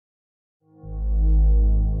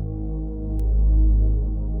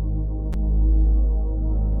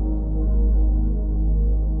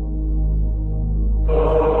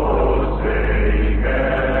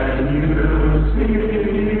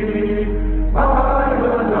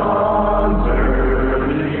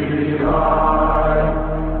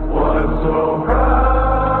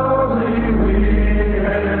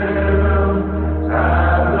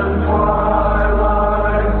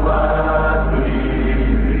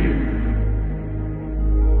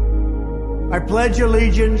I pledge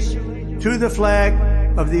allegiance to the flag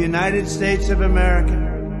of the United States of America.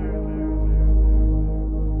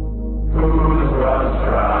 Whose broad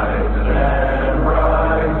stripes and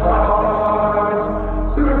bright stars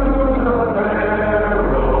through the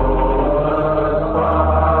perilous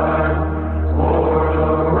fight, o'er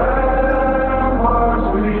the ramparts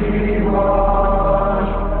we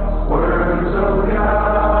march, words of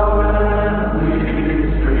gallantly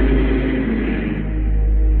streaming.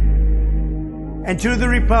 And to the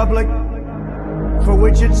republic for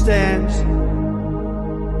which it stands,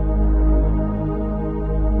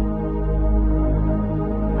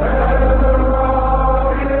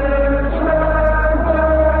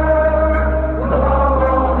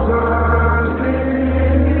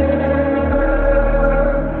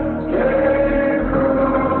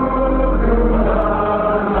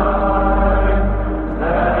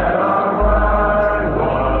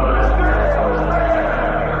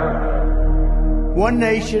 one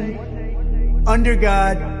nation, under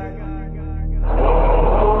God,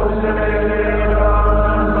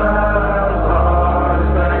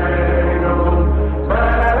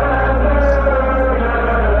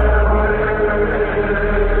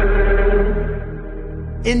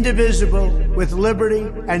 indivisible, with liberty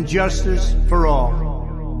and justice for all.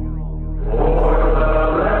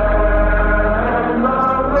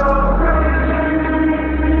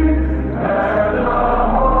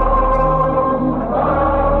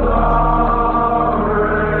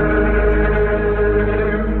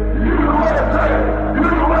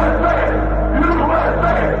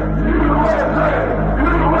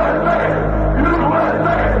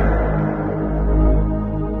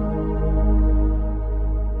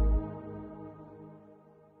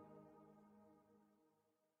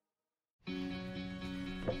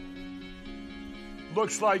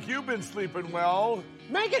 Looks like you've been sleeping well.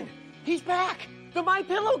 Megan, he's back. The My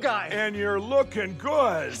Pillow guy. And you're looking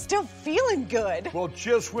good. Still feeling good. Well,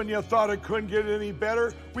 just when you thought it couldn't get any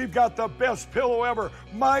better, we've got the best pillow ever,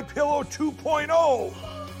 My Pillow 2.0.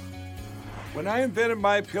 When I invented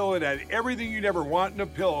My Pillow, it had everything you'd ever want in a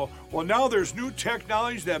pillow. Well, now there's new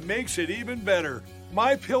technology that makes it even better.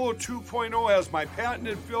 My Pillow 2.0 has my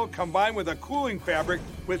patented fill combined with a cooling fabric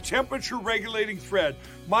with temperature-regulating thread.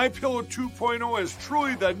 My Pillow 2.0 is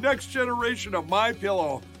truly the next generation of My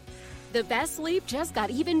Pillow. The best sleep just got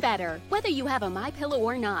even better. Whether you have a My Pillow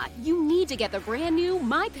or not, you need to get the brand new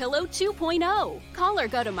My Pillow 2.0. Call or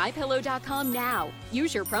go to mypillow.com now.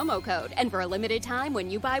 Use your promo code, and for a limited time when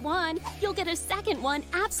you buy one, you'll get a second one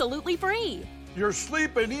absolutely free. You're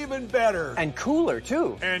sleeping even better. And cooler,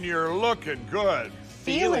 too. And you're looking good.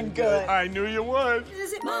 Feeling good. I knew you would.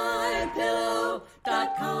 Visit mypillow.com.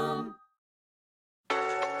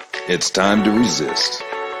 It's time to resist.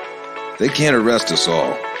 They can't arrest us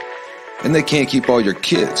all. And they can't keep all your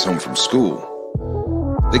kids home from school.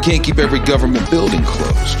 They can't keep every government building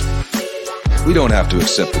closed. We don't have to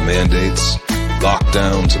accept the mandates,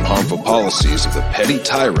 lockdowns, and harmful policies of the petty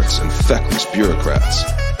tyrants and feckless bureaucrats.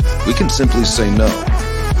 We can simply say no,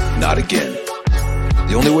 not again.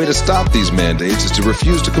 The only way to stop these mandates is to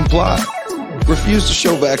refuse to comply. Refuse to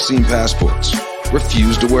show vaccine passports.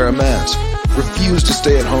 Refuse to wear a mask. Refuse to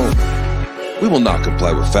stay at home. We will not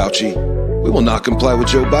comply with Fauci. We will not comply with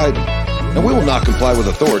Joe Biden. And we will not comply with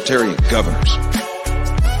authoritarian governors.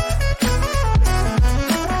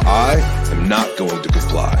 I am not going to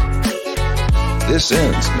comply. This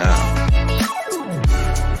ends now.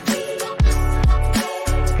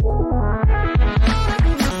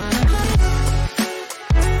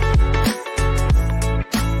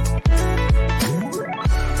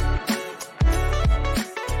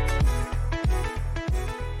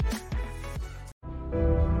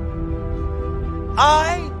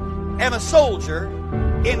 I am a soldier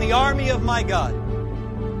in the army of my God.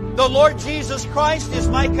 The Lord Jesus Christ is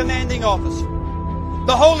my commanding officer.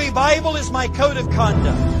 The Holy Bible is my code of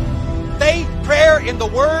conduct. Faith, prayer, and the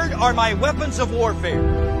Word are my weapons of warfare.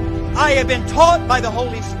 I have been taught by the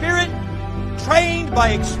Holy Spirit, trained by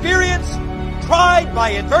experience, tried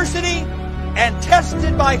by adversity, and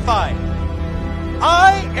tested by fire.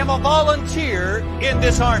 I am a volunteer in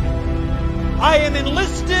this army. I am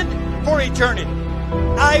enlisted for eternity.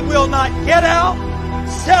 I will not get out,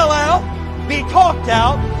 sell out, be talked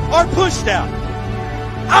out, or pushed out.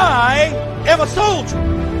 I am a soldier.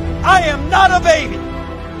 I am not a baby.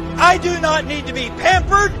 I do not need to be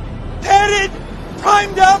pampered, petted,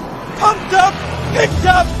 primed up, pumped up, picked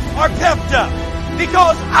up, or pepped up.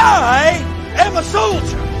 Because I am a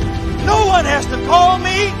soldier. No one has to call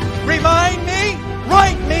me, remind me,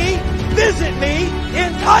 write me, visit me,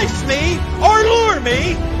 entice me, or lure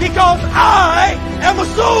me, because I am a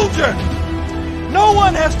soldier. No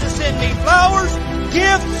one has to send me flowers,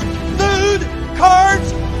 gifts, food,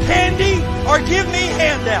 cards, candy, or give me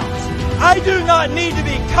handouts. I do not need to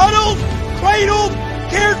be cuddled, cradled,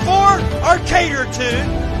 cared for, or catered to.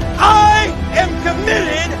 I am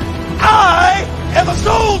committed. I am a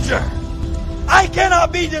soldier. I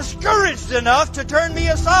cannot be discouraged enough to turn me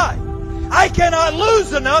aside. I cannot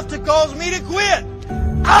lose enough to cause me to quit.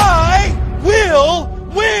 I will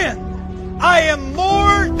win. I am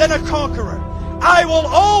more than a conqueror. I will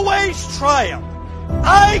always triumph.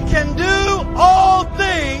 I can do all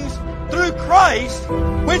things through Christ,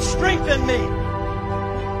 which strengthen me.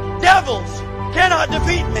 Devils cannot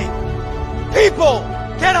defeat me. People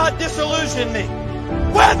cannot disillusion me.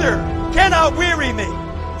 Weather cannot weary me.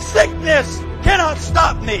 Sickness cannot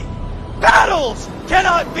stop me. Battles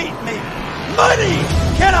cannot beat me. Money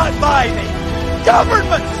cannot buy me.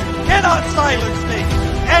 Governments cannot silence me.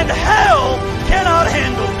 And hell cannot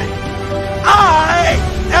handle me. I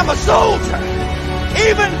am a soldier.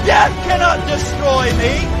 Even death cannot destroy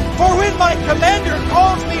me. For when my commander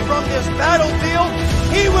calls me from this battlefield,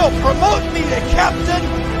 he will promote me to captain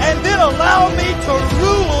and then allow me to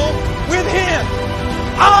rule with him.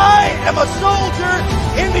 I am a soldier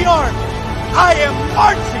in the army. I am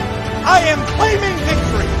marching. I am claiming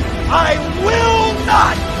victory. I will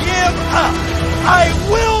not give up. I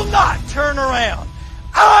will not turn around.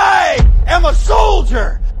 I am a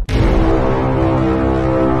soldier.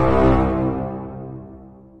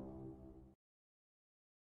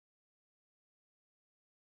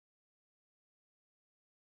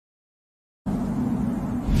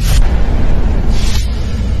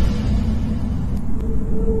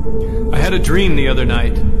 I had a dream the other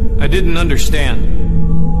night. I didn't understand.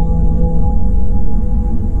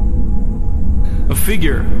 A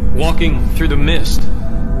figure walking through the mist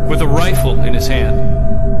with a rifle in his hand.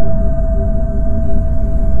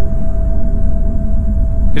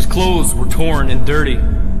 His clothes were torn and dirty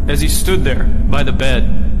as he stood there by the bed.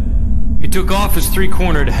 He took off his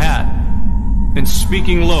three-cornered hat and,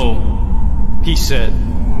 speaking low, he said,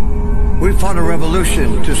 "We fought a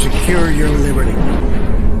revolution to secure your liberty.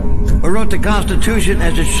 We wrote the Constitution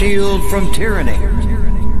as a shield from tyranny.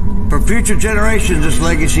 For future generations, this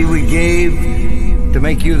legacy we gave to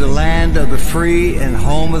make you the land of the free and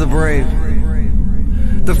home of the brave.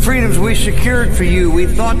 The freedoms we secured for you, we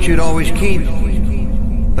thought you'd always keep.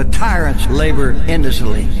 But tyrants labor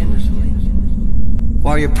endlessly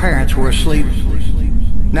while your parents were asleep.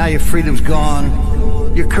 Now your freedom's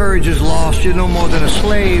gone. Your courage is lost. You're no more than a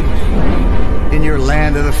slave in your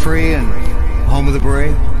land of the free and home of the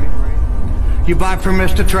brave. You buy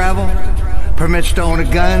permits to travel, permits to own a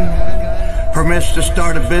gun, permits to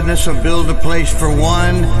start a business or build a place for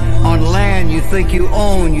one. On land you think you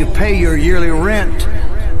own, you pay your yearly rent.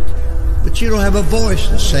 But you don't have a voice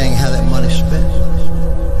in saying how that money's spent.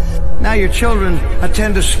 Now your children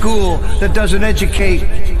attend a school that doesn't educate,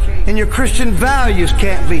 and your Christian values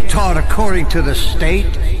can't be taught according to the state.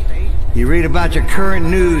 You read about your current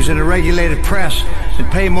news in a regulated press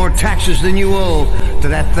and pay more taxes than you owe to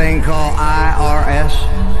that thing called IRS.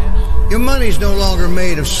 Your money's no longer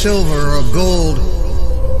made of silver or gold.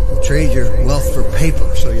 You trade your wealth for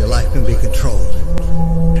paper so your life can be controlled.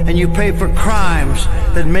 And you pay for crimes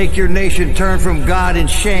that make your nation turn from God in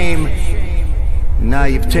shame. Now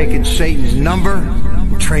you've taken Satan's number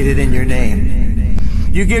and traded in your name.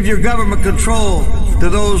 You give your government control to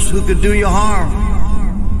those who could do you harm,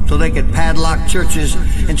 so they could padlock churches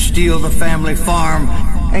and steal the family farm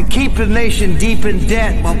and keep the nation deep in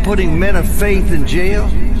debt while putting men of faith in jail,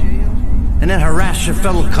 and then harass your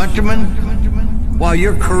fellow countrymen while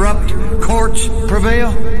your corrupt courts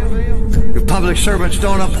prevail. Your public servants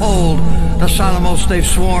don't uphold the solemn oaths they've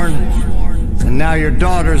sworn, and now your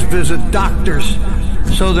daughters visit doctors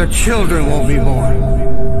so their children won't be born.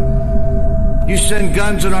 You send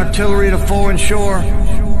guns and artillery to foreign shore,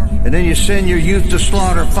 and then you send your youth to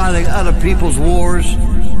slaughter fighting other people's wars.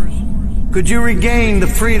 Could you regain the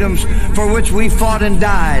freedoms for which we fought and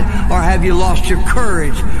died, or have you lost your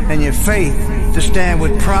courage and your faith to stand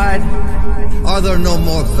with pride? Are there no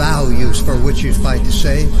more values for which you fight to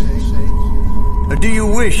save? Or do you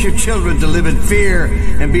wish your children to live in fear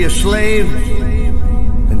and be a slave?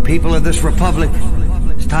 Then, people of this republic,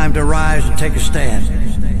 it's time to rise and take a stand.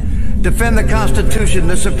 Defend the Constitution,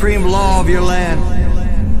 the supreme law of your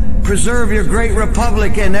land. Preserve your great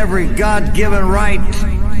republic and every God-given right.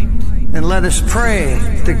 And let us pray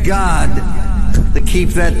to God to keep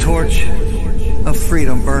that torch of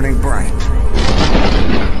freedom burning bright.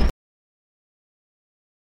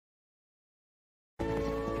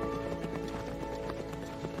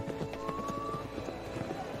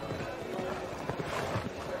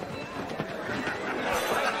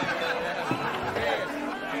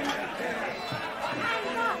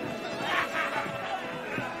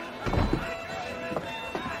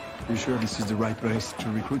 sure this is the right place to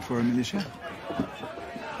recruit for a militia?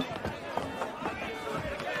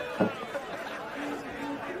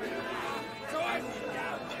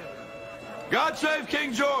 God save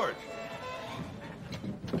King George!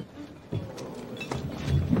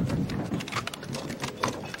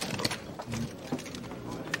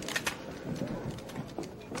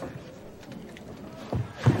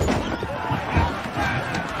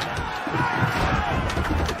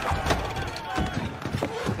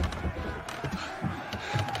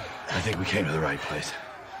 I think we came to the right place.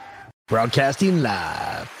 Broadcasting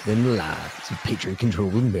live from the Patriot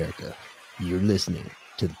controlled America. You're listening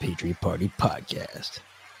to the Patriot Party Podcast.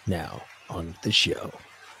 Now, on the show,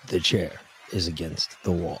 the chair is against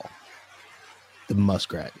the wall. The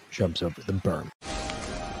muskrat jumps over the berm.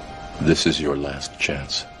 This is your last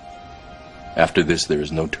chance. After this, there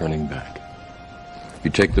is no turning back. You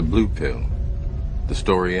take the blue pill, the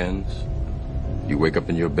story ends. You wake up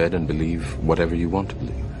in your bed and believe whatever you want to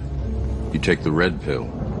believe. You take the red pill,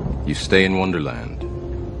 you stay in Wonderland,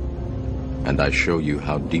 and I show you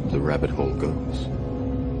how deep the rabbit hole goes.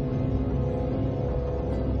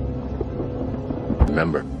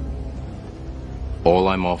 Remember, all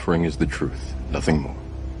I'm offering is the truth, nothing more.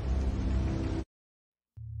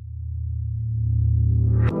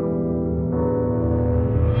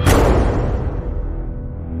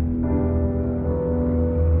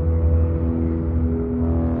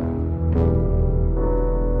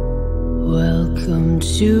 Welcome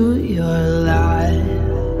to your life.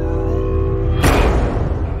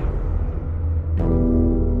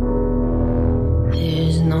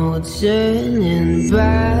 There's no turning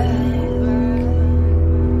back.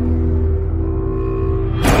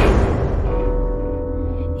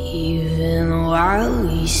 Even while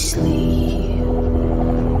we sleep,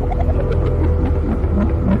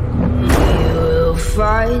 we will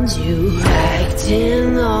find you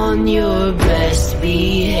acting on your best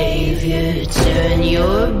behavior. Turn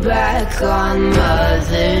your back on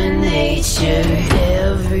Mother Nature.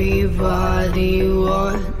 Everybody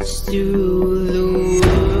wants to rule the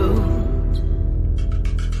world.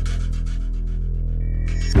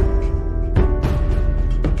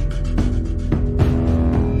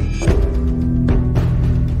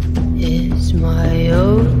 It's my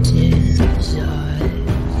own desire.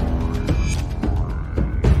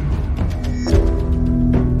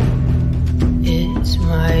 It's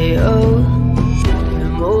my own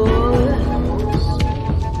remorse.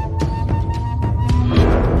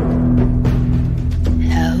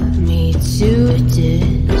 Help me to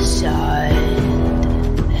decide.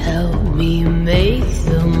 Help me make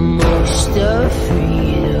the most of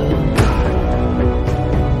freedom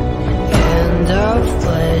and of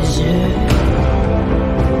pleasure.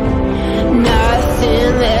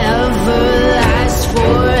 Nothing ever lasts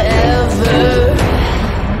forever.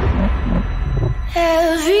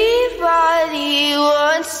 Everybody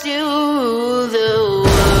wants to rule the world.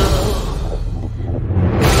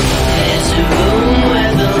 There's a room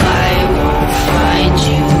where the light won't find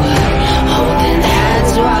you. Holding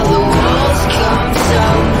hands while the walls come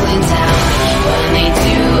tumbling down. When they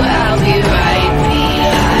do, I'll be right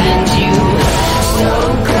behind you. So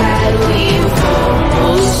glad we've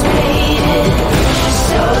almost made it.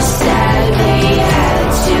 So sad we had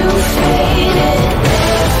to fade it.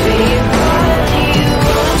 Everybody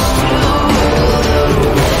wants to rule the world.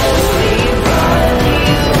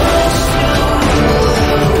 Everybody wants to rule the world.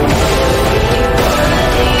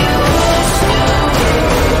 Everybody wants to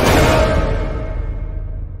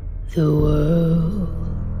rule the world.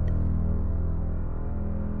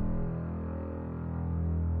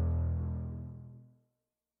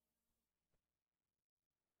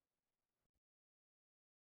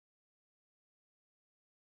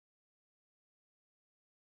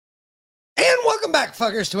 And welcome back,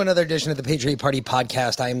 fuckers, to another edition of the Patriot Party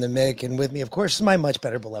Podcast. I am the Mick, and with me, of course, is my much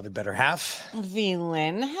better beloved better half.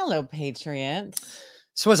 Lynn. Hello, Patriot.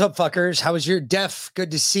 So what's up, fuckers? How was your death? Good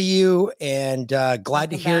to see you, and glad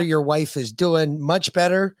to hear your wife is doing much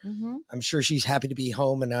better. Mm-hmm. I'm sure she's happy to be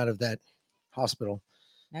home and out of that hospital.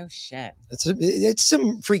 No shit. It's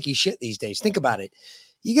some freaky shit these days. Think about it.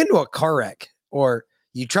 You get into a car wreck, or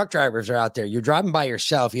you truck drivers are out there. You're driving by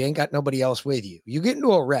yourself. You ain't got nobody else with you. You get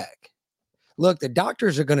into a wreck. Look, the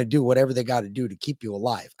doctors are going to do whatever they got to do to keep you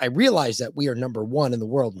alive. I realize that we are number one in the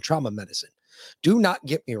world in trauma medicine. Do not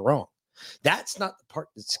get me wrong. That's not the part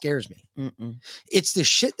that scares me. Mm-mm. It's the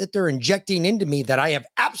shit that they're injecting into me that I have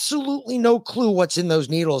absolutely no clue what's in those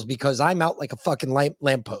needles because I'm out like a fucking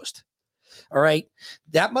lamppost. All right.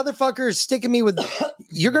 That motherfucker is sticking me with,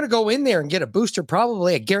 you're going to go in there and get a booster.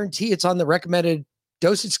 Probably. I guarantee it's on the recommended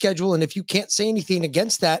dosage schedule. And if you can't say anything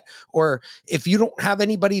against that, or if you don't have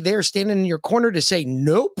anybody there standing in your corner to say,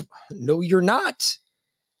 nope, no, you're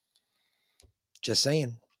just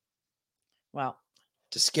saying. Well,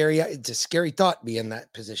 it's a scary thought, be in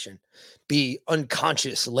that position, be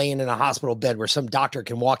unconscious, laying in a hospital bed where some doctor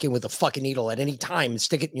can walk in with a fucking needle at any time and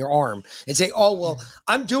stick it in your arm and say, oh, well,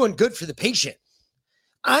 I'm doing good for the patient.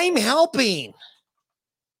 I'm helping.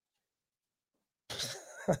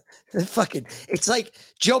 It's like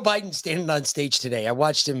Joe Biden standing on stage today. I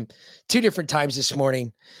watched him 2 different times this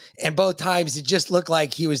morning, and both times it just looked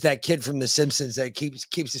like he was that kid from The Simpsons that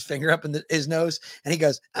keeps his finger up in his nose, and he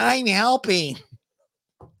goes, I'm helping.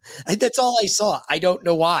 That's all I saw. I don't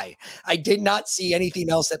know why. I did not see anything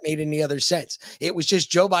else that made any other sense. It was just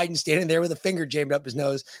Joe Biden standing there with a finger jammed up his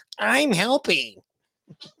nose. I'm helping.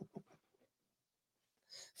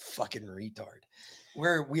 Fucking retard.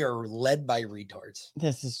 We are led by retards.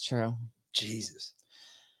 This is true. Jesus.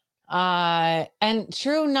 And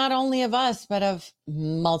true not only of us, but of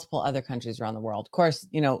multiple other countries around the world. Of course,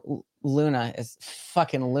 Luna is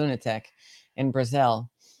fucking lunatic in Brazil.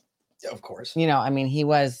 Of course. I mean, he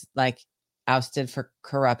was like ousted for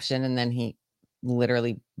corruption, and then he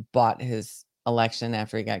literally bought his election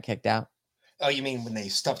after he got kicked out. Oh, you mean when they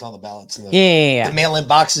stuffed all the ballots in the mail-in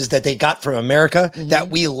boxes that they got from America that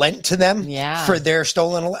we lent to them for their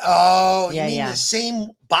stolen? The same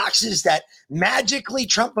boxes that magically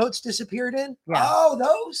Trump votes disappeared in? Yeah. Oh,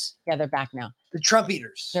 those? Yeah, they're back now. The Trump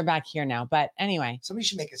eaters. They're back here now. But anyway. Somebody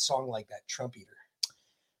should make a song like that, Trump eater.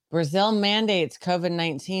 Brazil mandates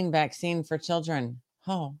COVID-19 vaccine for children.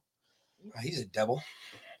 Oh. He's a devil.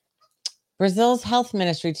 Brazil's health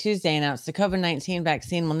ministry Tuesday announced the COVID-19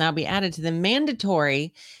 vaccine will now be added to the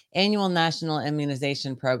mandatory annual national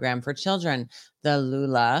immunization program for children. The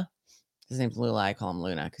Lula, his name's Lula, I call him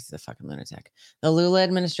Luna because he's a fucking lunatic. The Lula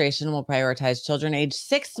administration will prioritize children aged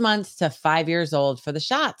 6 months to 5 years old for the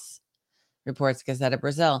shots, reports Gazeta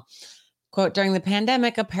Brazil. Quote, during the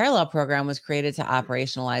pandemic, a parallel program was created to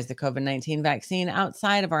operationalize the COVID-19 vaccine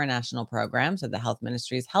outside of our national program, said the Health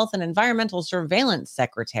Ministry's Health and Environmental Surveillance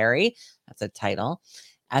Secretary. That's a title,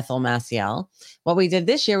 Ethel Maciel. What we did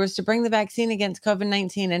this year was to bring the vaccine against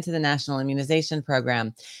COVID-19 into the national immunization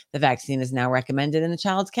program. The vaccine is now recommended in the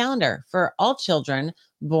child's calendar for all children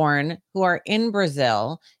born who are in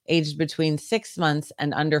Brazil, aged between 6 months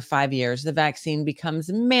and under 5 years. The vaccine becomes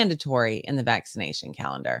mandatory in the vaccination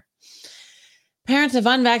calendar. Parents of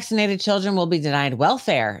unvaccinated children will be denied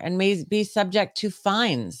welfare and may be subject to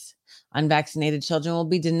fines. Unvaccinated children will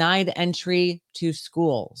be denied entry to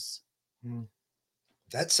schools.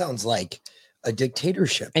 That sounds like a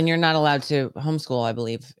dictatorship. And you're not allowed to homeschool, I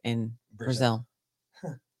believe, in Brazil.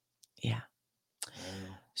 Huh. Yeah.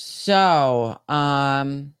 So,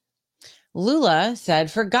 Lula said,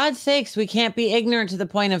 for God's sakes, we can't be ignorant to the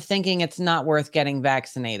point of thinking it's not worth getting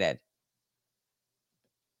vaccinated.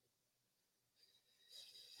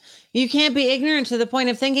 You can't be ignorant to the point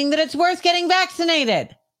of thinking that it's worth getting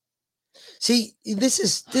vaccinated. See, this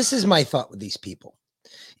is my thought with these people.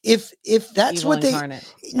 If that's what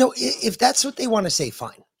if that's what they want to say,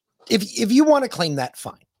 fine. If you want to claim that,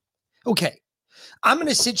 fine. Okay. I'm going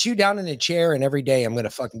to sit you down in a chair, and every day I'm going to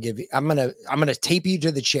fucking I'm going to tape you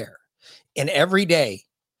to the chair. And every day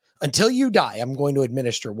until you die, I'm going to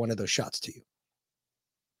administer one of those shots to you.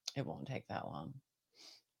 It won't take that long.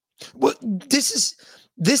 Well, this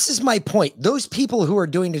is my point. Those people who are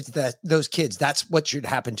doing it to those kids, that's what should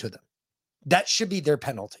happen to them. That should be their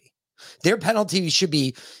penalty. Their penalty should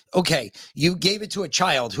be, okay, you gave it to a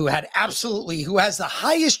child who has the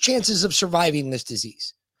highest chances of surviving this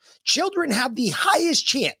disease. Children have the highest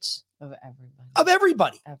chance of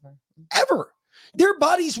everybody. Ever. Their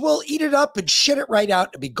bodies will eat it up and shit it right out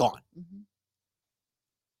and be gone. Mm-hmm.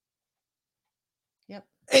 Yep.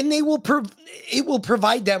 And it will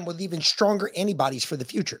provide them with even stronger antibodies for the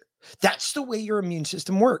future. That's the way your immune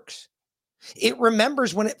system works. It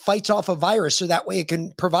remembers when it fights off a virus, so that way it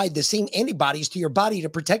can provide the same antibodies to your body to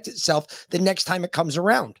protect itself the next time it comes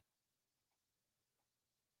around.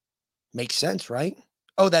 Makes sense, right?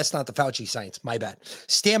 Oh, that's not the Fauci science. My bad.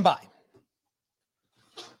 Stand by.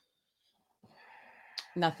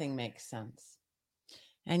 Nothing makes sense.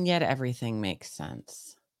 And yet everything makes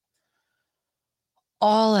sense.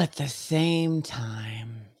 All at the same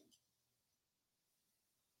time.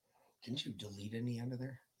 Didn't you delete any under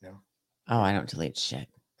there? No. Oh, I don't delete shit.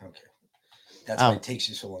 Okay. That's why it takes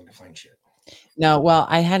you so long to find shit. No, well,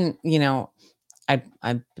 I hadn't,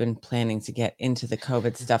 I've been planning to get into the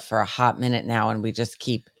COVID stuff for a hot minute now, and we just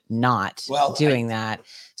keep not doing that.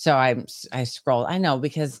 So I scrolled. I know,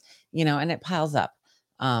 because, and it piles up.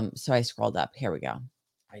 So I scrolled up. Here we go.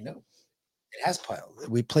 I know. It has piled.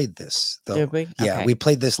 We played this though. Did we? Yeah, Okay. we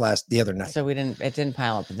played this the other night. So it didn't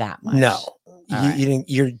pile up that much. No, right. you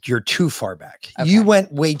didn't. You're too far back. Okay. You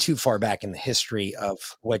went way too far back in the history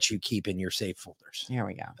of what you keep in your safe folders. Here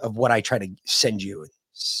we go. Of what I try to send you and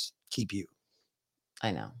keep you.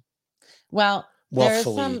 I know. Well, there's a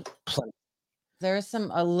little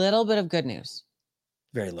bit of good news.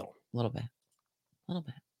 Very little. A little bit.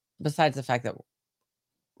 Besides the fact that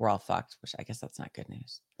we're all fucked, which I guess that's not good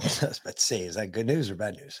news. I was about to say, is that good news or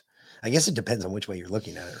bad news? I guess it depends on which way you're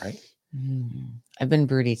looking at it, right? I've been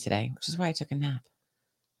broody today, which is why I took a nap.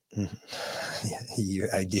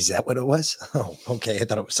 Is that what it was? Oh, okay. I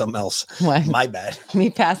thought it was something else. What? My bad. Me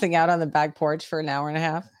passing out on the back porch for an hour and a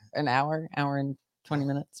half, hour and 20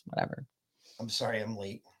 minutes, whatever. I'm sorry I'm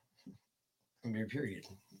late. I'm your period.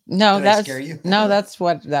 No, Did I that's scare you? No,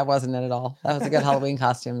 that wasn't it at all. That was a good Halloween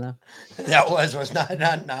costume though. That was not.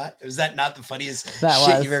 Was that not the funniest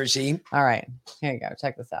shit you've ever seen? All right, here you go.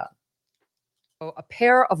 Check this out. A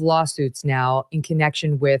pair of lawsuits now in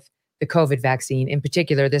connection with the COVID vaccine, in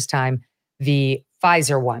particular, this time the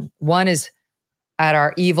Pfizer one. One is at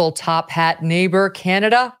our evil top hat neighbor,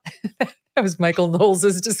 Canada. That was Michael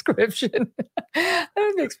Knowles' description.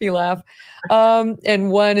 That makes me laugh. And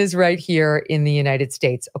one is right here in the United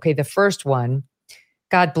States. Okay, the first one,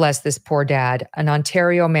 God bless this poor dad. An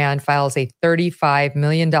Ontario man files a $35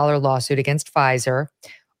 million lawsuit against Pfizer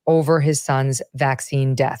over his son's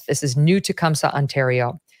vaccine death. This is new Tecumseh,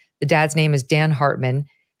 Ontario. The dad's name is Dan Hartman,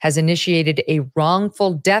 has initiated a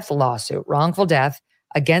wrongful death lawsuit,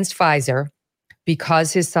 against Pfizer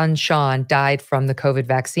because his son Sean died from the COVID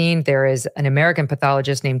vaccine. There is an American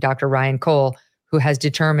pathologist named Dr. Ryan Cole who has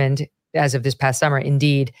determined, as of this past summer,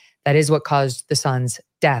 indeed, that is what caused the son's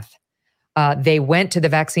death. They went to the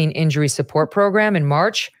Vaccine Injury Support Program in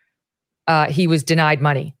March. He was denied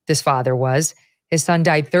money. This father was. His son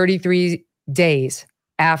died 33 days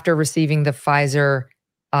after receiving the Pfizer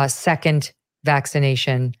second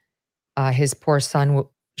vaccination. His poor son,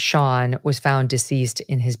 Sean, was found deceased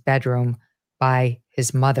in his bedroom by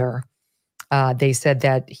his mother. They said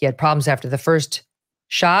that he had problems after the first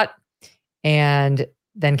shot, and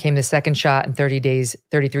then came the second shot, and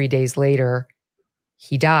 33 days later,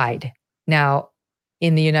 he died. Now,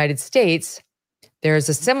 in the United States, there's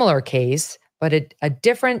a similar case, but a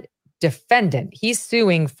different defendant. He's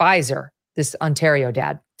suing Pfizer, this Ontario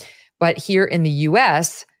dad. But here in the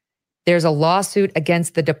US, there's a lawsuit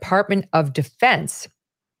against the Department of Defense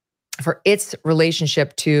for its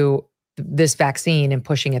relationship to this vaccine and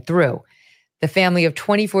pushing it through. The family of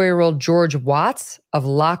 24-year-old George Watts of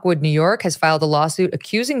Lockwood, New York, has filed a lawsuit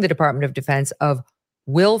accusing the Department of Defense of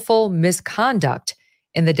willful misconduct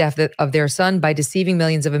in the death of their son by deceiving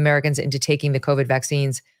millions of Americans into taking the COVID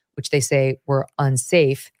vaccines, which they say were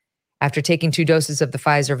unsafe. After taking 2 doses of the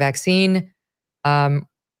Pfizer vaccine,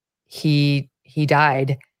 he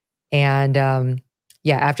died. And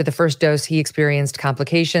after the first dose, he experienced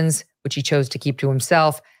complications, which he chose to keep to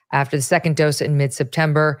himself. After the second dose in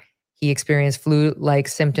mid-September, he experienced flu-like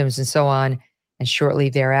symptoms and so on, and shortly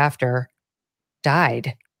thereafter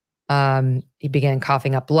died. He began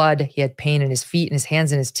coughing up blood. He had pain in his feet and his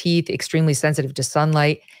hands and his teeth, extremely sensitive to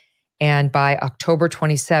sunlight. And by October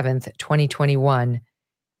 27th, 2021,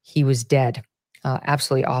 he was dead.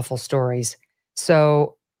 Absolutely awful stories.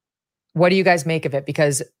 So what do you guys make of it?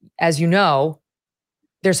 Because as you know,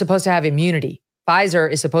 they're supposed to have immunity.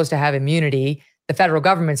 Pfizer is supposed to have immunity. The federal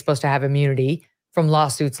government's supposed to have immunity from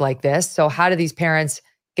lawsuits like this. So how do these parents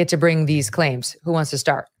get to bring these claims? Who wants to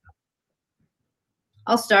start?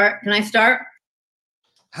 I'll start. Can I start?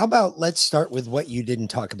 How about let's start with what you didn't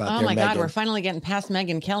talk about there, my God, Megan. we're finally getting past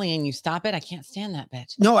Megyn Kelly and you stop it. I can't stand that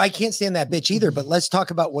bitch. No, I can't stand that bitch either, but let's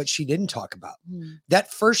talk about what she didn't talk about.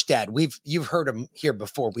 That first dad, you've heard him here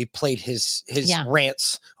before. We played his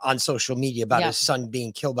rants on social media about his son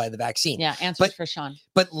being killed by the vaccine. Yeah, answers for Sean.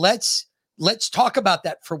 But let's talk about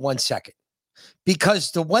that for 1 second.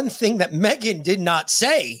 Because the one thing that Megan did not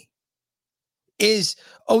say is,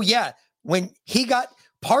 when he got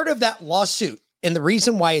part of that lawsuit, and the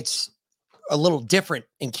reason why it's a little different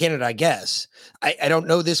in Canada, I guess, I don't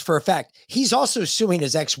know this for a fact, he's also suing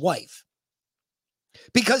his ex-wife.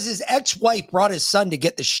 Because his ex-wife brought his son to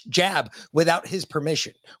get the jab without his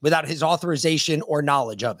permission, without his authorization or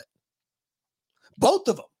knowledge of it. Both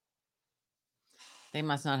of them. They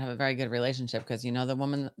must not have a very good relationship because the guilt that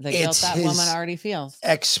woman already feels.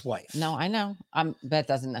 Ex-wife. No, I know. That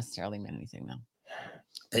doesn't necessarily mean anything, though.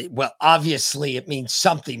 Well, obviously it means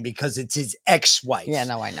something because it's his ex-wife. Yeah,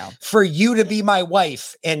 no, I know. For you to be my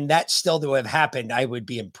wife and that still to have happened, I would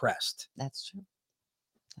be impressed. That's true.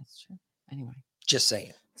 Anyway. Just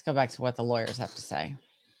saying. Let's go back to what the lawyers have to say.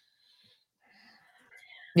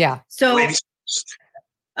 Yeah. So,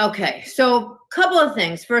 okay. So a couple of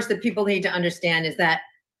things. First, that people need to understand is that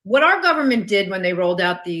what our government did when they rolled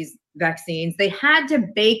out these vaccines, they had to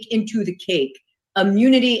bake into the cake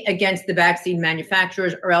immunity against the vaccine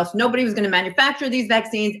manufacturers, or else nobody was going to manufacture these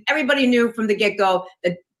vaccines. Everybody knew from the get-go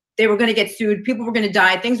that they were going to get sued. People were going to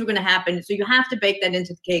die. Things were going to happen. So you have to bake that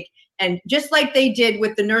into the cake. And just like they did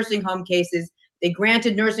with the nursing home cases, they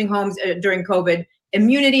granted nursing homes during COVID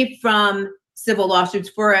immunity from civil lawsuits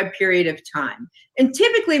for a period of time. And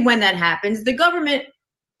typically when that happens, the government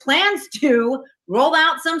plans to roll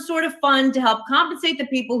out some sort of fund to help compensate the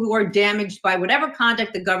people who are damaged by whatever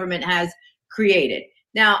conduct the government has created.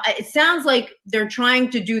 Now, it sounds like they're trying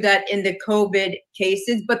to do that in the COVID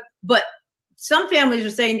cases, but some families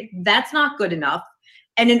are saying that's not good enough.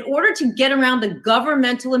 And in order to get around the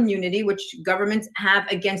governmental immunity, which governments have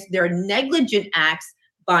against their negligent acts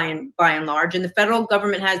by and large, and the federal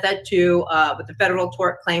government has that too with the Federal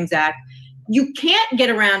Tort Claims Act, you can't get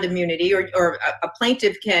around immunity, or a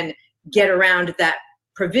plaintiff can get around that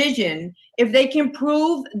provision if they can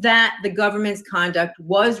prove that the government's conduct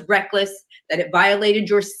was reckless, that it violated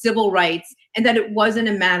your civil rights, and that it wasn't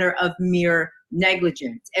a matter of mere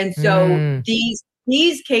negligence. And so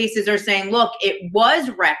these cases are saying, look, it was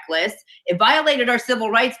reckless. It violated our civil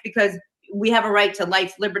rights because we have a right to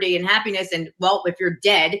life, liberty, and happiness. And well, if you're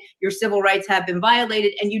dead, your civil rights have been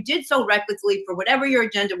violated. And you did so recklessly for whatever your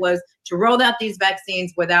agenda was to roll out these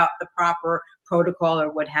vaccines without the proper protocol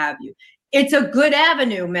or what have you. It's a good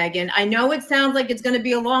avenue, Megan. I know it sounds like it's going to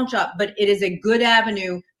be a long shot, but it is a good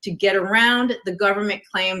avenue to get around the government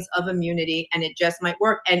claims of immunity, and it just might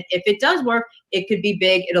work. And if it does work, it could be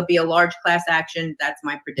big. It'll be a large class action. That's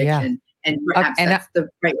my prediction. Yeah. And perhaps that's the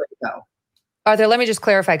right way to go. Arthur, let me just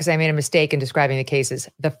clarify, because I made a mistake in describing the cases.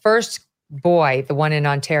 The first boy, the one in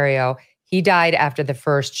Ontario, he died after the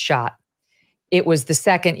first shot. It was the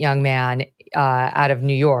second young man out of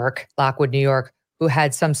New York, Lockwood, New York, who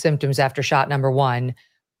had some symptoms after shot number one,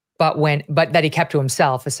 but that he kept to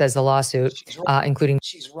himself, as says the lawsuit, including.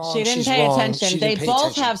 She's wrong. She didn't pay attention. They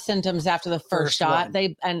both have symptoms after the first shot.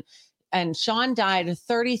 One. And Sean died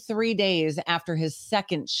 33 days after his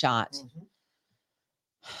second shot.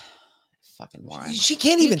 Fucking moron. She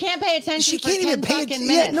can't even. You can't pay attention. She for can't 10 even pay fucking attention.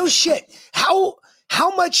 minutes. Yeah, no shit.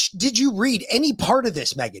 How much did you read any part of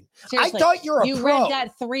this, Megan? Seriously, I thought you're a you pro. read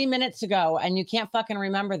that 3 minutes ago, and you can't fucking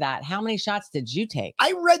remember that. How many shots did you take?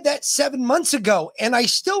 I read that 7 months ago, and I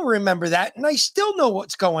still remember that, and I still know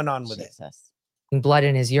what's going on with it. Blood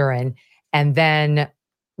in his urine, and then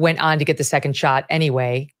went on to get the second shot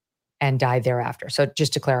anyway, and died thereafter. So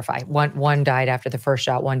just to clarify, one died after the first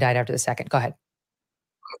shot, one died after the second. Go ahead.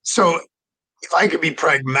 So if I could be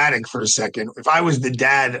pragmatic for a second, if I was the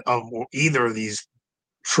dad of either of these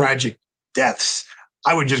tragic deaths,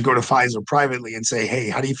 I would just go to Pfizer privately and say, hey,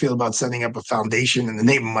 how do you feel about setting up a foundation in the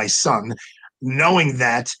name of my son, knowing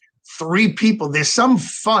that 3 people, there's some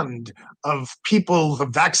fund of people, a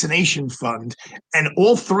vaccination fund, and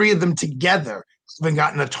all 3 of them together have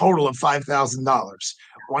gotten a total of $5,000.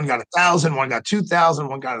 One got 1,000, one got 2,000,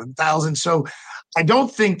 one got 1,000. So I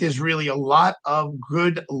don't think there's really a lot of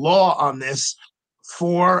good law on this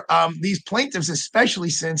for these plaintiffs,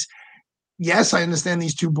 especially since, yes, I understand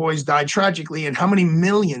these 2 boys died tragically, and how many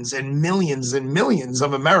millions and millions and millions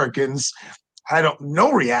of Americans had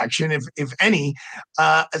no reaction, if any.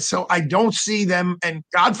 So I don't see them, and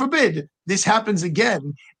God forbid this happens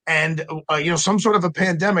again, and some sort of a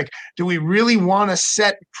pandemic. Do we really want to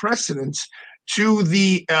set precedents to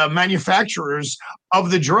the manufacturers of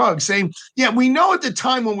the drug, saying, yeah, we know at the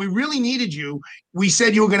time when we really needed you, we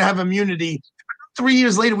said you were going to have immunity. 3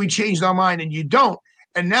 years later, we changed our mind and you don't.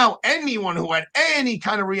 And now anyone who had any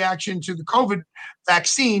kind of reaction to the COVID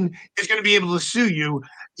vaccine is going to be able to sue you.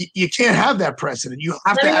 You can't have that precedent. You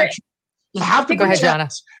have to go ahead, Jana.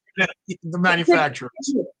 The manufacturers.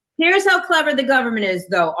 Here's how clever the government is,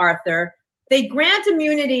 though, Arthur. They grant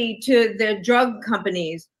immunity to the drug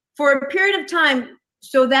companies for a period of time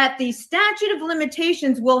so that the statute of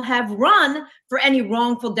limitations will have run for any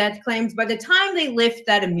wrongful death claims by the time they lift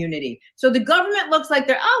that immunity. So the government looks like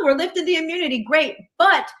we're lifting the immunity, great.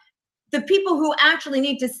 But the people who actually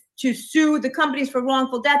need to sue the companies for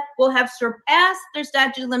wrongful death will have surpassed their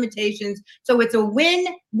statute of limitations. So it's a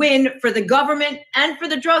win-win for the government and for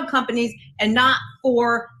the drug companies, and not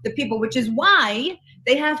for the people, which is why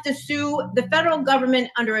they have to sue the federal government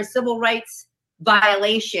under a civil rights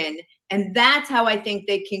violation. And that's how I think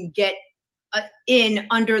they can get in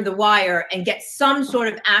under the wire and get some sort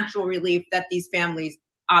of actual relief that these families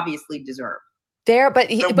obviously deserve. But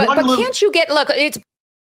can't you get, look, it's.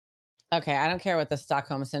 Okay, I don't care what the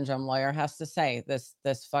Stockholm Syndrome lawyer has to say. This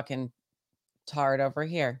fucking Tard over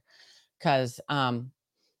here. Because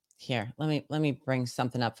here, let me bring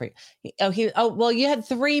something up for you. Well, you had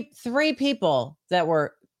three people that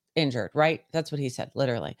were injured, right? That's what he said,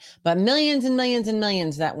 literally. But millions and millions and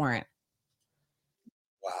millions that weren't.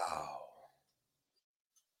 Wow.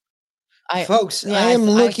 I Folks, I am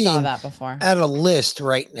saw looking that before. at a list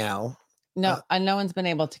right now. No, no one's been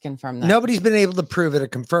able to confirm that. Nobody's been able to prove it or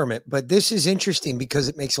confirm it, but this is interesting because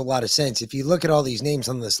it makes a lot of sense. If you look at all these names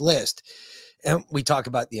on this list, and we talk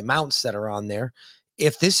about the amounts that are on there,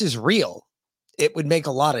 if this is real, it would make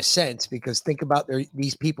a lot of sense because think about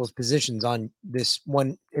these people's positions on this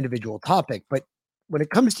one individual topic. But when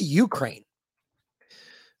it comes to Ukraine,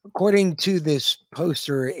 according to this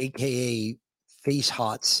poster, aka Face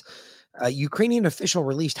Hots, Ukrainian official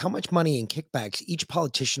released how much money in kickbacks each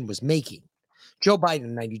politician was making. Joe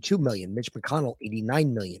Biden, 92 million. Mitch McConnell,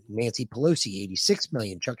 89 million. Nancy Pelosi, 86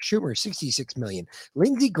 million. Chuck Schumer, 66 million.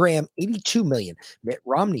 Lindsey Graham, 82 million. Mitt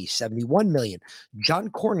Romney, 71 million. John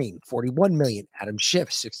Cornyn, 41 million. Adam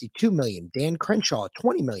Schiff, 62 million. Dan Crenshaw,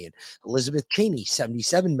 20 million. Elizabeth Cheney,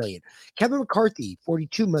 77 million. Kevin McCarthy,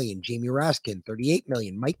 42 million. Jamie Raskin, 38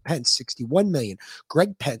 million. Mike Pence, 61 million.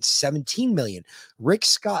 Greg Pence, 17 million. Rick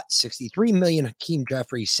Scott, 63 million. Hakeem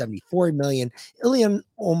Jeffries, 74 million. Ilhan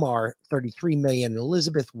Omar, 33 million.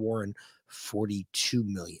 Elizabeth Warren, 42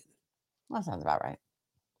 million. That sounds about right.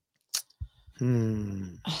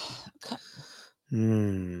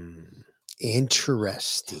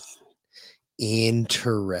 Interesting.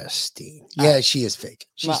 Yeah, she is fake.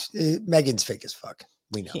 She's Megan's fake as fuck.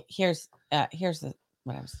 We know. Here's what I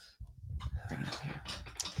was bringing up here.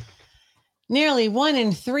 Nearly 1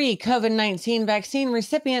 in 3 COVID-19 vaccine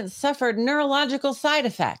recipients suffered neurological side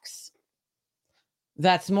effects.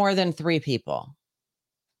 That's more than 3 people.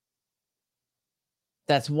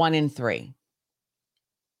 That's 1 in 3.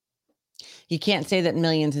 You can't say that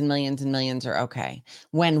millions and millions and millions are okay.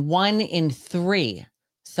 When 1 in 3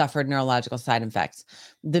 suffered neurological side effects,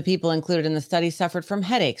 the people included in the study suffered from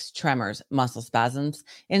headaches, tremors, muscle spasms,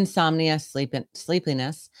 insomnia,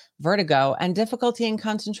 sleepiness, vertigo, and difficulty in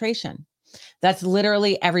concentration. That's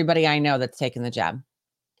literally everybody I know that's taken the jab.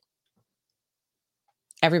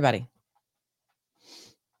 Everybody.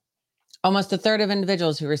 Almost a third of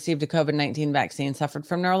individuals who received a COVID-19 vaccine suffered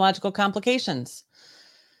from neurological complications.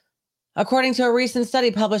 According to a recent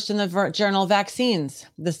study published in the journal Vaccines,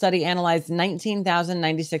 the study analyzed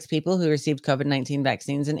 19,096 people who received COVID-19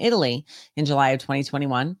 vaccines in Italy in July of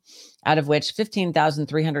 2021, out of which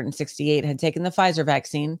 15,368 had taken the Pfizer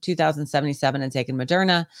vaccine, 2,077 had taken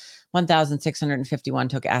Moderna, 1,651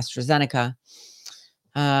 took AstraZeneca.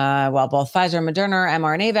 While both Pfizer and Moderna are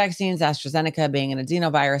mRNA vaccines, AstraZeneca, being an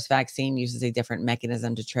adenovirus vaccine, uses a different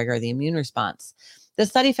mechanism to trigger the immune response. The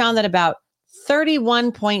study found that about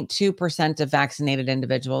 31.2% of vaccinated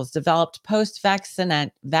individuals developed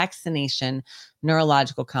post-vaccination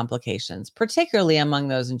neurological complications, particularly among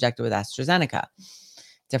those injected with AstraZeneca.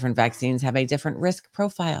 Different vaccines have a different risk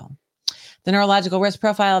profile. The neurological risk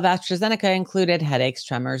profile of AstraZeneca included headaches,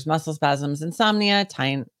 tremors, muscle spasms, insomnia,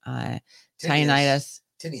 tinnitus.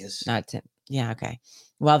 Okay.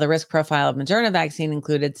 While the risk profile of Moderna vaccine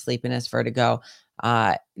included sleepiness, vertigo,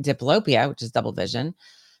 diplopia, which is double vision,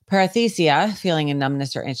 paresthesia, feeling a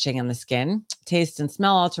numbness or itching in the skin, taste and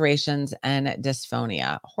smell alterations, and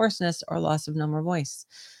dysphonia, hoarseness or loss of numb or voice.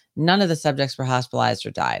 None of the subjects were hospitalized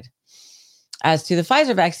or died. As to the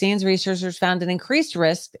Pfizer vaccines, researchers found an increased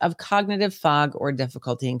risk of cognitive fog or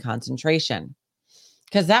difficulty in concentration,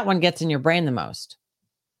 because that one gets in your brain the most.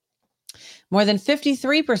 More than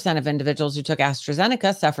 53% of individuals who took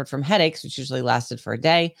AstraZeneca suffered from headaches, which usually lasted for a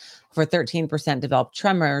day. For 13% developed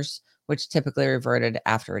tremors, which typically reverted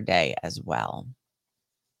after a day as well.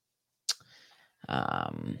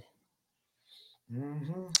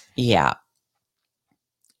 Yeah,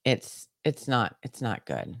 it's not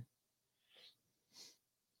good.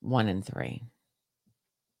 1 in 3.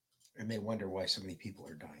 And they wonder why so many people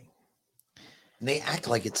are dying. And they act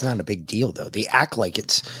like it's not a big deal, though. They act like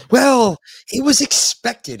it was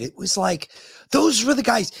expected. It was like, those were the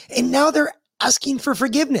guys. And now they're asking for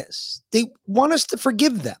forgiveness. They want us to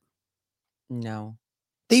forgive them. No.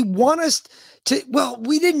 They want us to,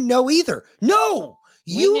 we didn't know either. No,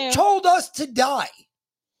 you told us to die.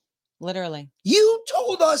 Literally. You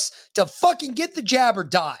told us to fucking get the jab or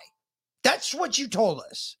die. That's what you told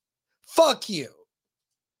us. Fuck you.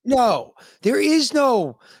 No, there is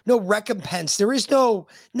no recompense. There is no,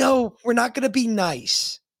 we're not going to be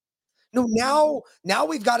nice. No, now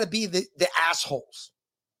we've got to be the assholes.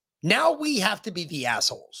 Now we have to be the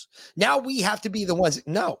assholes. Now we have to be the ones.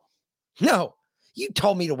 No, you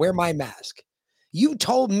told me to wear my mask. You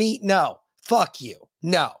told me, no, fuck you.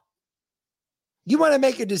 No. You want to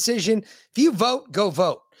make a decision. If you vote, go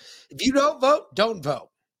vote. If you don't vote, don't vote.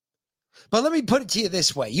 But let me put it to you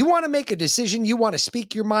this way. You want to make a decision, you want to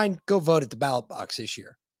speak your mind, go vote at the ballot box this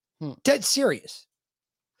year. Dead serious.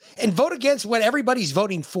 And vote against what everybody's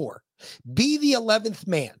voting for. Be the 11th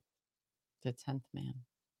man. The 10th man.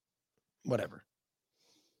 Whatever.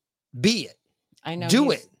 Be it. I know.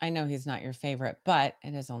 Do it. I know he's not your favorite, but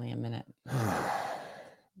it is only a minute.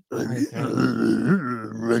 My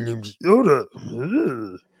name's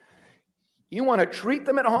Yoda. You want to treat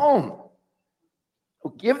them at home.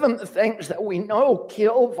 Give them the things that we know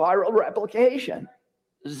kill viral replication.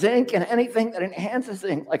 Zinc and anything that enhances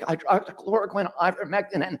zinc, like hydroxychloroquine,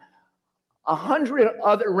 ivermectin, and 100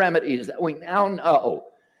 other remedies that we now know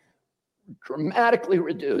dramatically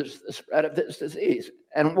reduce the spread of this disease.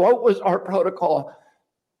 And what was our protocol?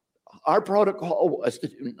 Our protocol was to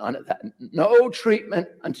do none of that. No treatment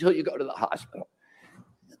until you go to the hospital.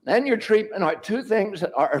 Then your treatment are two things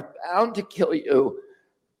that are bound to kill you: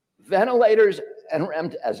 ventilators and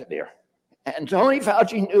remdesivir. And Tony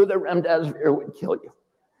Fauci knew that remdesivir would kill you.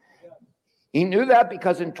 He knew that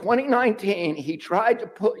because in 2019, he tried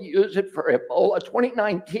to use it for Ebola.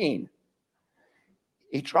 2019,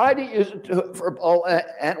 he tried to use it for Ebola,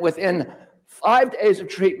 and within 5 days of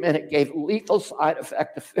treatment, it gave lethal side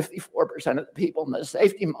effect to 54% of the people, and the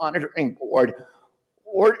Safety Monitoring Board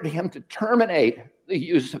ordered him to terminate the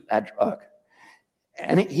use of that drug.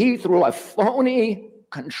 And he, through a phony,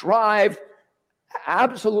 contrived,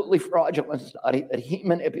 absolutely fraudulent study that he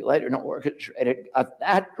manipulated and orchestrated, got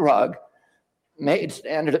that drug made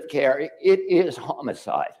standard of care. It is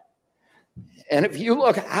homicide. And if you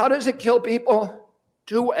look, how does it kill people?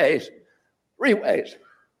 2 ways, 3 ways.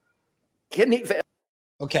 Kidney failure.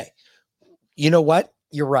 Okay. You know what?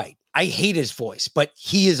 You're right. I hate his voice, but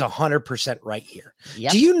he is 100% right here.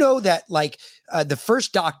 Yep. Do you know that the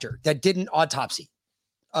first doctor that did an autopsy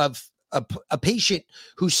of a patient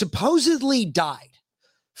who supposedly died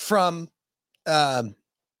from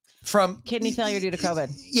kidney failure due to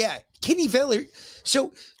COVID? Yeah, kidney failure.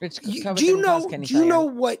 So COVID do you didn't know? cause kidney Do you failure. know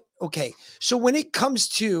what? Okay, so when it comes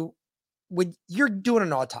to when you're doing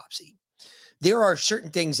an autopsy, there are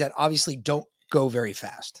certain things that obviously don't go very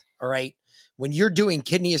fast. All right. When you're doing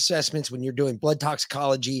kidney assessments, when you're doing blood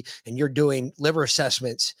toxicology, and you're doing liver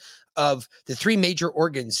assessments of the 3 major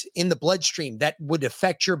organs in the bloodstream that would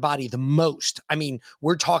affect your body the most, I mean,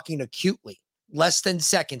 we're talking acutely, less than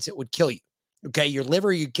seconds, it would kill you. Okay. Your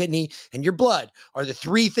liver, your kidney, and your blood are the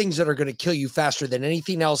 3 things that are going to kill you faster than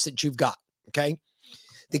anything else that you've got. Okay.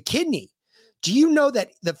 The kidney. Do you know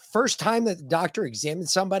that the first time that the doctor examined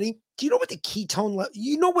somebody, do you know what the ketone level,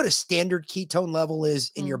 you know what a standard ketone level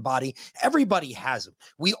is in your body? Everybody has them.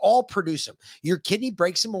 We all produce them. Your kidney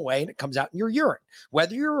breaks them away and it comes out in your urine.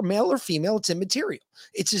 Whether you're a male or female, it's immaterial.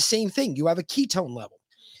 It's the same thing. You have a ketone level.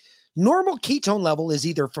 Normal ketone level is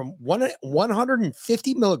either from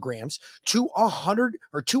 150 milligrams to 100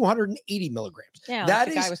 or 280 milligrams. Yeah, that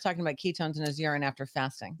the guy was talking about ketones in his urine after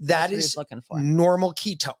fasting. That That's what is he's looking for. normal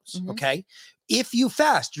ketones. Okay. If you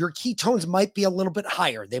fast, your ketones might be a little bit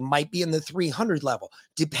higher. They might be in the 300 level,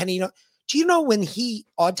 depending on. Do you know when he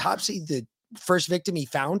autopsied the first victim he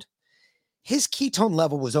found, his ketone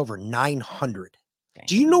level was over 900.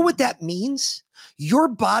 Do you know what that means? Your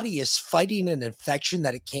body is fighting an infection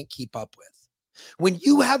that it can't keep up with. When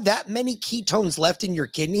you have that many ketones left in your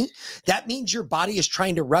kidney, that means your body is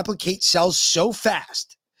trying to replicate cells so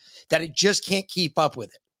fast that it just can't keep up with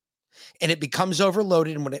it. And it becomes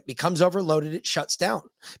overloaded. And when it becomes overloaded, it shuts down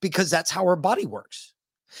because that's how our body works.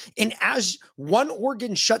 And as one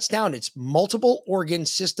organ shuts down, it's multiple organ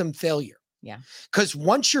system failure. Yeah. Because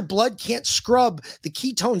once your blood can't scrub the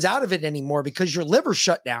ketones out of it anymore because your liver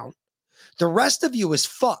shut down, the rest of you is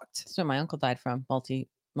fucked. So my uncle died from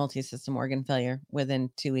multi-system organ failure within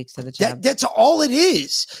 2 weeks of the job. That's all it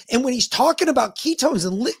is. And when he's talking about ketones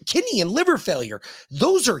and kidney and liver failure,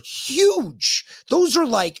 those are huge. Those are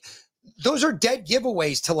dead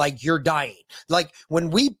giveaways to like you're dying. Like when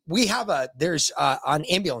we have there's on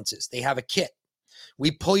ambulances, they have a kit. We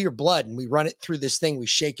pull your blood and we run it through this thing. We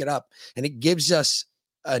shake it up and it gives us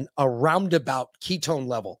a roundabout ketone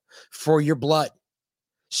level for your blood.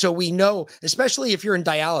 So we know, especially if you're in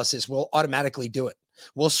dialysis, we'll automatically do it.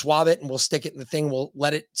 We'll swab it and we'll stick it in the thing. We'll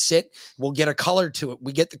let it sit. We'll get a color to it.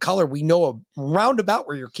 We get the color. We know a roundabout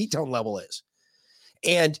where your ketone level is.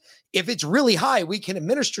 And if it's really high, we can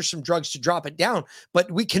administer some drugs to drop it down, but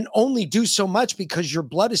we can only do so much because your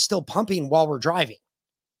blood is still pumping while we're driving.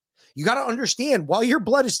 You got to understand, while your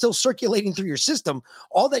blood is still circulating through your system,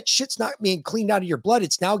 all that shit's not being cleaned out of your blood.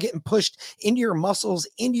 It's now getting pushed into your muscles,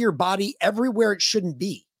 into your body, everywhere it shouldn't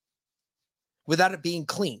be without it being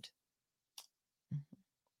cleaned.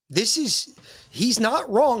 He's not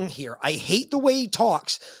wrong here. I hate the way he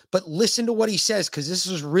talks, but listen to what he says because this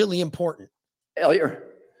is really important. Failure,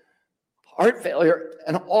 heart failure,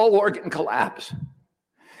 and all organ collapse.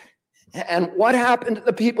 And what happened to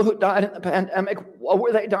the people who died in the pandemic? What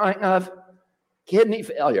were they dying of? Kidney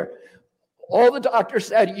failure. All the doctors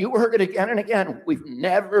said, you heard it again and again, we've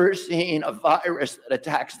never seen a virus that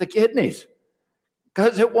attacks the kidneys.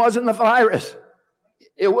 Because it wasn't the virus.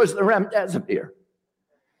 It was the remdesivir.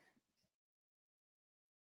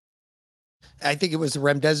 I think it was the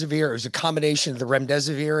remdesivir. It was a combination of the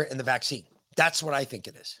remdesivir and the vaccine. That's what I think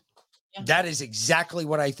it is. Yeah. That is exactly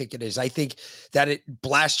what I think it is. I think that it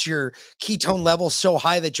blasts your ketone level so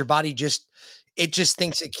high that your body just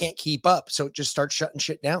thinks it can't keep up. So it just starts shutting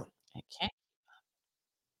shit down. It can't.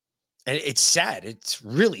 And it's sad. It's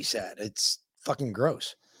really sad. It's fucking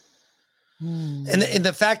gross. And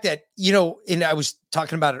the fact that, and I was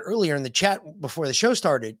talking about it earlier in the chat before the show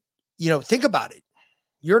started, think about it.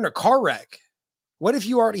 You're in a car wreck. What if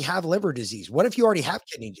you already have liver disease? What if you already have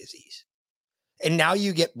kidney disease? And now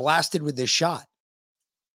you get blasted with this shot.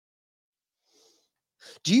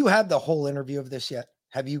 Do you have the whole interview of this yet?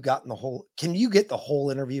 Have you gotten can you get the whole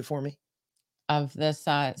interview for me? Of this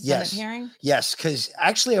Senate hearing? Yes, because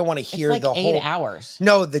actually I want to hear the whole 8 hours.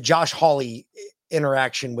 No, the Josh Hawley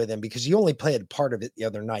interaction with him, because you only played part of it the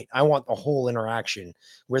other night. I want the whole interaction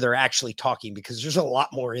where they're actually talking, because there's a lot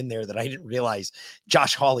more in there that I didn't realize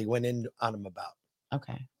Josh Hawley went in on him about.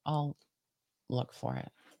 Okay, I'll look for it.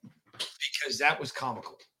 Because that was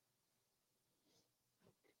comical.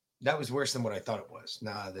 That was worse than what I thought it was.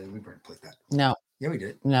 Nah, then we already played that. No. Yeah, we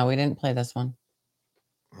did. No, we didn't play this one.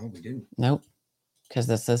 Oh, we didn't. Nope. Because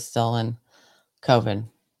this is still in COVID.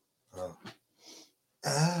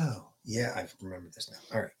 Oh, yeah, I remember this now.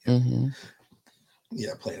 All right. Yeah,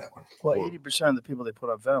 yeah, play that one. Well, 80% of the people they put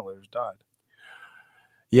on ventilators died.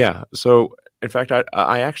 Yeah. So, in fact,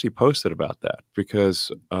 I actually posted about that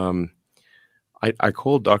because I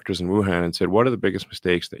called doctors in Wuhan and said, what are the biggest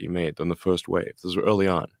mistakes that you made on the first wave? This was early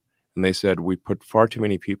on. And they said, we put far too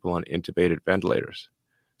many people on intubated ventilators.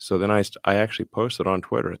 So then I actually posted on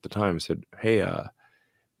Twitter at the time and said, hey,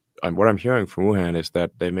 what I'm hearing from Wuhan is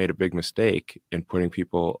that they made a big mistake in putting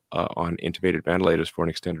people on intubated ventilators for an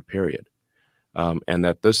extended period. And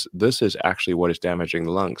that this is actually what is damaging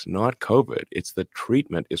the lungs, not COVID. It's the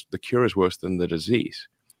treatment. The cure is worse than the disease.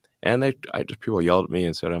 And people yelled at me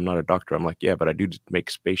and said, I'm not a doctor. I'm like, yeah, but I do make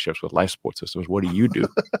spaceships with life support systems. What do you do?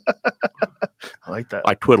 I like that.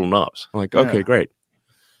 I twiddle knobs. I'm like, okay, great.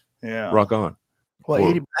 Yeah. Rock on.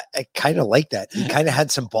 Well, I kind of like that. He kind of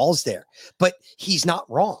had some balls there, but he's not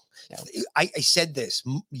wrong. I said this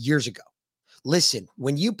years ago. Listen,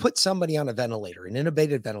 when you put somebody on a ventilator, an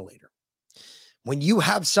intubated ventilator, when you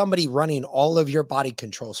have somebody running all of your body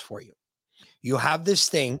controls for you, you have this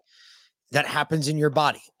thing that happens in your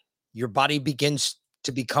body. Your body begins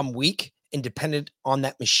to become weak and dependent on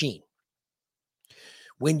that machine.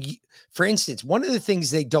 For instance, one of the things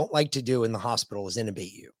they don't like to do in the hospital is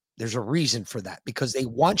intubate you. There's a reason for that, because they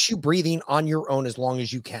want you breathing on your own as long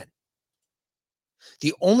as you can.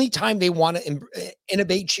 The only time they want to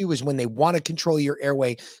intubate you is when they want to control your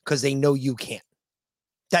airway because they know you can't.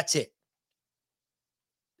 That's it.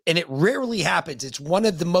 And it rarely happens. It's one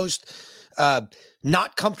of the most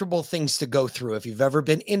not comfortable things to go through. If you've ever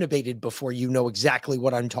been intubated before, you know exactly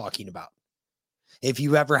what I'm talking about. If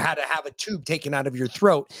you ever had to have a tube taken out of your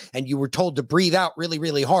throat and you were told to breathe out really,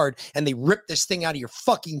 really hard and they ripped this thing out of your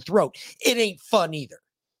fucking throat, it ain't fun either.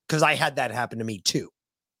 Because I had that happen to me too.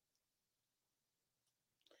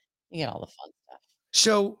 You get all the fun stuff.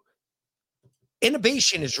 So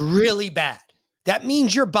intubation is really bad. That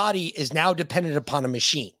means your body is now dependent upon a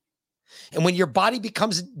machine. And when your body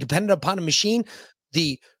becomes dependent upon a machine,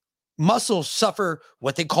 the muscles suffer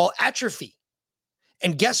what they call atrophy.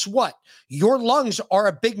 And guess what? Your lungs are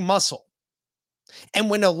a big muscle. And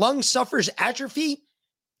when a lung suffers atrophy,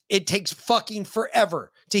 it takes fucking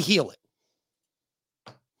forever to heal it.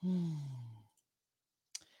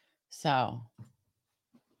 So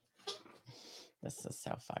this is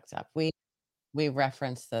so fucked up. We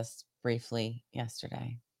referenced this briefly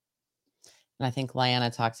yesterday. And I think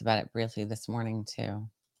Lyanna talks about it briefly this morning too.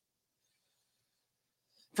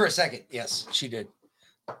 For a second, yes, she did.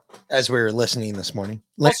 As we were listening this morning.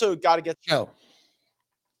 Also, got to get the show.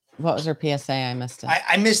 What was her PSA? I missed it.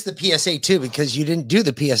 I missed the PSA too because you didn't do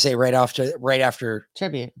the PSA right after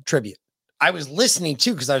tribute. I was listening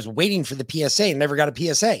too because I was waiting for the PSA and never got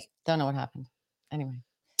a PSA. Don't know what happened. Anyway.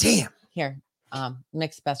 Damn. Here.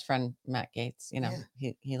 Mick's best friend, Matt Gates,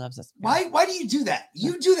 he loves us. Why do you do that?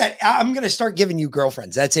 You do that. I'm going to start giving you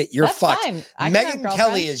girlfriends. That's it. You're That's fucked. fine. Megan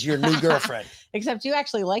Kelly is your new girlfriend. Except you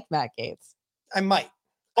actually like Matt Gaetz. I might.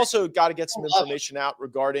 Also, got to get some love information out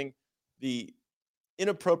regarding the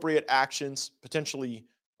inappropriate actions, potentially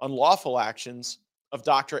unlawful actions of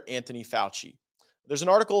Dr. Anthony Fauci. There's an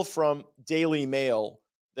article from Daily Mail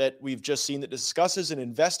that we've just seen that discusses an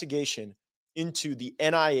investigation into the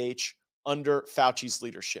NIH under Fauci's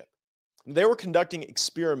leadership. They were conducting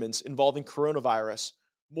experiments involving coronavirus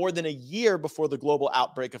more than a year before the global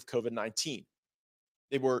outbreak of COVID-19.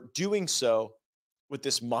 They were doing so with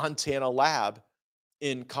this Montana lab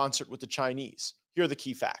in concert with the Chinese. Here are the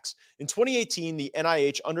key facts. In 2018, the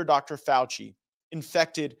NIH under Dr. Fauci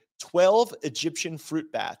infected 12 Egyptian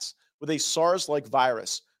fruit bats with a SARS-like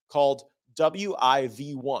virus called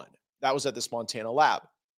WIV1. That was at this Montana lab.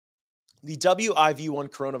 The WIV1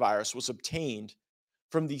 coronavirus was obtained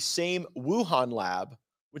from the same Wuhan lab,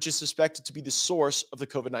 which is suspected to be the source of the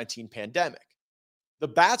COVID-19 pandemic. The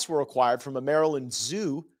bats were acquired from a Maryland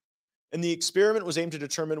zoo, and the experiment was aimed to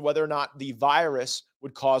determine whether or not the virus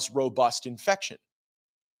would cause robust infection.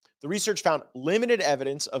 The research found limited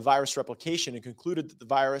evidence of virus replication and concluded that the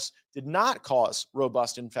virus did not cause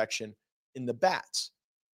robust infection in the bats.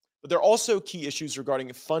 But there are also key issues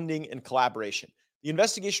regarding funding and collaboration. The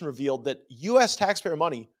investigation revealed that U.S. taxpayer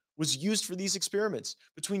money was used for these experiments.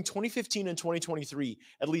 Between 2015 and 2023,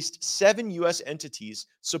 at least 7 U.S. entities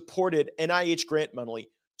supported NIH grant money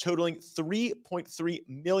totaling $3.3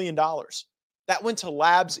 million. That went to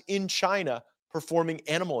labs in China performing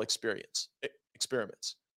animal experiments.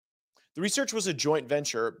 The research was a joint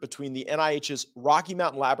venture between the NIH's Rocky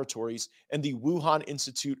Mountain Laboratories and the Wuhan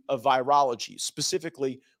Institute of Virology,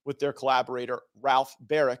 specifically with their collaborator, Ralph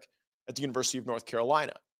Barrick, at the University of North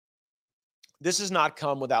Carolina. This has not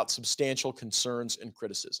come without substantial concerns and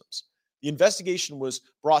criticisms. The investigation was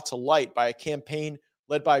brought to light by a campaign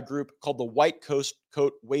led by a group called the White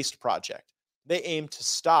Coat Waste Project. They aim to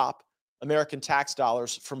stop American tax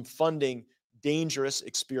dollars from funding dangerous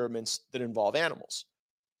experiments that involve animals.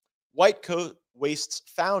 White Coat Waste's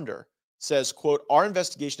founder says, quote, "Our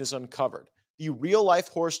investigation has uncovered the real-life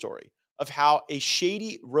horror story of how a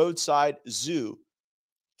shady roadside zoo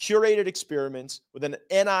curated experiments with an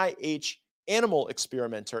NIH animal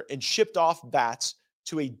experimenter and shipped off bats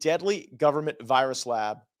to a deadly government virus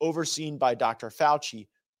lab overseen by Dr. Fauci,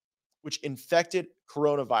 which infected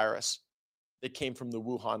coronavirus that came from the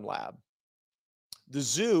Wuhan lab." The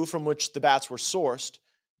zoo from which the bats were sourced,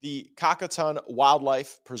 the Kakatan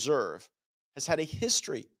Wildlife Preserve, has had a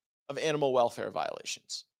history of animal welfare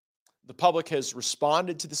violations. The public has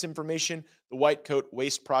responded to this information. The White Coat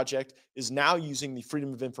Waste Project is now using the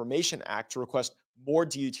Freedom of Information Act to request more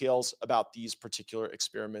details about these particular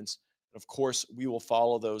experiments. And of course, we will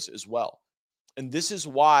follow those as well. And this is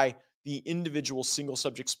why the individual single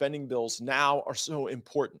subject spending bills now are so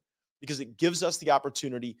important, because it gives us the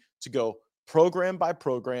opportunity to go program by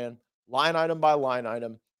program, line item by line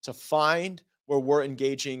item, to find where we're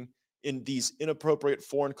engaging in these inappropriate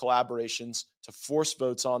foreign collaborations, to force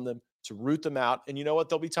votes on them, to root them out. And you know what?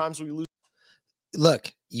 There'll be times we lose.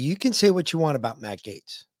 Look, you can say what you want about Matt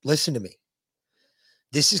Gaetz. Listen to me.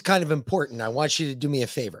 This is kind of important. I want you to do me a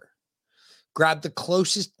favor. Grab the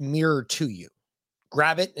closest mirror to you.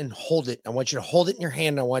 Grab it and hold it. I want you to hold it in your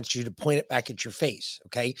hand. I want you to point it back at your face,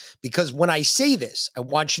 okay? Because when I say this, I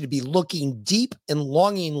want you to be looking deep and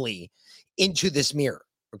longingly into this mirror,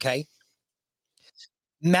 okay?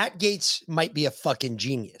 Matt Gaetz might be a fucking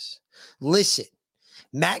genius. Listen,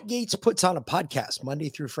 Matt Gaetz puts on a podcast Monday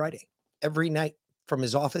through Friday, every night from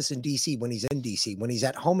his office in DC when he's in DC. When he's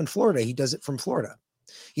at home in Florida, he does it from Florida.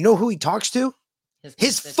 You know who he talks to?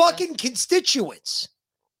 His fucking constituents.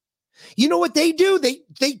 You know what they do?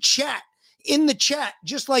 They chat in the chat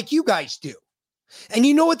just like you guys do. And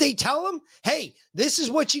you know what they tell them? Hey, this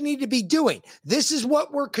is what you need to be doing. This is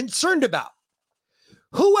what we're concerned about.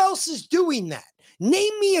 Who else is doing that?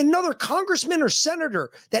 Name me another congressman or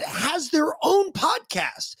senator that has their own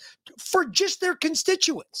podcast for just their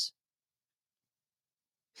constituents.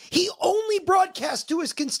 He only broadcasts to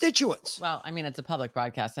his constituents. Well, I mean, it's a public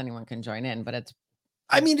broadcast. Anyone can join in, but it's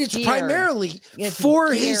primarily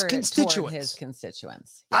for his constituents. His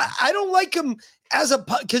constituents. I don't like him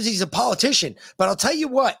because he's a politician, but I'll tell you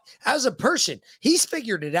what, as a person, he's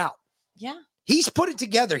figured it out. Yeah. He's put it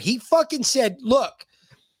together. He fucking said, look,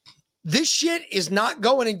 this shit is not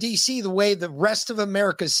going in DC the way the rest of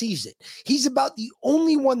America sees it. He's about the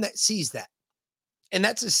only one that sees that. And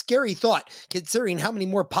that's a scary thought, considering how many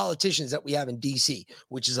more politicians that we have in DC,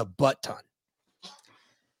 which is a butt ton.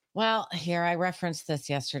 Well, here, I referenced this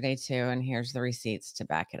yesterday too, and here's the receipts to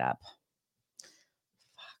back it up.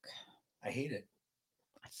 Fuck. I hate it.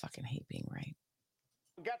 I fucking hate being right.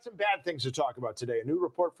 We've got some bad things to talk about today. A new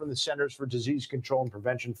report from the Centers for Disease Control and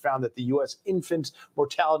Prevention found that the U.S. infant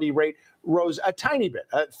mortality rate rose a tiny bit,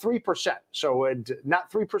 3%. So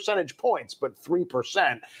not 3 percentage points, but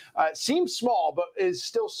 3%. Seems small, but is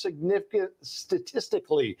still significant,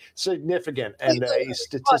 statistically significant. And a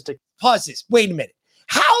statistic. Pause this. Wait a minute.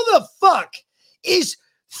 How the fuck is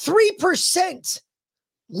 3%?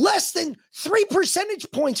 Less than 3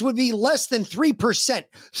 percentage points would be less than 3%.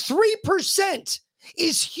 3%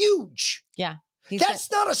 is huge. Yeah. That's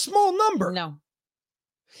not a small number. No.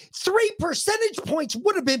 3 percentage points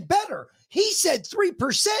would have been better. He said 3%.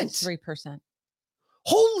 It's 3%.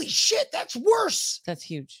 Holy shit, that's worse. That's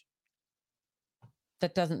huge.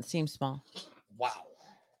 That doesn't seem small. Wow.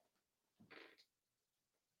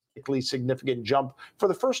 Significant jump for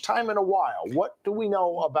the first time in a while. What do we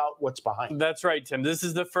know about what's behind it? That's right, Tim. This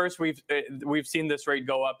is the first we've seen this rate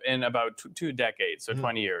go up in about two decades, so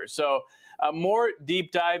 20 years. So more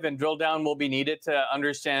deep dive and drill down will be needed to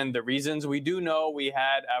understand the reasons. We do know we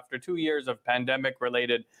had, after 2 years of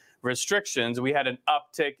pandemic-related restrictions, we had an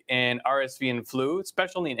uptick in RSV and flu,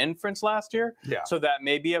 especially in infants last year. Yeah. So that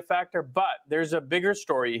may be a factor, but there's a bigger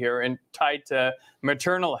story here and tied to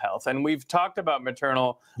maternal health. And we've talked about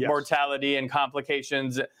maternal mortality and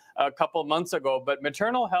complications a couple months ago, but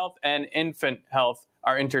maternal health and infant health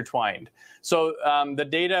are intertwined. So the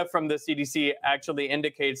data from the CDC actually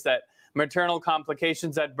indicates that maternal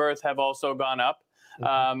complications at birth have also gone up.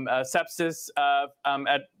 Sepsis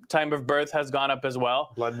at time of birth has gone up as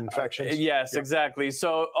well. Blood infections. Yes, exactly.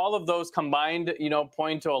 So all of those combined,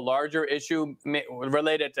 point to a larger issue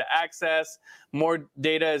related to access. More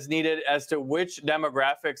data is needed as to which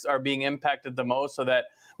demographics are being impacted the most, so that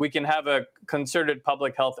we can have a concerted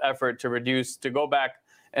public health effort to go back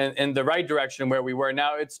in the right direction where we were.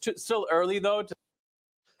 Now, it's still early, though.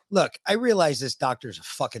 Look, I realize this doctor's a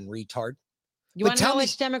fucking retard. You want to know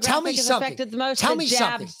which demographic is affected the most? Tell the me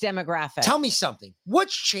jabs something. demographic. Tell me something.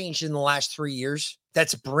 What's changed in the last 3 years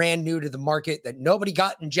that's brand new to the market that nobody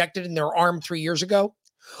got injected in their arm 3 years ago?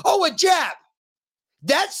 Oh, a jab.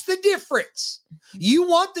 That's the difference. You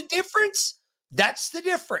want the difference? That's the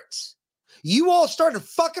difference. You all started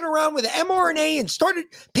fucking around with mRNA and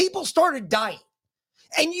people started dying.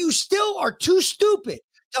 And you still are too stupid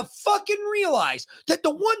to fucking realize that the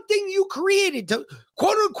one thing you created to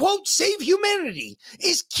quote unquote save humanity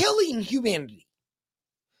is killing humanity.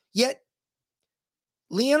 Yet,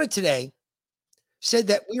 Leanna today said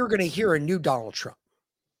that we were going to hear a new Donald Trump.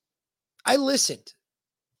 I listened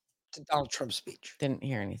to Donald Trump's speech. Didn't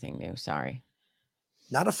hear anything new. Sorry.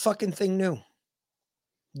 Not a fucking thing new.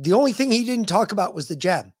 The only thing he didn't talk about was the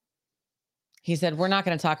jab. He said, we're not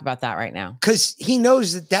going to talk about that right now. Because he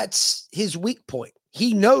knows that that's his weak point.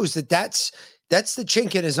 He knows that that's the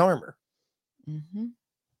chink in his armor. Mm-hmm.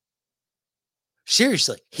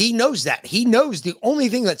 Seriously, he knows that. He knows the only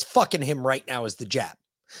thing that's fucking him right now is the jab,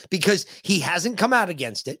 because he hasn't come out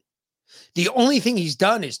against it. The only thing he's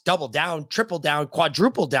done is double down, triple down,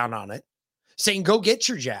 quadruple down on it, saying, go get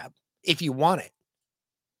your jab if you want it.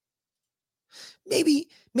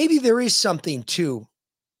 Maybe there is something to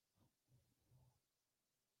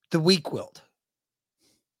the weak-willed.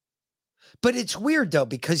 But it's weird, though,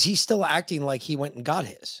 because he's still acting like he went and got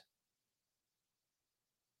his.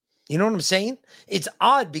 You know what I'm saying? It's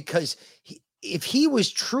odd because if he was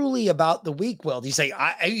truly about the weak-willed, he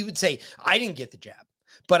would say, I didn't get the jab,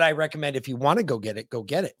 but I recommend if you want to go get it, go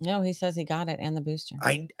get it. No, he says he got it and the booster.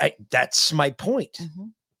 That's my point. Mm-hmm.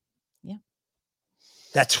 Yeah.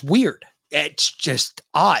 That's weird. It's just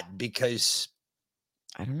odd because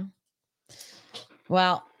I don't know.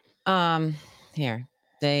 Well, here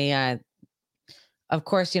they, of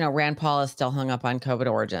course, Rand Paul is still hung up on COVID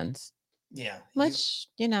origins. Yeah. Which,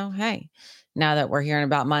 hey, now that we're hearing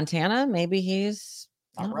about Montana, maybe he's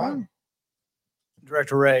not wrong.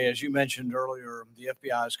 Director Ray, as you mentioned earlier, the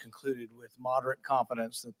FBI has concluded with moderate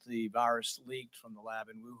confidence that the virus leaked from the lab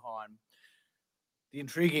in Wuhan. The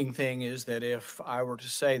intriguing thing is that if I were to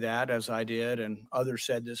say that, as I did, and others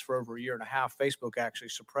said this for over a year and a half, Facebook actually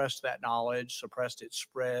suppressed that knowledge, suppressed its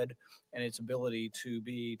spread and its ability to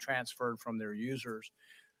be transferred from their users.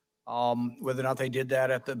 Whether or not they did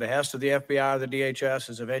that at the behest of the FBI or the DHS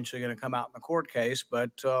is eventually going to come out in the court case,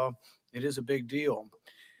 but it is a big deal.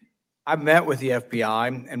 I've met with the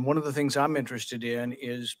FBI, and one of the things I'm interested in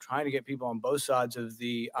is trying to get people on both sides of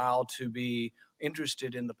the aisle to be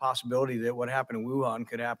interested in the possibility that what happened in Wuhan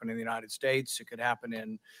could happen in the United States. It could happen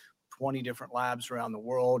in 20 different labs around the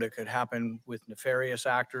world. It could happen with nefarious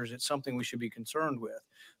actors. It's something we should be concerned with,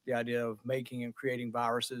 the idea of making and creating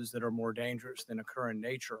viruses that are more dangerous than occur in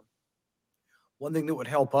nature. One thing that would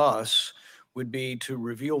help us would be to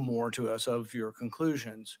reveal more to us of your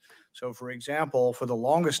conclusions. So, for example, for the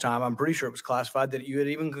longest time, I'm pretty sure it was classified that you had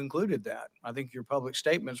even concluded that. I think your public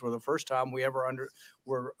statements were the first time we ever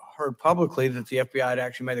were heard publicly that the FBI had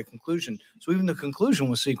actually made a conclusion. So even the conclusion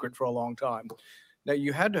was secret for a long time. Now,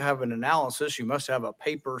 you had to have an analysis. You must have a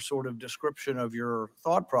paper sort of description of your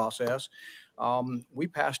thought process. We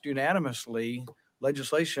passed unanimously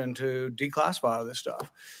legislation to declassify this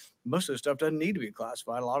stuff. Most of the stuff doesn't need to be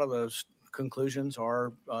classified. A lot of those conclusions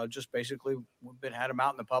are just basically we've had them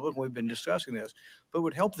out in the public and we've been discussing this, but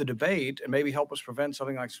would help the debate and maybe help us prevent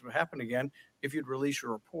something like this from happening again if you'd release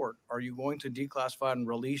your report. Are you going to declassify and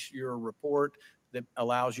release your report that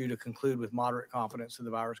allows you to conclude with moderate confidence that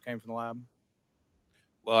the virus came from the lab?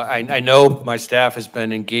 Well, I know my staff has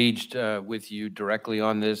been engaged with you directly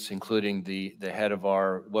on this, including the head of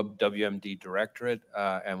our WMD directorate,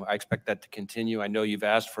 and I expect that to continue. I know you've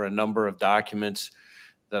asked for a number of documents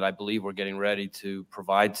that I believe we're getting ready to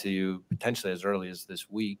provide to you potentially as early as this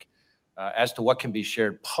week. As to what can be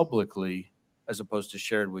shared publicly as opposed to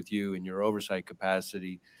shared with you in your oversight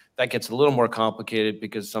capacity, that gets a little more complicated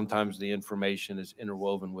because sometimes the information is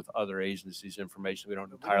interwoven with other agencies' information we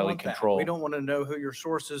don't entirely control. We don't want to know who your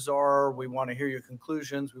sources are. We want to hear your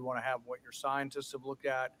conclusions. We want to have what your scientists have looked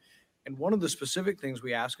at. And one of the specific things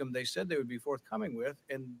we asked them, they said they would be forthcoming with,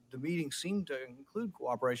 and the meeting seemed to include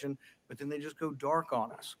cooperation, but then they just go dark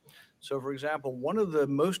on us. So, for example, one of the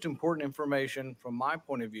most important information from my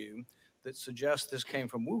point of view that suggests this came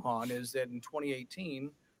from Wuhan is that in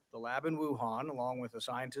 2018, the lab in Wuhan, along with a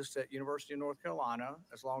scientist at University of North Carolina,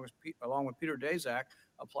 along with Peter Daszak,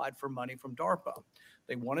 applied for money from DARPA.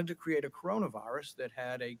 They wanted to create a coronavirus that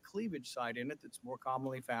had a cleavage site in it that's more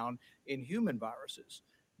commonly found in human viruses.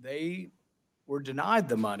 They were denied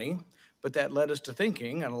the money, but that led us to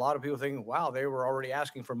thinking, and a lot of people thinking, wow, they were already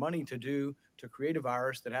asking for money to create a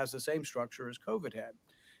virus that has the same structure as COVID had.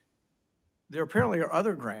 There apparently are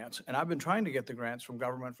other grants, and I've been trying to get the grants from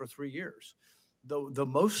government for 3 years. The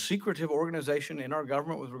most secretive organization in our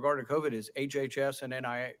government with regard to COVID is HHS and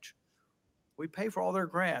NIH. We pay for all their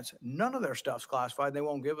grants. None of their stuff's classified. They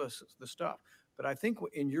won't give us the stuff. But I think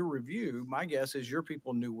in your review, my guess is your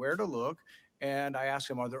people knew where to look. And I asked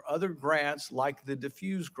them, are there other grants like the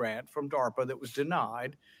Diffuse grant from DARPA that was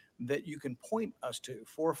denied that you can point us to,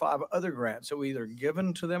 4 or 5 other grants? So either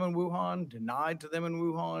given to them in Wuhan, denied to them in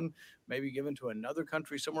Wuhan, maybe given to another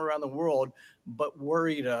country somewhere around the world, but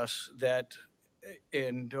worried us that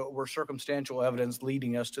and were circumstantial evidence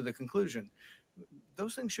leading us to the conclusion.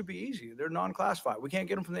 Those things should be easy. They're non-classified. We can't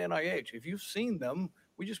get them from the NIH. If you've seen them,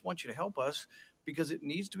 we just want you to help us because it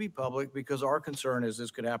needs to be public, because our concern is this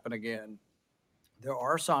could happen again. There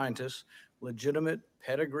are scientists, legitimate,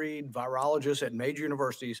 pedigreed virologists at major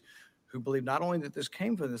universities who believe not only that this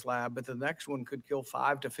came from this lab, but the next one could kill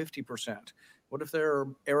 5 to 50%. What if they're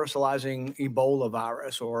aerosolizing Ebola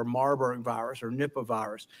virus or Marburg virus or Nipah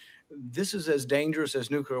virus? This is as dangerous as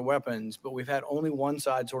nuclear weapons, but we've had only one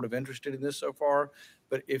side sort of interested in this so far.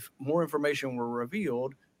 But if more information were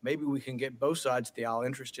revealed, maybe we can get both sides of the aisle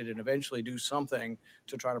interested and eventually do something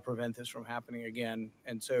to try to prevent this from happening again.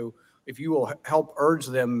 And so if you will help urge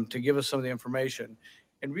them to give us some of the information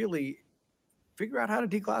and really figure out how to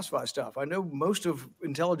declassify stuff. I know most of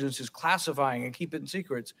intelligence is classifying and keeping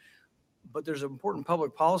secrets, but there's important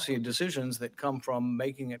public policy decisions that come from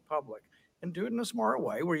making it public. And do it in a smart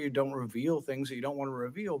way where you don't reveal things that you don't want to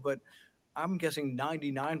reveal. But I'm guessing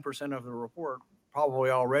 99% of the report probably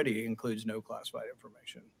already includes no classified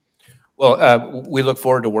information. Well, we look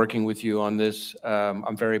forward to working with you on this.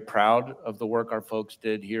 I'm very proud of the work our folks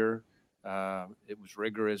did here. It was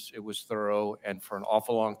rigorous, it was thorough, and for an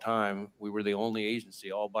awful long time, we were the only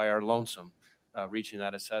agency all by our lonesome reaching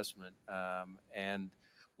that assessment. And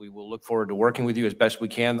we will look forward to working with you as best we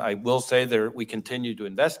can. I will say we continue to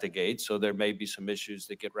investigate, so there may be some issues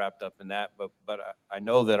that get wrapped up in that. But I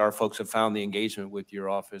know that our folks have found the engagement with your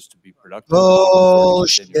office to be productive.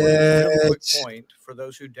 Bullshit. Quick point for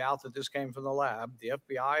those who doubt that this came from the lab. The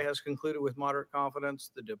FBI has concluded with moderate confidence.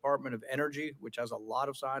 The Department of Energy, which has a lot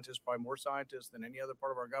of scientists, probably more scientists than any other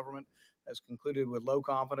part of our government, has concluded with low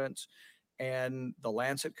confidence. And the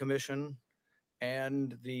Lancet Commission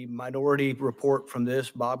and the minority report from this,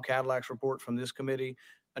 Bob Cadillac's report from this committee,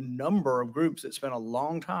 a number of groups that spent a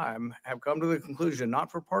long time have come to the conclusion,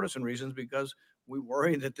 not for partisan reasons, because we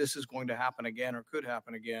worry that this is going to happen again or could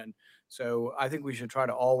happen again. So I think we should try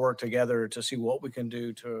to all work together to see what we can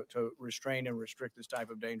do to restrain and restrict this type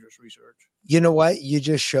of dangerous research. You know what? You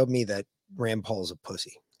just showed me that Rand Paul's a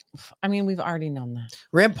pussy. I mean, we've already known that.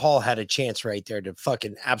 Rand Paul had a chance right there to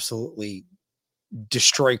fucking absolutely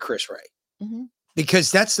destroy Chris Wray. Mm-hmm.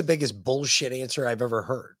 Because that's the biggest bullshit answer I've ever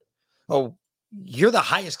heard. Oh, You're the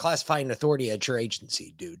highest classifying authority at your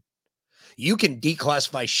agency, dude. You can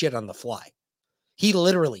declassify shit on the fly. He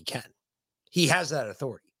literally can. He has that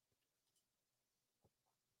authority.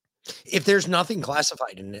 If there's nothing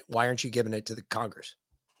classified in it, why aren't you giving it to the Congress?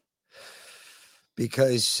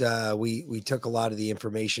 Because we took a lot of the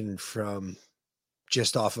information from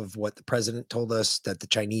just off of what the president told us that the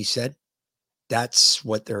Chinese said. That's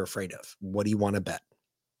what they're afraid of. What do you want to bet?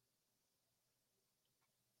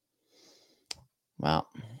 Well,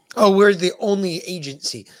 oh, we're the only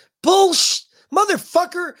agency. Bullshit,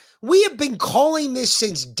 motherfucker. We have been calling this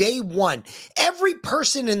since day one. Every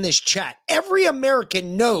person in this chat, every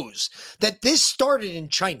American knows that this started in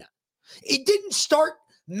China. It didn't start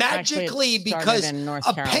magically because a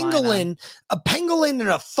pangolin and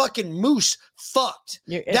a fucking moose fucked.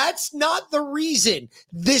 That's not the reason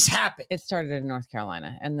this happened. It started in North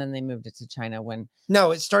Carolina, and then they moved it to China when...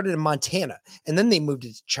 No, it started in Montana, and then they moved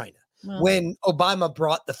it to China. Well, when Obama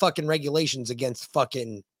brought the fucking regulations against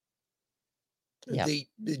fucking the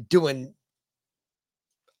doing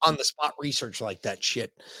on the spot research like that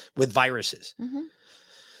shit with viruses. Mm-hmm.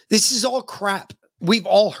 This is all crap. We've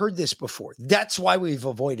all heard this before. That's why we've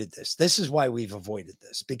avoided this. This is why we've avoided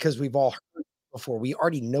this, because we've all heard it before. We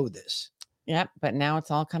already know this. Yep, but now it's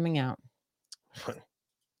all coming out.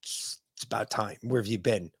 It's about time. Where have you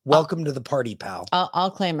been? Welcome to the party, pal. I'll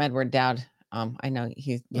claim Edward Dowd. I know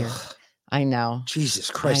I know.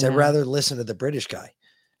 Jesus Christ. I'd rather listen to the British guy.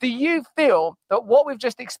 Do you feel that what we've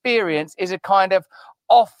just experienced is a kind of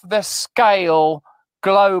off the scale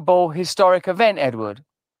global historic event, Edward?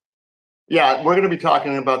 Yeah, we're going to be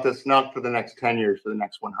talking about this not for the next 10 years, for the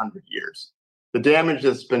next 100 years. The damage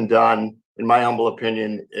that's been done, in my humble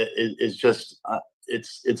opinion, is just,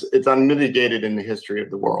 it's unmitigated in the history of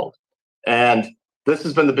the world. And this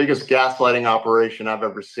has been the biggest gaslighting operation I've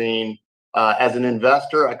ever seen. As an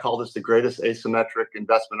investor, I call this the greatest asymmetric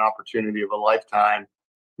investment opportunity of a lifetime,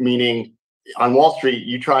 meaning on Wall Street,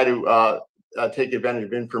 you try to take advantage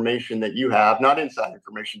of information that you have, not inside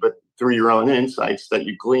information, but through your own insights that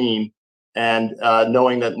you glean, and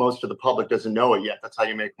knowing that most of the public doesn't know it yet. That's how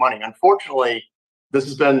you make money. Unfortunately, this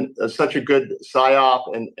has been such a good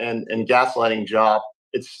psyop and gaslighting job.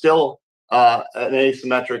 It's still an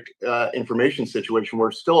asymmetric information situation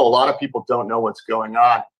where still a lot of people don't know what's going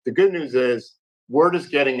on. The good news is word is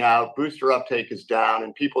getting out, booster uptake is down,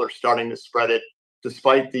 and people are starting to spread it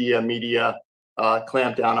despite the media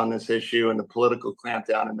clampdown on this issue and the political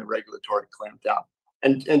clampdown and the regulatory clampdown.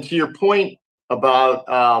 And to your point about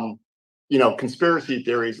conspiracy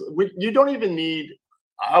theories, you don't even need,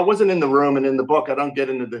 I wasn't in the room, and in the book I don't get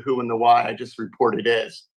into the who and the why, I just report it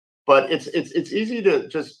is. But it's easy to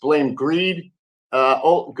just blame greed,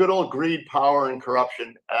 good old greed, power, and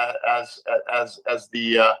corruption as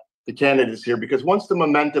the candidates here, because once the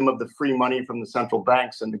momentum of the free money from the central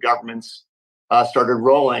banks and the governments started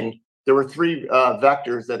rolling, there were three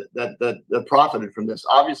vectors that profited from this.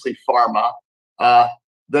 Obviously, pharma.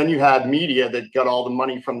 Then you had media that got all the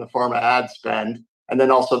money from the pharma ad spend, and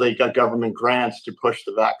then also they got government grants to push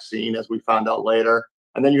the vaccine, as we found out later.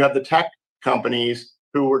 And then you have the tech companies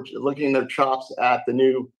who were licking their chops at the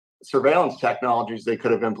new surveillance technologies they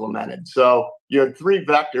could have implemented. So you had three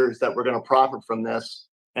vectors that were going to profit from this.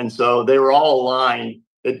 And so they were all aligned.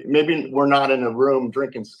 Maybe we're not in a room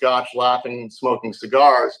drinking scotch, laughing, smoking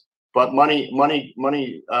cigars, but money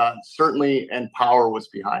certainly, and power was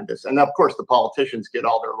behind this. And of course, the politicians get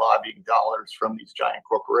all their lobbying dollars from these giant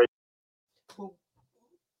corporations.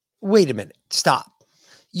 Wait a minute. Stop.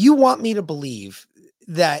 You want me to believe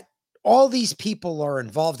that all these people are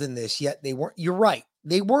involved in this, yet they weren't. You're right.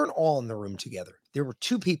 They weren't all in the room together. There were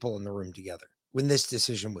two people in the room together when this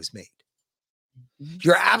decision was made.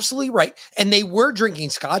 You're absolutely right. And they were drinking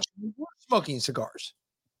scotch, and they were smoking cigars,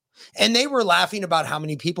 and they were laughing about how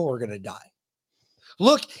many people were going to die.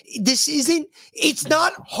 Look, it's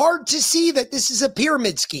not hard to see that this is a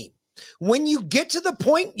pyramid scheme. When you get to the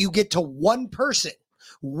point, you get to one person.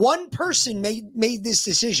 One person made this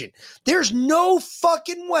decision. There's no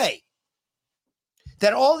fucking way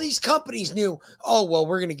that all these companies knew, oh, well,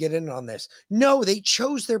 we're going to get in on this. No, they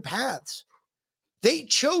chose their paths. They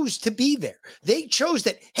chose to be there. They chose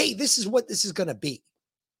that, hey, this is what this is going to be.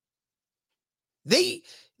 They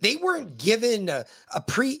weren't given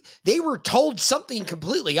they were told something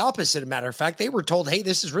completely opposite. As a matter of fact, they were told, hey,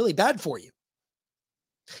 this is really bad for you.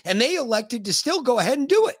 And they elected to still go ahead and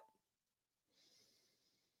do it.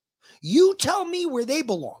 You tell me where they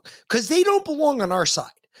belong, because they don't belong on our side.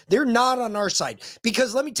 They're not on our side.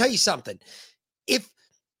 Because let me tell you something.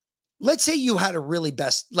 Let's say you had a really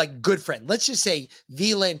good friend. Let's just say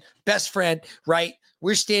Veland, best friend, right?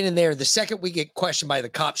 We're standing there. The second we get questioned by the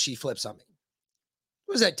cops, she flips on me.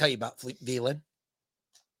 What does that tell you about Veland?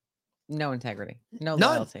 No integrity, no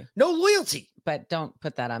None. loyalty. No loyalty. But don't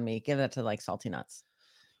put that on me. Give that to like Salty Nuts.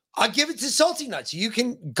 I'll give it to Salty Nuts. You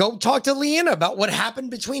can go talk to Leanna about what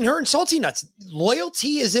happened between her and Salty Nuts.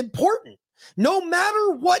 Loyalty is important. No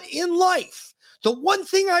matter what in life, the one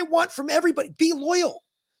thing I want from everybody, be loyal.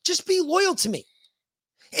 Just be loyal to me.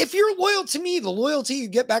 If you're loyal to me, the loyalty you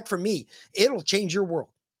get back from me, it'll change your world.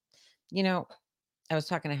 You know, I was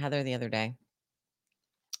talking to Heather the other day.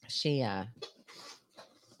 She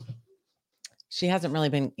hasn't really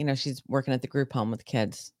been, she's working at the group home with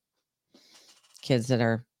kids that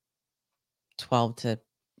are 12 to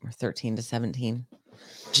or 13 to 17.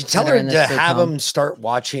 Did you tell her to have them start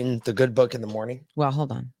watching The Good Book in the morning? Well,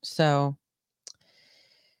 hold on. So,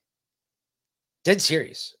 dead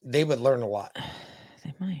serious. They would learn a lot.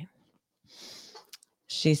 They might.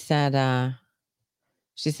 She said,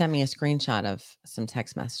 she sent me a screenshot of some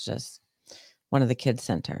text messages. One of the kids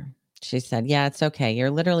sent her. She said, yeah, it's okay. You're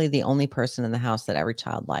literally the only person in the house that every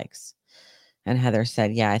child likes. And Heather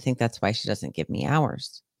said, yeah, I think that's why she doesn't give me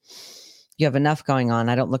hours. You have enough going on.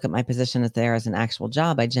 I don't look at my position there as an actual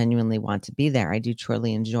job. I genuinely want to be there. I do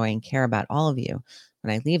truly enjoy and care about all of you.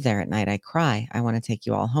 When I leave there at night, I cry. I want to take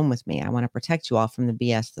you all home with me. I want to protect you all from the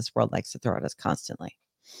BS this world likes to throw at us constantly.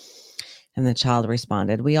 And the child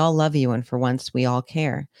responded, we all love you. And for once, we all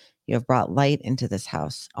care. You have brought light into this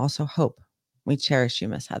house. Also hope. We cherish you,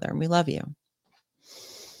 Miss Heather, and we love you.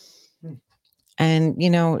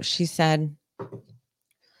 And, she said,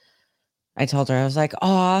 I told her, I was like,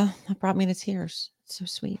 oh, that brought me to tears. It's so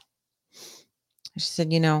sweet. She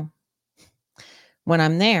said, when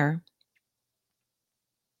I'm there,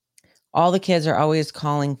 all the kids are always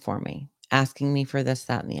calling for me, asking me for this,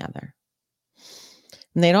 that, and the other.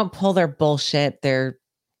 And they don't pull their bullshit, their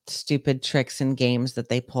stupid tricks and games that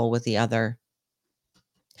they pull with the other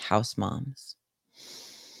house moms.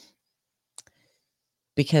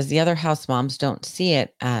 Because the other house moms don't see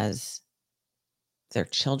it as their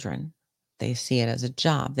children. They see it as a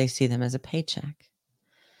job. They see them as a paycheck.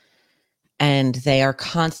 And they are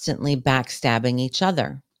constantly backstabbing each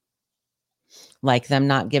other. Like them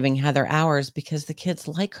not giving Heather hours because the kids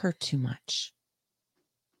like her too much.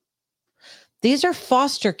 These are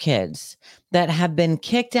foster kids that have been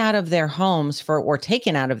kicked out of their homes or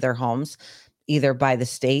taken out of their homes, either by the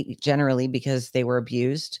state, generally because they were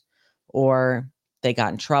abused, or they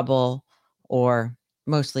got in trouble, or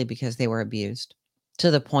mostly because they were abused,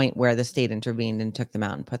 to the point where the state intervened and took them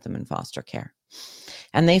out and put them in foster care.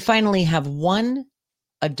 And they finally have one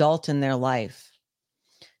adult in their life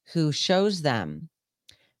who shows them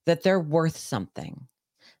that they're worth something,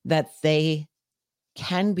 that they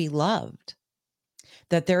can be loved,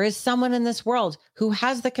 that there is someone in this world who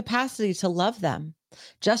has the capacity to love them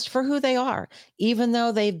just for who they are, even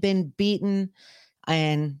though they've been beaten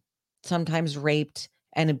and sometimes raped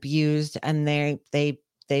and abused, and they've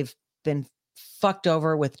been fucked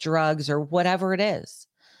over with drugs or whatever it is.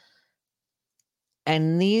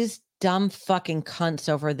 And these dumb fucking cunts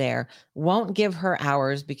over there won't give her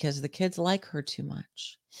hours because the kids like her too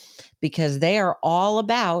much, because they are all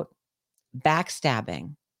about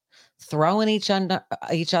backstabbing, throwing each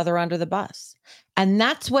other under the bus. And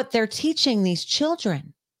that's what they're teaching these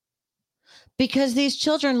children, because these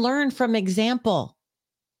children learn from example.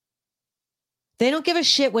 They don't give a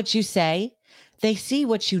shit what you say. They see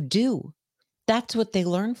what you do. That's what they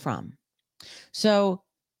learn from. So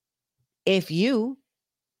if you,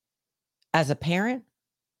 as a parent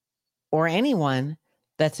or anyone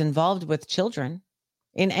that's involved with children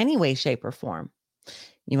in any way, shape, or form,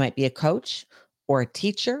 you might be a coach or a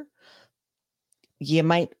teacher. You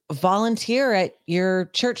might volunteer at your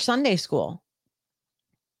church Sunday school.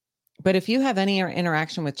 But if you have any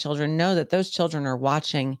interaction with children, know that those children are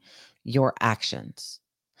watching your actions.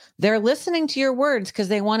 They're listening to your words because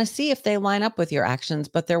they want to see if they line up with your actions,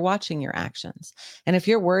 but they're watching your actions. And if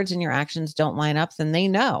your words and your actions don't line up, then they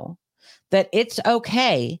know that it's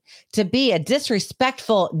okay to be a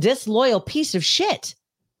disrespectful, disloyal piece of shit.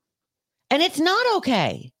 And it's not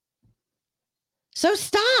okay. So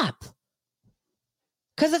stop.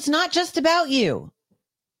 Because it's not just about you.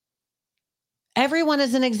 Everyone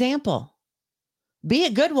is an example. Be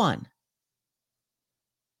a good one.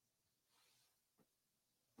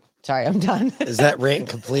 Sorry, I'm done. Is that rant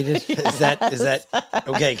completed? Is that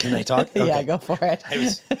okay? Can I talk? Okay. Yeah, go for it.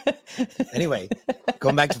 Anyway,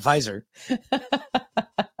 going back to Pfizer.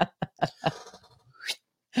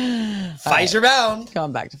 Pfizer bound.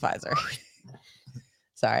 Going back to Pfizer.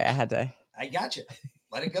 Sorry, I had to. I got you.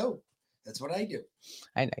 Let it go. That's what I do.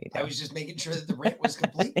 I know you do. I was just making sure that the rant was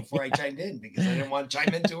complete before I chimed in, because I didn't want to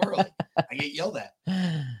chime in too early. I get yelled at.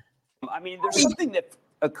 I mean, there's something that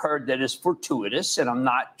occurred that is fortuitous, and I'm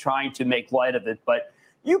not trying to make light of it, but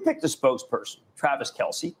you picked a spokesperson, Travis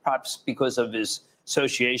Kelce, perhaps because of his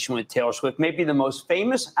association with Taylor Swift, maybe the most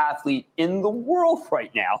famous athlete in the world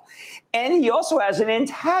right now. And he also has an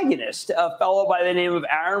antagonist, a fellow by the name of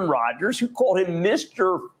Aaron Rodgers, who called him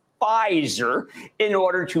Mr. Pfizer in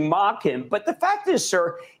order to mock him. But the fact is,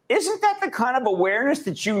 sir, isn't that the kind of awareness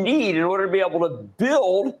that you need in order to be able to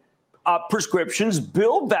build prescriptions,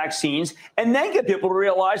 build vaccines, and then get people to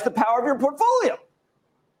realize the power of your portfolio?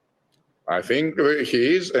 I think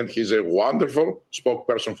he is, and he's a wonderful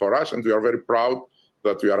spokesperson for us, and we are very proud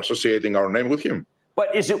that we are associating our name with him.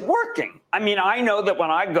 But is it working? I mean, I know that when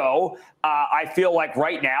I go, I feel like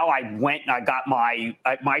right now I went and I got my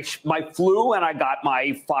flu and I got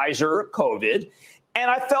my Pfizer COVID, and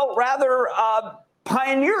I felt rather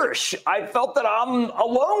pioneerish. I felt that I'm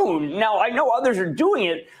alone. Now, I know others are doing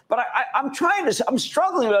it, but I'm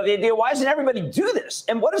struggling with the idea, why doesn't everybody do this?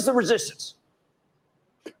 And what is the resistance?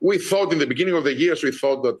 We thought in the beginning of the years, we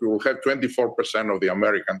thought that we will have 24% of the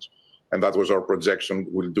Americans, and that was our projection,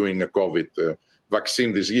 will doing a COVID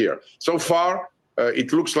vaccine this year. So far,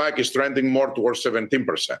 it looks like it's trending more towards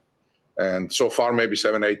 17%. And so far, maybe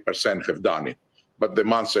 7-8% have done it. But the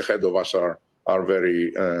months ahead of us are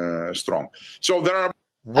very strong. So there are.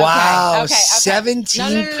 Wow, Okay.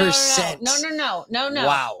 17%. No.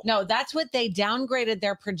 Wow. No, that's what they downgraded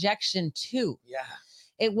their projection to. Yeah.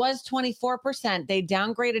 It was 24%. They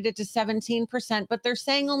downgraded it to 17%, but they're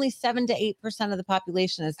saying only 7 to 8% of the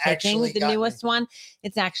population is taking the newest one.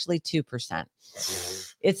 It's actually 2%.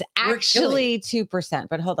 It's actually 2%.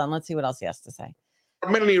 But hold on, let's see what else he has to say.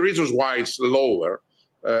 There are many reasons why it's lower,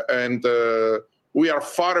 and we are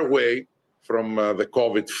far away from the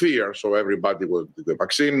COVID fear. So everybody will do the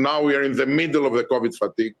vaccine. Now we are in the middle of the COVID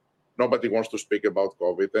fatigue. Nobody wants to speak about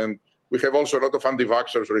COVID, and we have also a lot of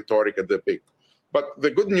anti-vaxxers rhetoric at the peak. But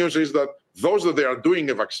the good news is that those that they are doing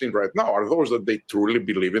a vaccine right now are those that they truly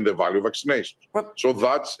believe in the value of vaccination. So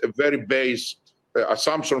that's a very base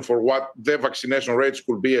assumption for what the vaccination rates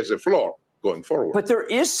could be as a floor going forward. But there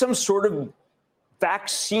is some sort of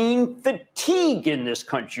vaccine fatigue in this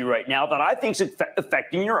country right now that I think is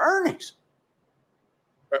affecting your earnings.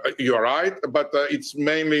 You're right, but it's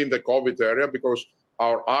mainly in the COVID area because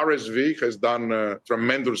our RSV has done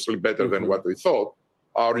tremendously better than what we thought.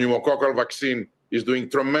 Our pneumococcal vaccine is doing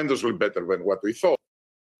tremendously better than what we thought.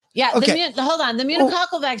 Yeah, hold on. The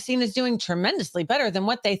pneumococcal vaccine is doing tremendously better than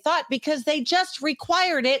what they thought because they just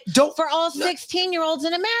required it for all 16-year-olds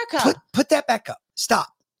in America. Put that back up. Stop.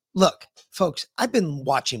 Look, folks, I've been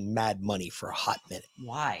watching Mad Money for a hot minute.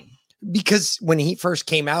 Why? Because when he first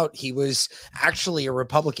came out, he was actually a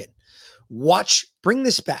Republican. Bring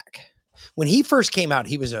this back. When he first came out,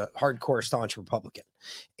 he was a hardcore staunch Republican.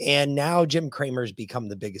 And now Jim Cramer's become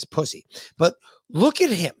the biggest pussy. But look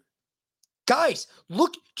at him. Guys,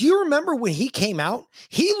 look, do you remember when he came out?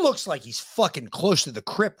 He looks like he's fucking close to the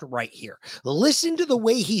crypt right here. Listen to the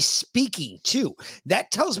way he's speaking, too.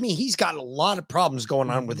 That tells me he's got a lot of problems going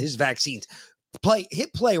on with his vaccines.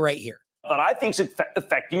 Hit play right here. But I think it's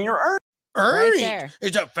affecting your earnings. Earnings?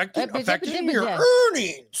 It's affecting your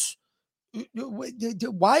earnings.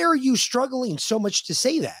 Why are you struggling so much to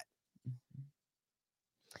say that?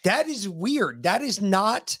 That is weird. That is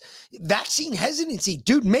not vaccine hesitancy.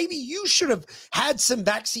 Dude, maybe you should have had some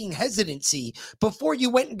vaccine hesitancy before you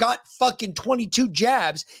went and got fucking 22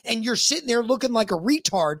 jabs and you're sitting there looking like a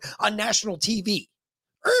retard on national TV.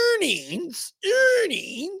 Earnings,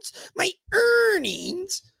 my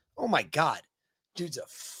earnings. Oh my God. Dude's a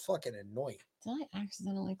fucking annoying. Did I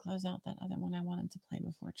accidentally close out that other one I wanted to play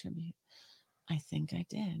before tribute? I think I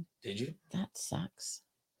did. Did you? That sucks.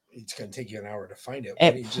 It's going to take you an hour to find it. Why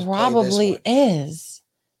don't you It just probably play this one? is.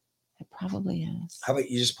 It probably is. How about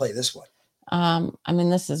you just play this one? I mean,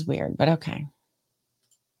 this is weird, but okay.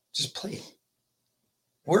 Just play it.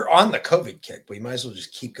 We're on the COVID kick. We might as well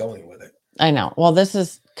just keep going with it. I know. Well, this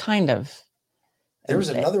is kind of. There was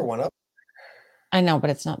another one up. I know, but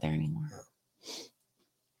it's not there anymore.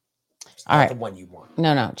 It's All not right. the one you want.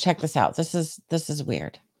 No. Check this out. This is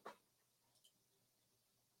weird.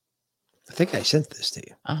 I think I sent this to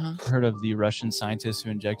you. Heard of the Russian scientist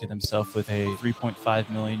who injected himself with a 3.5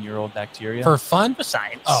 million year old bacteria? For fun? For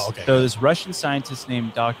science. Oh, okay. So this Russian scientist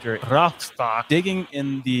named Dr. Rostock, digging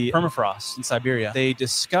in the permafrost in Siberia, they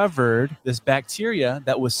discovered this bacteria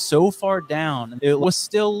that was so far down, it was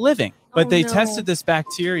still living. But they tested this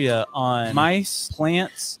bacteria on mice,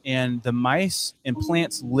 plants, and the mice and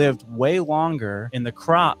plants lived way longer, and the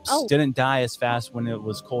crops didn't die as fast when it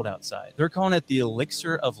was cold outside. They're calling it the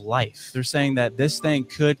elixir of life. They're saying that this thing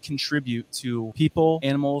could contribute to people,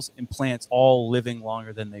 animals, and plants all living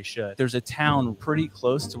longer than they should. There's a town pretty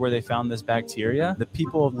close to where they found this bacteria. The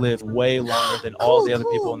people live way longer than all the other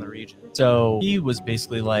people in the region. So he was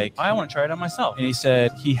basically like, I want to try it on myself. And he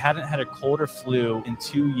said he hadn't had a cold or flu in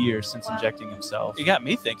 2 years since injecting himself. It got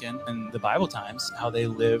me thinking in the Bible times how they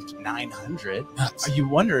lived 900. You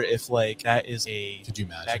wonder if like that is a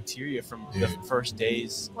bacteria from the first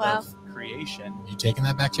days of creation. You taking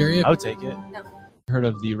that bacteria? I would take it. No. Heard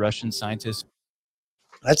of the Russian scientist?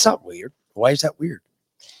 That's not weird. Why is that weird?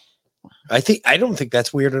 I don't think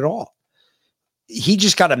that's weird at all. He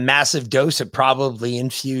just got a massive dose of probably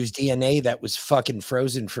infused DNA that was fucking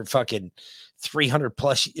frozen for fucking 300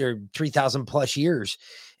 plus or 3,000 plus years.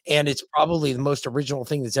 And it's probably the most original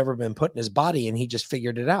thing that's ever been put in his body. And he just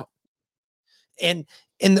figured it out. And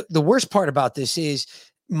the worst part about this is,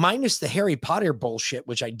 minus the Harry Potter bullshit,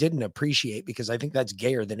 which I didn't appreciate because I think that's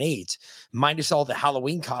gayer than AIDS, minus all the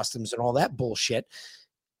Halloween costumes and all that bullshit,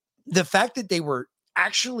 the fact that they were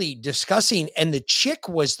actually discussing, and the chick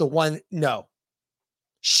was the one,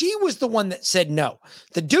 she was the one that said no.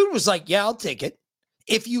 The dude was like, yeah, I'll take it.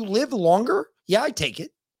 If you live longer, yeah, I take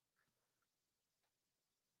it.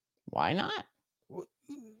 Why not?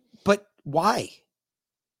 But why?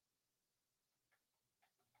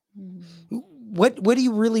 What do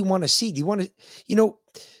you really want to see? Do you want to,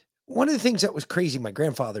 one of the things that was crazy, my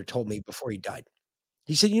grandfather told me before he died,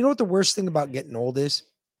 he said, you know what the worst thing about getting old is?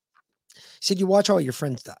 He said, you watch all your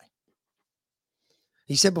friends die.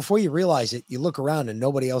 He said, before you realize it, you look around and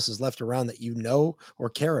nobody else is left around that you know or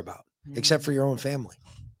care about, except for your own family.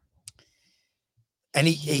 And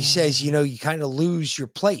he says, you kind of lose your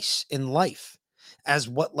place in life as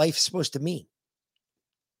what life's supposed to mean.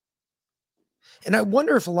 And I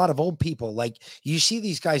wonder if a lot of old people, like you see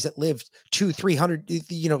these guys that live 200,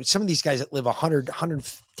 300, some of these guys that live 100,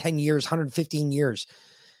 110 years, 115 years,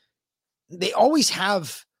 they always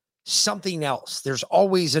have something else. There's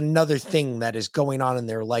always another thing that is going on in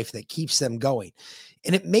their life that keeps them going.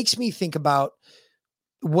 And it makes me think about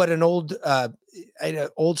what an old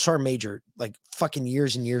sergeant major, like fucking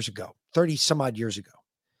years and years ago, 30 some odd years ago,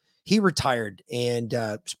 he retired, and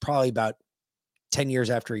it was probably about 10 years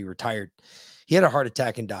after he retired, he had a heart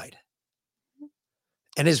attack and died.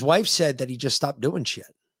 And his wife said that he just stopped doing shit.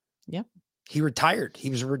 Yep. He retired. He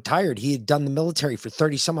was retired. He had done the military for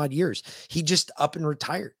 30 some odd years. He just up and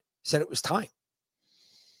retired, said it was time.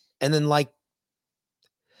 And then like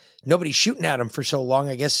nobody's shooting at him for so long,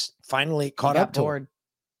 I guess finally it caught up to him.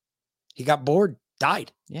 He got bored,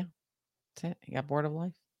 died. Yeah. That's it. He got bored of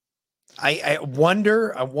life. I wonder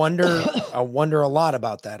a lot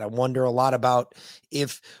about that. I wonder a lot about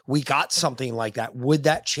if we got something like that, would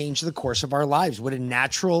that change the course of our lives? Would a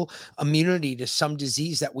natural immunity to some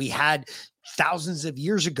disease that we had thousands of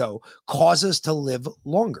years ago cause us to live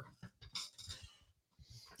longer?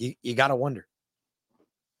 You got to wonder.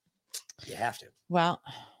 You have to. Well,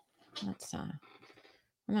 let's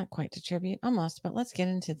we're not quite to tribute, almost, but let's get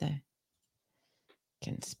into the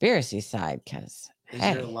conspiracy side, because is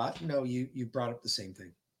there a lot? No, you brought up the same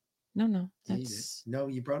thing. No, that's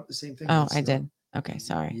you brought up the same thing. Oh, I did. Okay,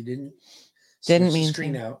 sorry. You didn't mean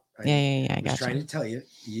screen to. out. Yeah. I was got trying to tell you,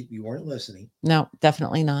 you weren't listening. No,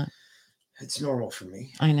 definitely not. It's normal for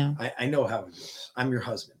me. I know. I know how it goes. I'm your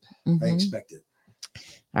husband. I Mhm. expect it.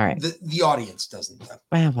 All right. The audience doesn't.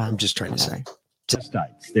 Well, I'm just trying to say.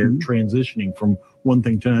 They're transitioning from one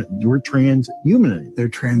thing to we're transhumanity. They're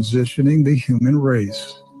transitioning the human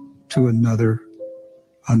race to another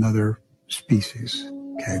species.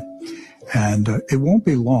 Okay. And it won't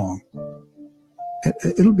be long.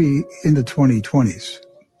 It'll be in the 2020s.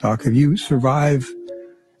 Doc, if you survive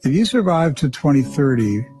to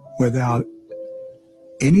 2030 without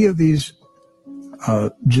any of these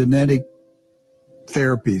genetic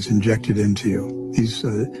therapies injected into you, these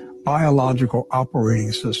biological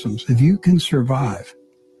operating systems, if you can survive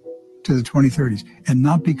to the 2030s and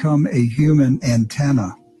not become a human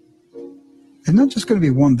antenna, it's not just going to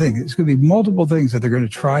be one thing. It's going to be multiple things that they're going to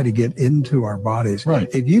try to get into our bodies. Right.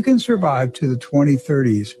 If you can survive to the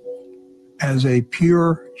 2030s as a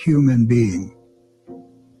pure human being,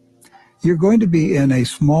 you're going to be in a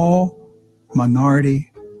small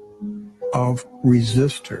minority of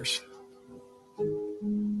resistors.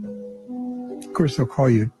 Of course, they'll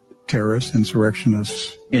call you terrorists,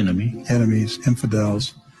 insurrectionists, enemies,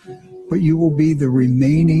 infidels, but you will be the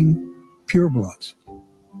remaining purebloods.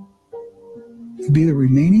 You'll be the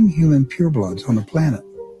remaining human purebloods on the planet.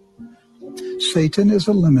 Satan is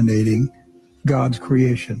eliminating God's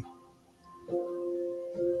creation.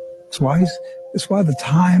 That's why the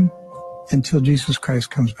time until Jesus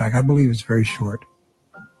Christ comes back, I believe it's very short.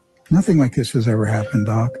 Nothing like this has ever happened,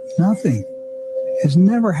 Doc. Nothing. It's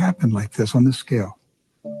never happened like this on this scale.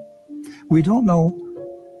 We don't know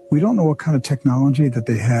what kind of technology that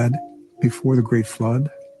they had before the Great Flood.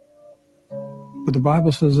 But the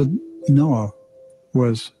Bible says that Noah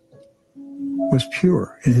was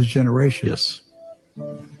pure in his generation. Yes.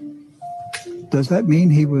 Does that mean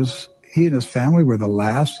he and his family were the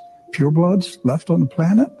last purebloods left on the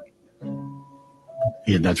planet?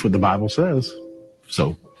 Yeah, that's what the Bible says.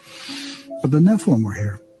 So. But the Nephilim were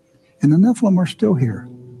here. And the Nephilim are still here.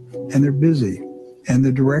 And they're busy. And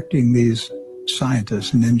they're directing these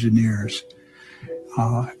scientists and engineers.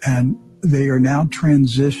 And they are now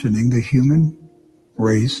transitioning the human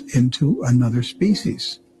race into another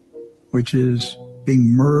species, which is being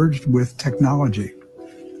merged with technology.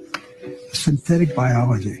 Synthetic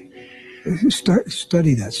biology.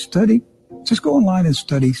 Study that. Just go online and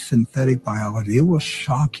study synthetic biology. It will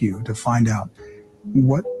shock you to find out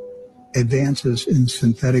what advances in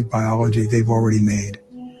synthetic biology they've already made.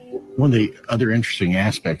 One of the other interesting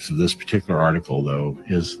aspects of this particular article, though,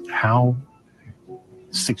 is how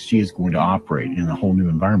 6G is going to operate in a whole new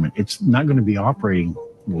environment. It's not going to be operating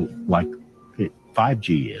like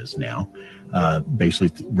 5G is now,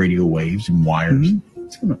 basically radio waves and wires. Mm-hmm.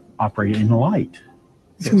 It's going to operate in light.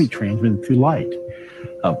 It's going to be transmitted through light.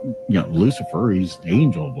 Lucifer, he's the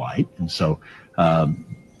angel of light. And so, and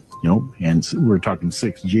we're talking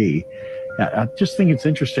 6G. I just think it's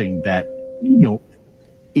interesting that,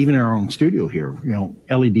 even in our own studio here,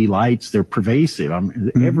 LED lights, they're pervasive.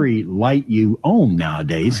 Every light you own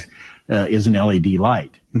nowadays is an LED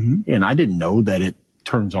light. Mm-hmm. And I didn't know that it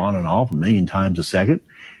turns on and off a million times a second,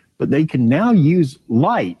 but they can now use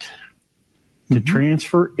light to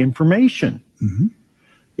transfer information. Mm-hmm.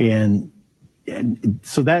 And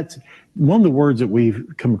so that's one of the words that we've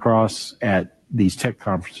come across at these tech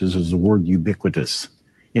conferences is the word ubiquitous.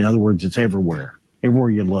 In other words, it's everywhere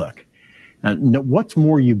you look. What's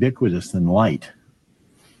more ubiquitous than light?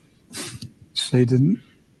 Satan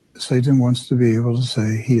wants to be able to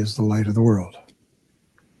say he is the light of the world.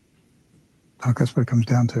 That's what it comes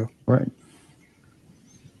down to. Right.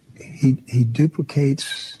 He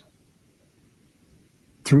duplicates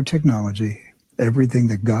through technology everything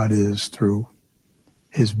that God is through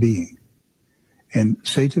his being. And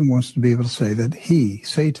Satan wants to be able to say that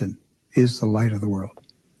Satan, is the light of the world.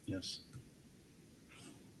 Yes.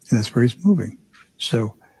 And that's where he's moving.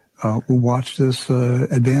 So we'll watch this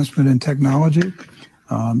advancement in technology.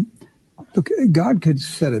 Look, God could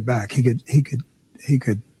set it back. He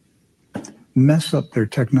could mess up their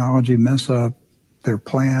technology, mess up their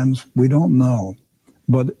plans. We don't know.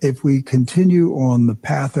 But if we continue on the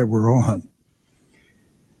path that we're on,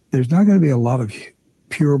 there's not going to be a lot of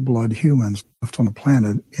pure blood humans left on the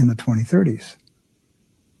planet in the 2030s.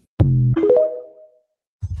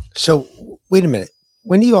 So wait a minute.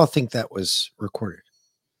 When do you all think that was recorded?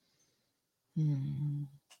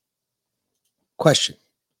 Question.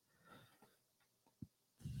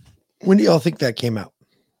 When do y'all think that came out?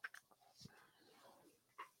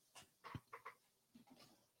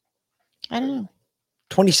 I don't know.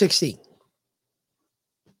 2016.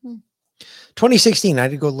 2016. I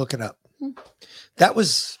had to go look it up. That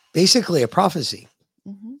was basically a prophecy.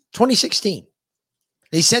 2016.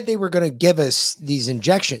 They said they were going to give us these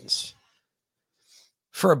injections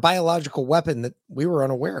for a biological weapon that we were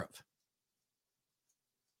unaware of.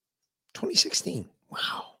 2016.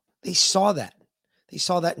 Wow. They saw that. They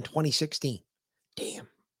saw that in 2016. Damn.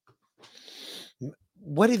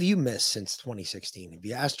 What have you missed since 2016? Have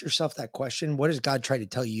you asked yourself that question? What has God tried to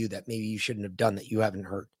tell you that maybe you shouldn't have done that you haven't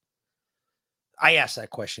heard? I ask that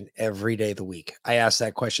question every day of the week. I ask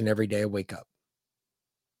that question every day I wake up.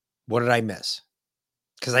 What did I miss?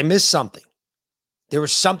 Because I missed something. There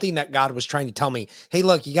was something that God was trying to tell me, hey,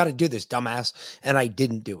 look, you got to do this, dumbass. And I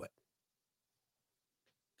didn't do it.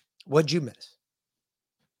 What'd you miss?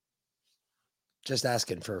 Just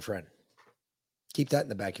asking for a friend. Keep that in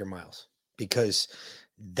the back of your miles. Because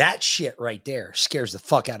that shit right there scares the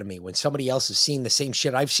fuck out of me. When somebody else has seen the same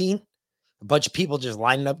shit I've seen, a bunch of people just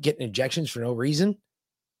lining up, getting injections for no reason,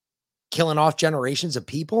 killing off generations of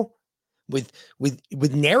people with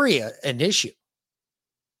nary an issue.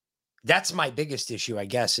 That's my biggest issue, I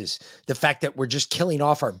guess, is the fact that we're just killing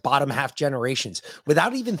off our bottom half generations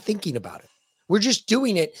without even thinking about it. We're just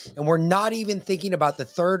doing it, and we're not even thinking about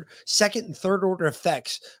the second and third order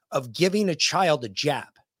effects of giving a child a jab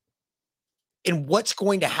and what's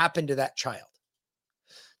going to happen to that child.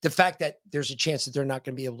 The fact that there's a chance that they're not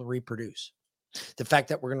going to be able to reproduce. The fact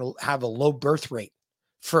that we're going to have a low birth rate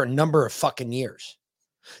for a number of fucking years.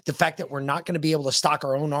 The fact that we're not going to be able to stock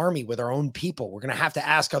our own army with our own people. We're going to have to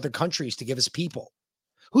ask other countries to give us people.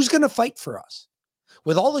 Who's going to fight for us?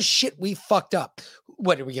 With all the shit we fucked up,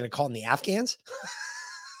 what are we going to call them, the Afghans?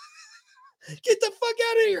 Get the fuck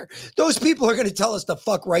out of here. Those people are going to tell us to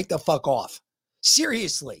fuck right the fuck off.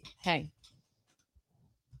 Seriously. Hey.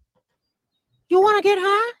 You want to get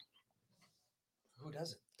high? Who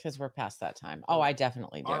doesn't? Because we're past that time. Oh, I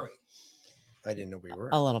definitely do. All right. I didn't know we were.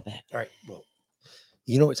 A little bit. All right. Well,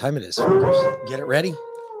 you know what time it is. Get it ready.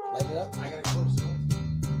 Light it up. I got to close the door.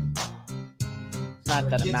 Not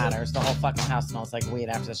that it matters. The whole fucking house smells like weed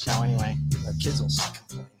after the show anyway. Our kids will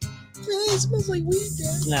complain. Really? It smells like weed,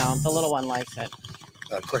 Dad. No, the little one likes it.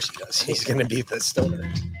 Of course he does. He's going to be the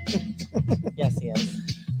stoner. Yes, he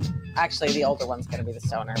is. Actually, the older one's going to be the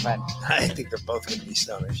stoner, but I think they're both going to be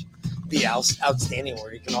stoners. Be outstanding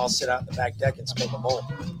where you can all sit out in the back deck and smoke a bowl.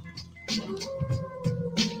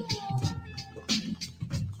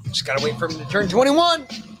 Just got to wait for him to turn 21.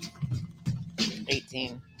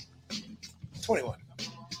 18. 21.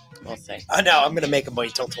 We'll see. No, I'm going to make him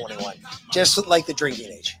wait till 21. Just like the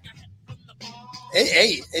drinking age.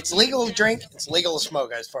 Hey, it's legal to drink. It's legal to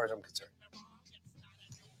smoke as far as I'm concerned.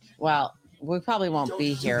 Well, we probably won't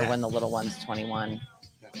be here when the little one's 21.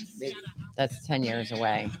 Maybe. That's 10 years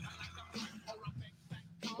away.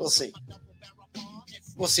 We'll see.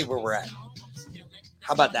 We'll see where we're at.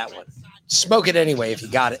 How about that one? Smoke it anyway if you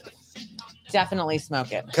got it. Definitely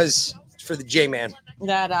smoke it. Because for the J-Man.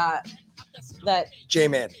 That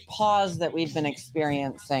J-Man pause that we've been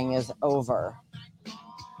experiencing is over.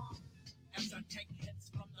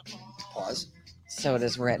 Pause. So it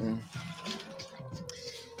is written.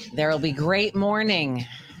 There will be great mourning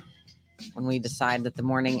when we decide that the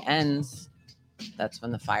morning ends. That's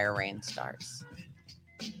when the fire rain starts.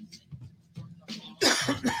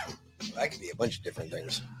 That could be a bunch of different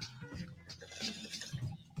things.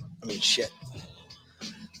 I mean, shit.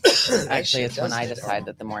 Actually, it's when I decide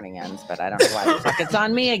that the morning ends, but I don't know why the fuck it's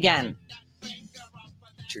on me again.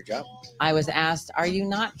 It's your job. I was asked, are you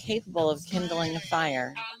not capable of kindling a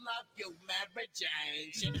fire?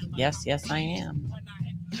 Yes, I am. What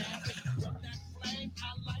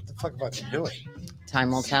the fuck have I been doing?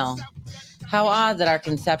 Time will tell. How odd that our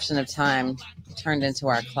conception of time turned into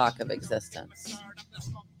our clock of existence.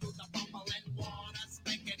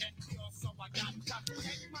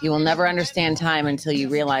 You will never understand time until you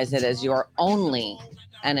realize it as your only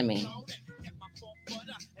enemy.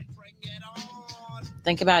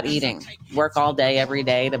 Think about eating. Work all day, every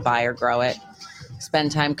day to buy or grow it.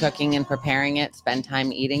 Spend time cooking and preparing it. Spend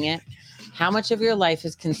time eating it. How much of your life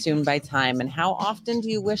is consumed by time, and how often do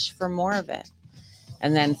you wish for more of it?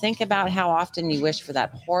 And then think about how often you wish for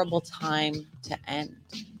that horrible time to end.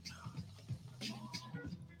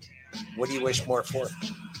 What do you wish more for?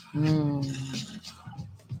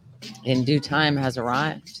 In due time has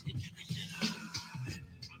arrived.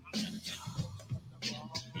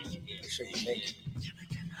 Sure you think.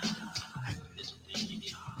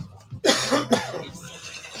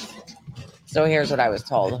 So here's what I was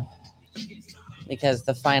told. Because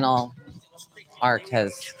the final arc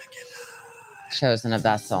has chosen a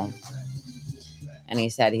vessel. And he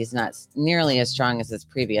said he's not nearly as strong as his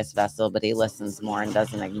previous vessel, but he listens more and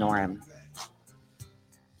doesn't ignore him.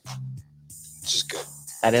 Which is good.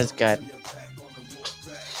 That is good.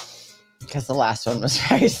 Because the last one was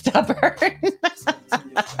very stubborn.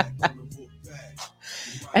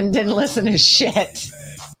 And didn't listen to shit.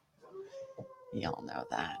 Y'all know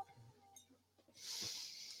that.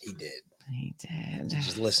 He did. He did.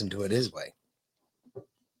 Just listen to it his way.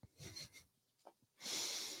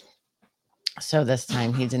 So this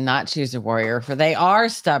time he did not choose a warrior, for they are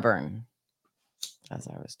stubborn, as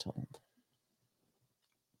I was told.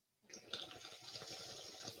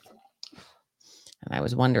 And I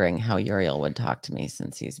was wondering how Uriel would talk to me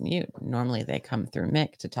since he's mute. Normally they come through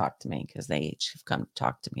Mick to talk to me because they each have come to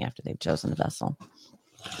talk to me after they've chosen a vessel.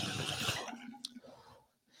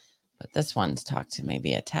 But this one's talked to me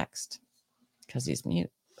via text because he's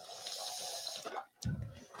mute.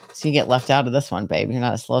 So you get left out of this one, babe. You're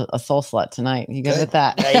not a soul slut tonight. You good with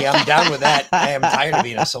that? Hey, I'm down with that. I am tired of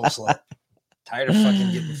being a soul slut. Tired of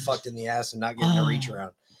fucking getting fucked in the ass and not getting a reach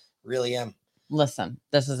around. Really am. Listen,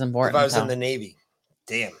 this is important. If I was in the Navy,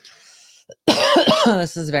 damn.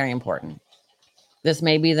 This is very important. This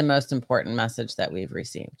may be the most important message that we've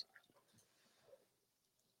received.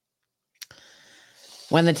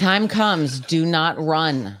 When the time comes, do not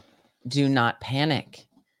run. Do not panic.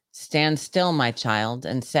 Stand still, my child,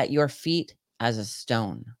 and set your feet as a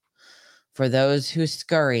stone. For those who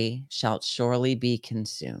scurry shall surely be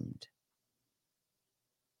consumed.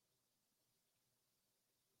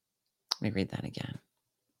 Let me read that again.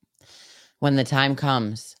 When the time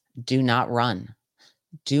comes, do not run.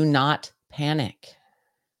 Do not panic.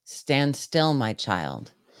 Stand still, my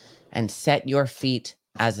child, and set your feet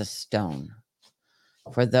as a stone.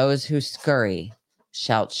 For those who scurry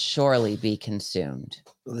shall surely be consumed.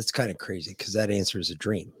 Well, that's kind of crazy because that answer is a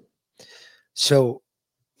dream. So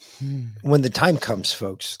when the time comes,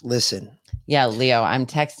 folks, listen. Yeah, Leo, I'm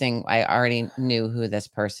texting. I already knew who this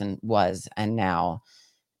person was. And now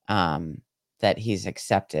that he's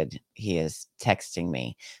accepted, he is texting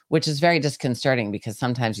me, which is very disconcerting because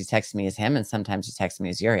sometimes he texts me as him and sometimes he texts me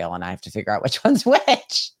as Uriel, and I have to figure out which one's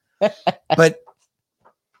which. But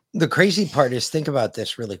the crazy part is, think about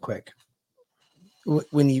this really quick.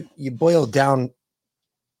 When you boil down,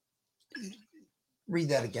 read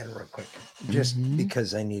that again real quick, just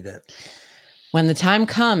because I need it. When the time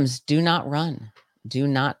comes, do not run. Do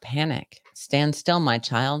not panic. Stand still, my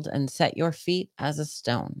child, and set your feet as a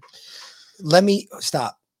stone. Let me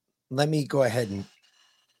stop. Let me go ahead and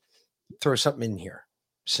throw something in here.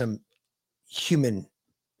 Some human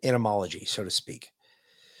etymology, so to speak.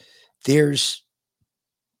 There's,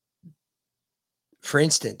 for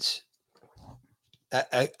instance,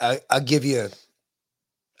 I'll give you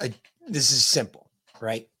this is simple,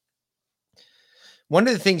 right? One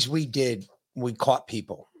of the things we did, we caught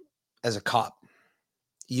people as a cop.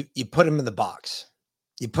 You put them in the box.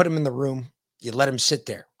 You put them in the room. You let them sit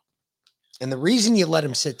there. And the reason you let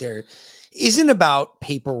them sit there isn't about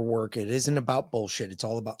paperwork. It isn't about bullshit. It's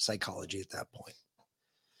all about psychology at that point.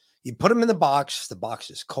 You put them in the box. The box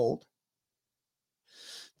is cold.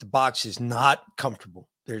 The box is not comfortable.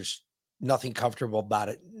 There's nothing comfortable about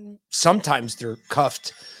it. Sometimes they're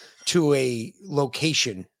cuffed to a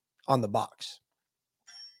location on the box.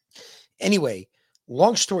 Anyway,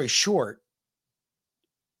 long story short,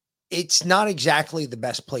 it's not exactly the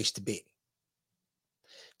best place to be.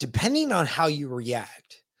 Depending on how you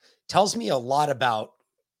react, tells me a lot about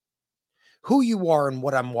who you are and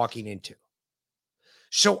what I'm walking into.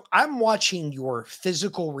 So I'm watching your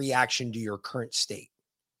physical reaction to your current state.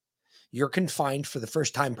 You're confined for the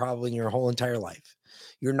first time probably in your whole entire life.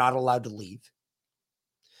 You're not allowed to leave.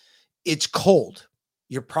 It's cold.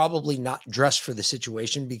 You're probably not dressed for the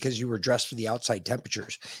situation because you were dressed for the outside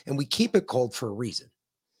temperatures. And we keep it cold for a reason.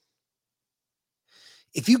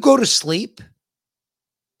 If you go to sleep,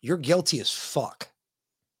 you're guilty as fuck.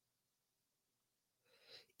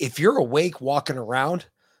 If you're awake walking around,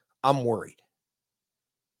 I'm worried.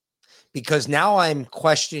 Because now I'm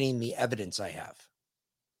questioning the evidence I have.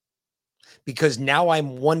 Because now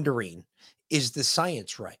I'm wondering, is the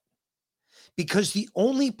science right? Because the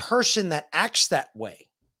only person that acts that way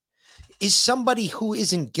is somebody who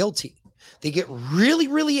isn't guilty. They get really,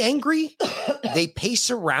 really angry. They pace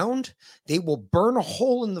around. They will burn a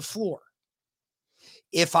hole in the floor.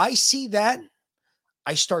 If I see that,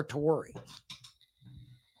 I start to worry.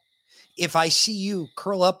 If I see you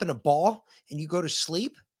curl up in a ball and you go to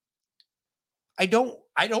sleep, I don't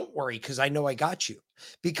worry because I know I got you.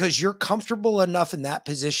 Because you're comfortable enough in that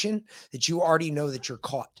position that you already know that you're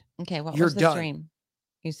caught. Okay, what You're was the done. dream?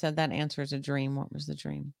 You said that answer is a dream. What was the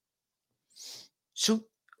dream? So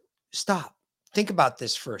stop. Think about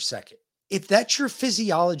this for a second. If that's your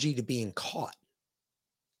physiology to being caught,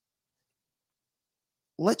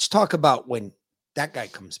 let's talk about when that guy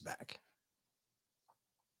comes back.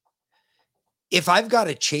 If I've got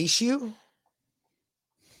to chase you,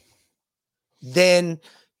 then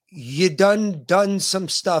you done some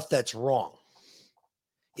stuff that's wrong.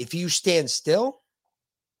 If you stand still,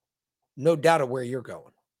 no doubt of where you're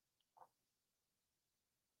going.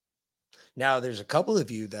 Now, there's a couple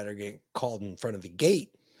of you that are getting called in front of the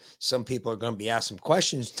gate. Some people are going to be asked some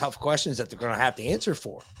questions, tough questions that they're going to have to answer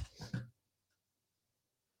for.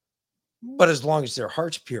 But as long as their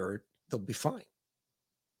heart's pure, they'll be fine.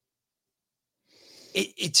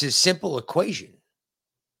 It's a simple equation.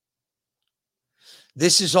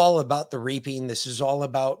 This is all about the reaping. This is all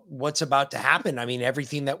about what's about to happen. I mean,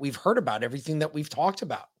 everything that we've heard about, everything that we've talked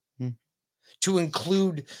about. To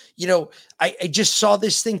include, I just saw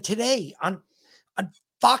this thing today on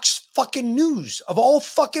Fox fucking News of all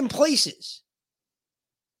fucking places.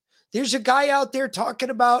 There's a guy out there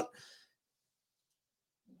talking about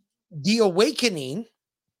the awakening,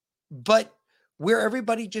 but where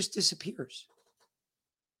everybody just disappears.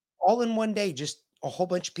 All in one day, just a whole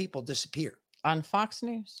bunch of people disappear. On Fox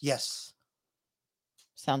News? Yes.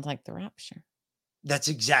 Sounds like the rapture. That's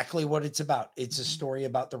exactly what it's about. It's a story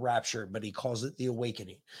about the rapture, but he calls it the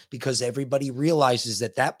awakening because everybody realizes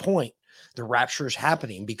at that point, the rapture is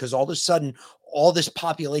happening because all of a sudden, all this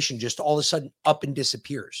population just all of a sudden up and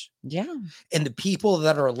disappears. Yeah. And the people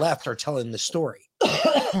that are left are telling the story.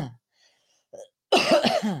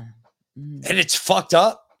 And it's fucked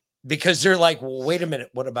up because they're like, well, wait a minute.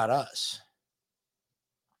 What about us?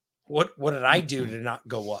 What did I do to not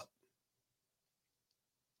go up?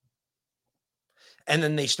 And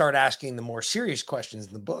then they start asking the more serious questions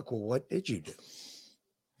in the book. Well, what did you do?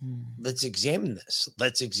 Let's examine this.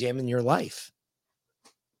 Let's examine your life.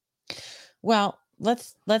 Well,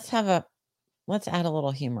 let's add a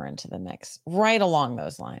little humor into the mix right along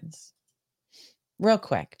those lines. Real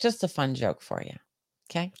quick, just a fun joke for you.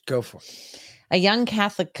 Okay. Go for it. A young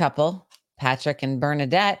Catholic couple, Patrick and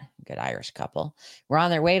Bernadette, good Irish couple, were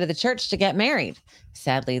on their way to the church to get married.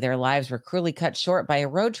 Sadly, their lives were cruelly cut short by a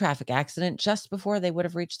road traffic accident just before they would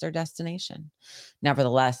have reached their destination.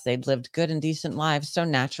 Nevertheless, they'd lived good and decent lives so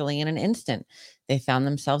naturally in an instant, they found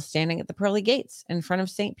themselves standing at the pearly gates in front of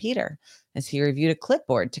St. Peter as he reviewed a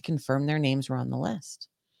clipboard to confirm their names were on the list.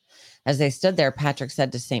 As they stood there, Patrick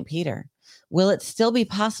said to St. Peter, "Will it still be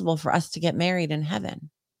possible for us to get married in heaven?"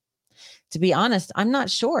 "To be honest, I'm not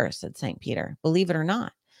sure," said St. Peter. "Believe it or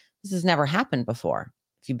not, this has never happened before.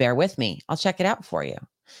 If you bear with me, I'll check it out for you."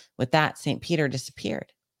 With that, St. Peter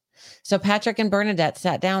disappeared. So Patrick and Bernadette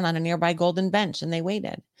sat down on a nearby golden bench and they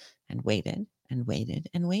waited and waited and waited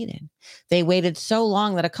and waited. They waited so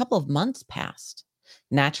long that a couple of months passed.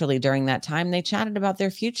 Naturally, during that time, they chatted about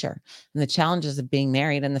their future and the challenges of being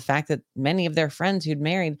married and the fact that many of their friends who'd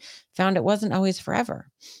married found it wasn't always forever.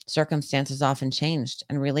 Circumstances often changed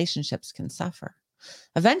and relationships can suffer.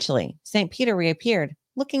 Eventually, St. Peter reappeared,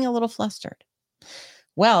 looking a little flustered.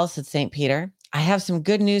 "Well," said St. Peter, "I have some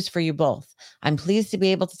good news for you both. I'm pleased to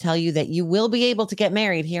be able to tell you that you will be able to get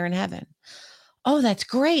married here in heaven." "Oh, that's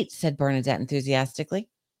great," said Bernadette enthusiastically.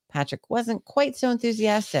 Patrick wasn't quite so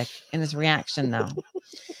enthusiastic in his reaction, though.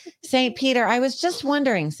 "St. Peter, I was just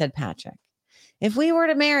wondering," said Patrick, "if we were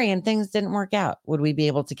to marry and things didn't work out, would we be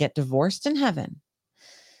able to get divorced in heaven?"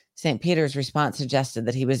 St. Peter's response suggested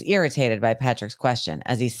that he was irritated by Patrick's question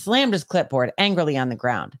as he slammed his clipboard angrily on the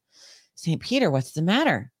ground. "St. Peter, what's the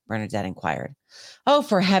matter?" Bernadette inquired. "Oh,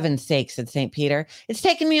 for heaven's sake," said St. Peter. "It's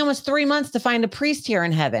taken me almost 3 months to find a priest here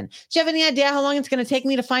in heaven. Do you have any idea how long it's going to take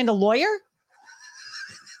me to find a lawyer?"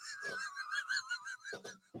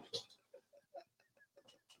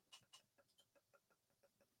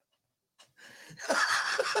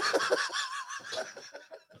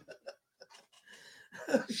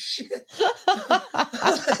 Oh, shit.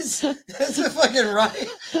 that's a fucking right.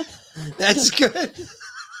 That's good.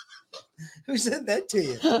 Who sent that to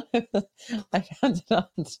you? I found it on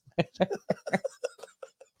Twitter.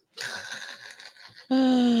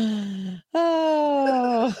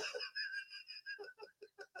 Oh.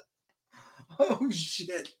 Oh,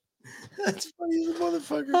 shit. That's funny as a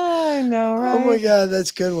motherfucker. I know, right? Oh, my God.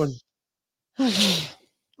 That's a good one.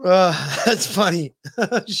 That's funny.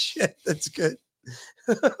 Oh, shit. That's good.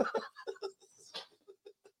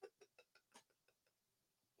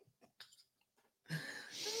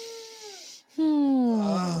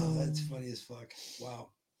 Oh, that's funny as fuck. Wow.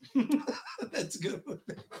 That's a good one.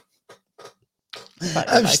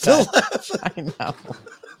 I'm still laughing. I know.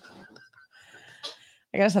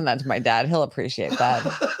 I gotta send that to my dad. He'll appreciate that.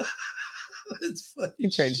 That's funny. He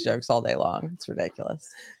trades jokes all day long. It's ridiculous.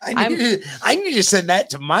 I need to send that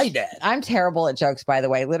to my dad. I'm terrible at jokes, by the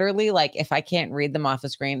way. Literally, like if I can't read them off the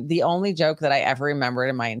screen, the only joke that I ever remembered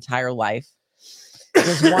in my entire life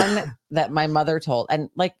was one that my mother told. And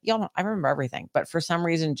like, y'all know, I remember everything, but for some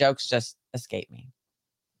reason, jokes just escape me.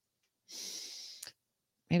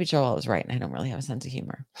 Maybe Joel was right, and I don't really have a sense of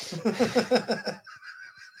humor.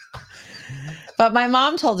 But my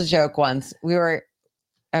mom told a joke once. We were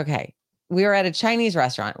at a Chinese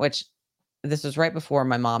restaurant, which this was right before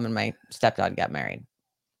my mom and my stepdad got married.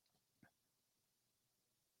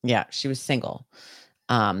 Yeah, she was single.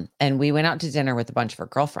 And we went out to dinner with a bunch of her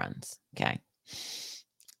girlfriends. Okay.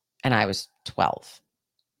 And I was 12.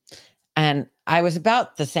 And I was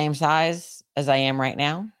about the same size as I am right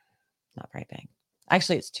now. Not very big.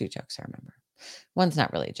 Actually, it's 2 jokes I remember. One's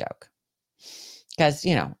not really a joke. Because,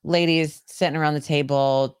 you know, ladies sitting around the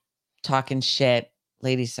table talking shit.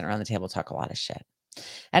 Ladies sitting around the table talk a lot of shit.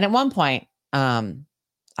 And at one point,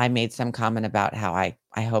 I made some comment about how I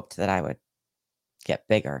hoped that I would get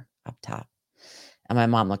bigger up top. And my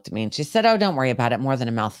mom looked at me and she said, "Oh, don't worry about it. More than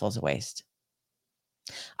a mouthful's a waste."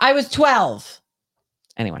 I was 12.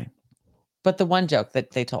 Anyway, but the one joke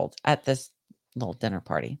that they told at this little dinner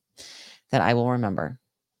party that I will remember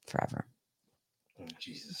forever. Oh,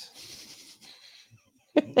 Jesus.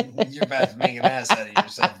 You're about to make an ass out of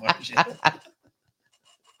yourself, aren't you?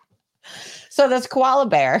 So this koala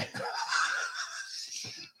bear,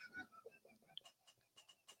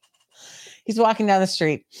 he's walking down the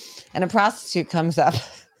street and a prostitute comes up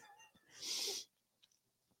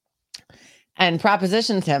and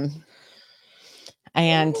propositions him.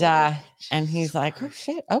 And he's like, oh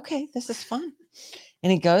shit, okay, this is fun.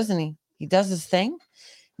 And he goes and he does his thing.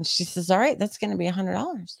 And she says, all right, that's going to be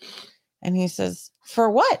 $100. And he says, for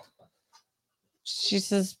what? She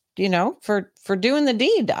says, you know, for doing the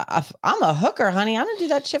deed. I'm a hooker, honey. I don't do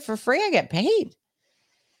that shit for free. I get paid.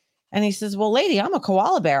 And he says, well, lady, I'm a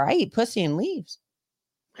koala bear. I eat pussy and leaves.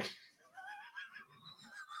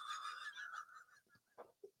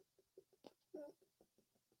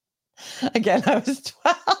 Again, I was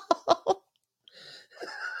 12.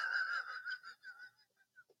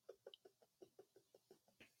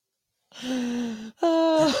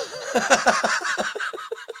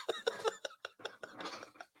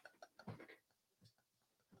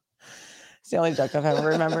 It's the only joke I've ever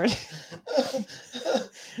remembered.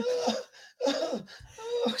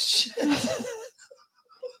 Oh, shit.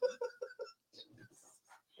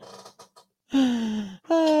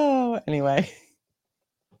 Oh, anyway.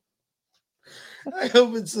 I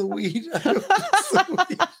hope it's the weed. I hope it's the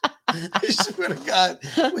weed. I swear to God,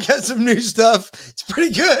 we got some new stuff. It's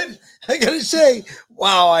pretty good. I gotta say,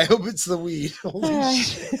 wow, I hope it's the weed. Holy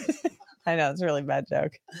shit. I know, it's a really bad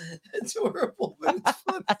joke. It's horrible, but it's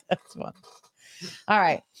funny. That's fun. All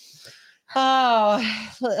right. Oh,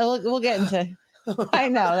 we'll get into. I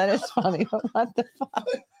know that is funny, but what the fuck?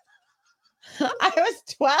 I was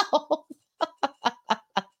 12.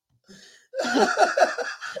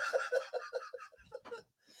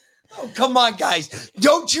 Oh, come on, guys.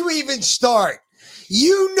 Don't you even start.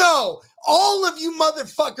 You know, all of you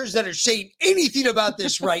motherfuckers that are saying anything about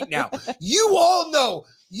this right now, you all know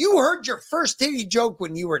you heard your first titty joke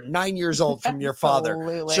when you were 9 years old from your father.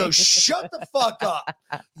 Absolutely. So shut the fuck up.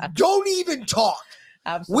 Don't even talk.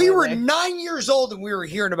 Absolutely. We were 9 years old and we were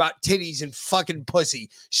hearing about titties and fucking pussy.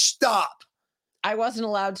 Stop. I wasn't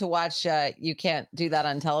allowed to watch You Can't Do That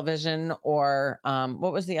on Television, or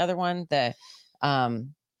what was the other one? The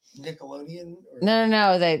Nickelodeon?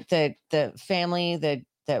 No. The family,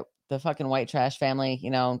 the fucking white trash family, you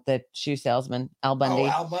know, the shoe salesman, Al Bundy. Oh,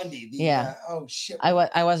 Al Bundy. Yeah. Oh, shit. I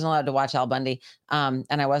wasn't allowed to watch Al Bundy. And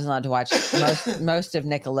I wasn't allowed to watch most of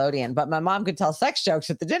Nickelodeon, but my mom could tell sex jokes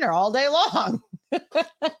at the dinner all day long.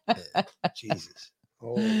 Jesus.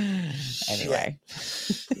 Oh, anyway.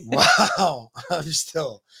 Wow.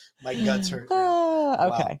 My guts hurt.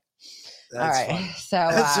 Now. Okay. Wow. All right. Funny. So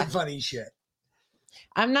that's some funny shit.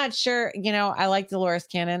 I'm not sure, you know, I like Dolores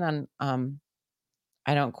Cannon on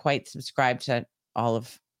I don't quite subscribe to all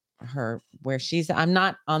of her where I'm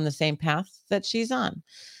not on the same path that she's on,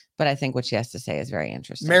 but I think what she has to say is very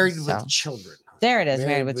interesting. Married with Children. There it is.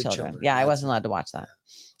 Married with children. Yeah, I wasn't allowed to watch that.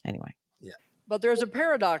 Anyway. Yeah. But there's a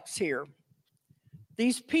paradox here.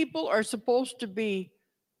 These people are supposed to be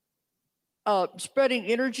spreading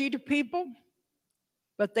energy to people,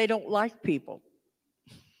 but they don't like people.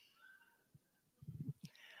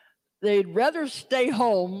 They'd rather stay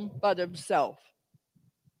home by themselves.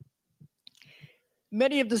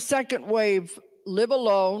 Many of the second wave live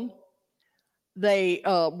alone. They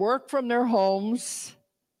work from their homes.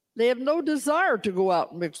 They have no desire to go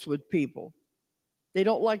out and mix with people. They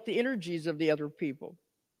don't like the energies of the other people.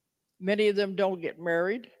 Many of them don't get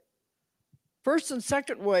married. First and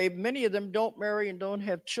second wave, many of them don't marry and don't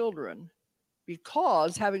have children,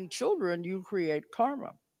 because having children, you create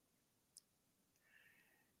karma.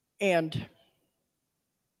 And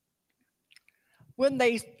when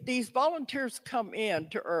these volunteers come in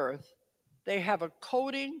to Earth, they have a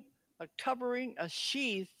coating, a covering, a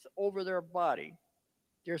sheath over their body,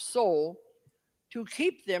 their soul, to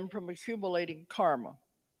keep them from accumulating karma.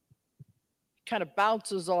 Kind of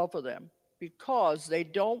bounces off of them because they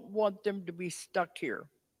don't want them to be stuck here.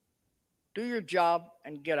 Do your job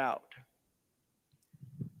and get out.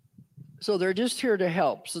 So they're just here to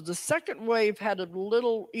help. So the second wave had it a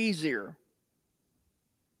little easier,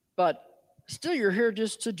 but still you're here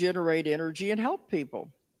just to generate energy and help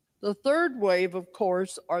people. The third wave, of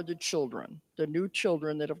course, are the children, the new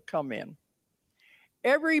children that have come in.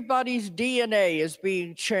 Everybody's DNA is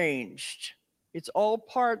being changed. It's all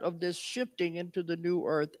part of this shifting into the new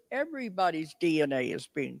earth. Everybody's DNA is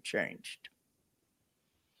being changed.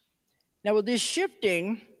 Now with this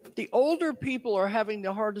shifting, the older people are having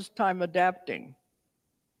the hardest time adapting.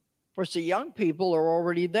 Of course, the young people are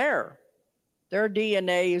already there. Their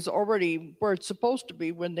DNA is already where it's supposed to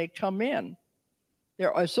be when they come in.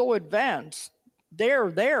 They're so advanced. They're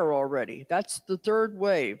there already. That's the third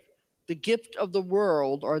wave. The gift of the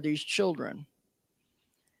world are these children.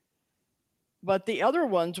 But the other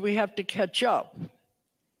ones, we have to catch up.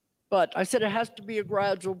 But I said it has to be a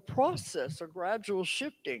gradual process, a gradual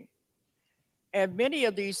shifting. And many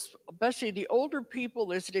of these especially the older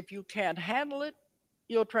people, is that if you can't handle it,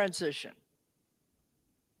 you'll transition.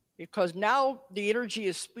 Because now the energy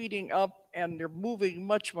is speeding up and they're moving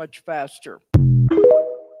much, much faster.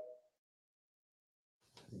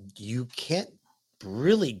 You can't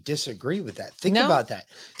really disagree with that. Think No. about that.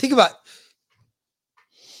 Think about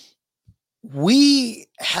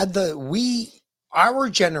our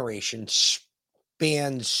generation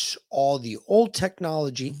spans all the old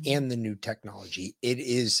technology and the new technology. It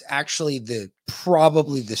is actually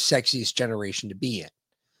probably the sexiest generation to be in.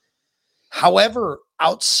 However,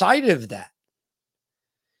 outside of that,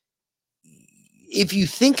 if you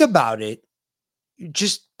think about it,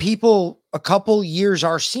 just people a couple years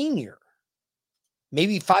our senior,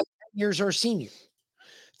 maybe 5 years our senior,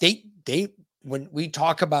 they when we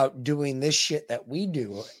talk about doing this shit that we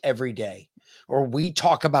do every day, or we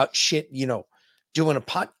talk about shit, doing a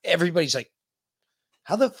pot, everybody's like,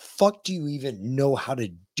 how the fuck do you even know how to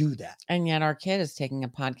do that? And yet our kid is taking a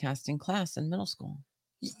podcasting class in middle school.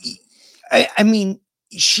 I mean,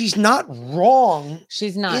 she's not wrong.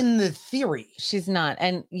 She's not in the theory. She's not.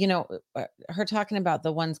 And, her talking about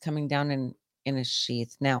the ones coming down in a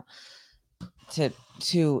sheath now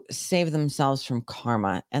to save themselves from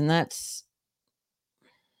karma. And that's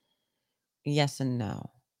yes and no.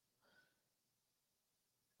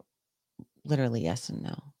 Literally yes and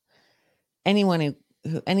no. Anyone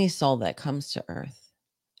any soul that comes to earth,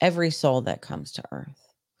 every soul that comes to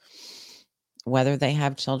earth, whether they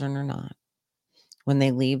have children or not, when they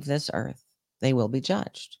leave this earth, they will be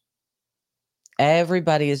judged.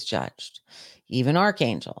 Everybody is judged, even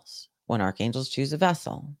archangels. When archangels choose a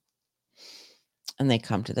vessel and they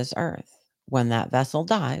come to this earth, when that vessel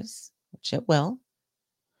dies, which it will,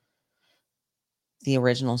 the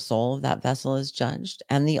original soul of that vessel is judged,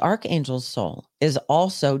 and the archangel's soul is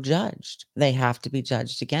also judged. They have to be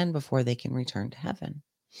judged again before they can return to heaven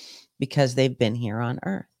because they've been here on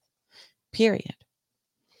earth, period.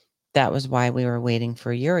 That was why we were waiting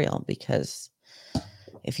for Uriel, because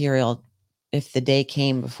if the day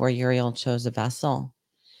came before Uriel chose a vessel,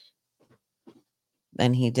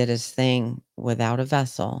 then he did his thing without a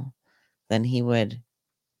vessel, then he would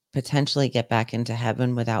potentially get back into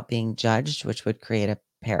heaven without being judged, which would create a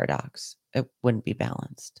paradox. It wouldn't be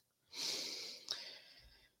balanced.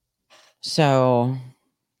 So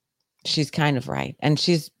she's kind of right. And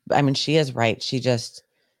she is right. She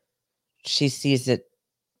sees it,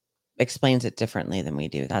 explains it differently than we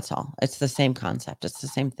do. That's all. It's the same concept. It's the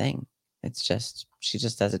same thing. It's just, she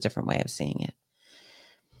just has a different way of seeing it.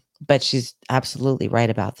 But she's absolutely right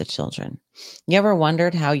about the children. You ever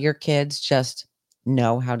wondered how your kids just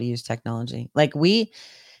know how to use technology? Like we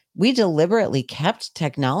deliberately kept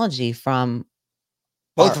technology from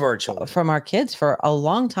both of our children, from our kids for a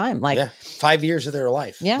long time. Like 5 years of their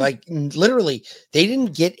life. Yeah. Like literally, they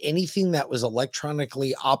didn't get anything that was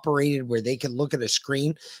electronically operated where they could look at a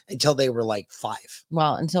screen until they were like 5.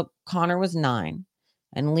 Well, until Connor was 9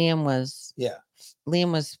 and Liam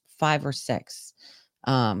was 5 or 6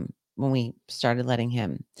 when we started letting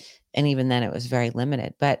him. And even then it was very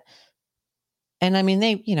limited. And I mean,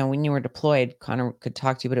 they, when you were deployed, Connor could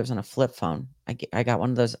talk to you, but it was on a flip phone. I got one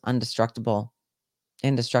of those indestructible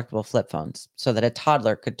flip phones so that a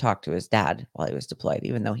toddler could talk to his dad while he was deployed,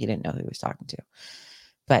 even though he didn't know who he was talking to.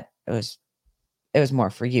 But it was more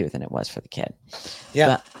for you than it was for the kid.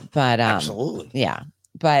 Yeah. But absolutely. Yeah.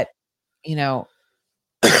 But, when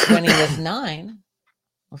he was 9,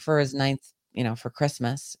 or for his 9th, for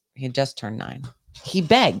Christmas, he had just turned 9. He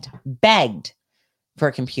begged for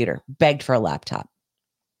a computer, begged for a laptop.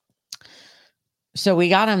 So we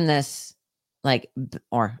got him this,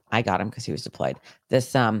 or I got him because he was deployed.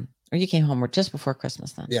 This, or you came home just before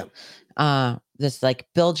Christmas then. Yeah. This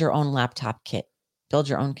build your own laptop kit, build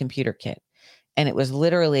your own computer kit. And it was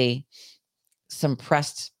literally some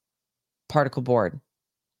pressed particle board,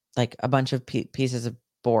 like a bunch of pieces of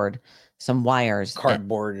board, some wires,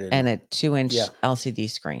 cardboard, and a 2-inch LCD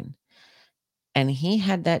screen. And he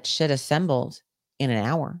had that shit assembled in an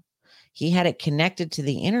hour. He had it connected to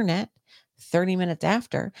the internet 30 minutes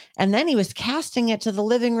after. And then he was casting it to the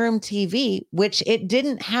living room TV, which it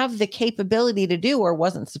didn't have the capability to do or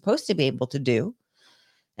wasn't supposed to be able to do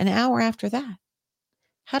an hour after that.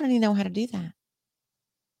 How did he know how to do that?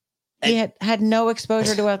 He had no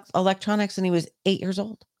exposure to electronics and he was 8 years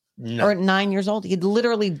old or 9 years old. He'd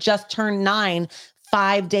literally just turned 9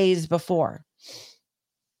 5 days before.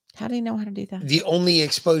 How do you know how to do that? The only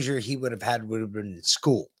exposure he would have had would have been in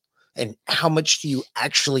school. And how much do you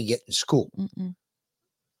actually get in school?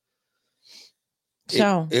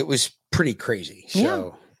 So it was pretty crazy.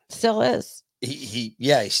 So still is. He's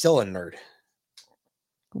still a nerd.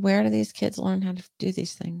 Where do these kids learn how to do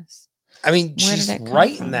these things? I mean, Where she's did it come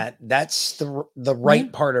right from? in that. That's the right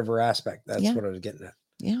Yeah. part of her aspect. That's Yeah. what I was getting at.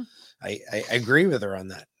 Yeah. I agree with her on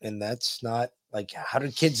that. And that's not like, how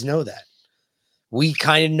did kids know that? We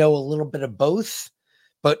kind of know a little bit of both,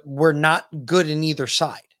 but we're not good in either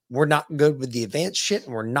side. We're not good with the advanced shit,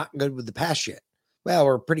 and we're not good with the past shit. Well,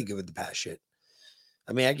 we're pretty good with the past shit.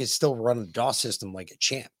 I mean, I can still run a DOS system like a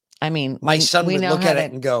champ. I mean, My son we would know look how at it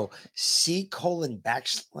to- and go, C:\\?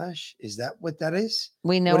 Is that what that is?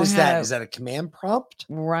 We know What is how that? to Is that a command prompt?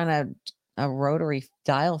 run a rotary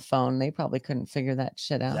dial phone. They probably couldn't figure that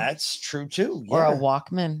shit out. That's true too. Or a yeah.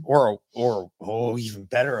 Walkman. Or even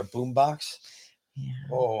better, a boombox. Yeah.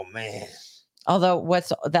 Oh man. Although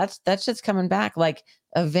that's just coming back. Like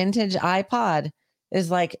a vintage iPod is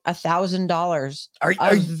like $1,000.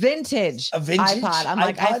 A vintage iPod. I'm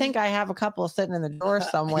like, I think I have a couple sitting in the drawer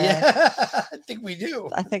somewhere. Yeah, I think we do.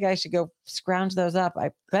 I think I should go scrounge those up.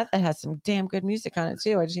 I bet that has some damn good music on it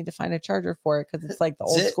too. I just need to find a charger for it because it's like the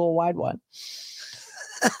old school wide one.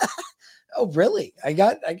 Oh, really? I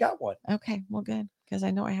got one. Okay, well, good, because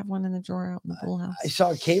I know I have one in the drawer out in the pool house. I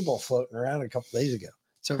saw a cable floating around a couple days ago.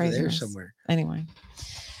 It's over there Craziness. somewhere. Anyway,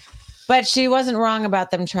 but she wasn't wrong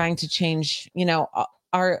about them trying to change.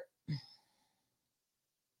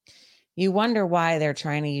 You wonder why they're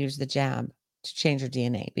trying to use the jab to change your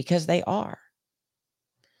DNA, because they are.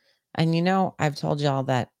 And I've told y'all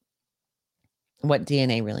that what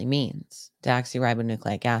DNA really means.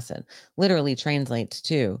 Deoxyribonucleic acid literally translates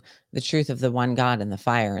to the truth of the one God and the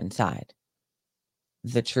fire inside.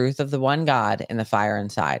 The truth of the one God and the fire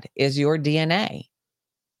inside is your DNA.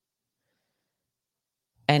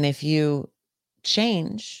 And if you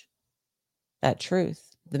change that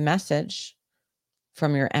truth, the message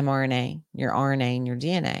from your mRNA, your RNA, and your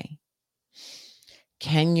DNA,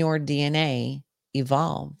 can your DNA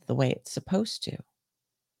evolve the way it's supposed to?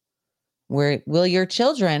 Where will your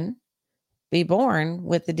children be born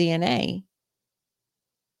with the DNA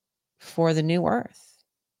for the new earth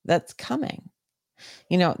that's coming?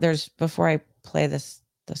 Before I play this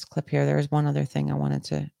clip here, there was one other thing I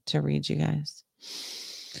wanted to read you guys.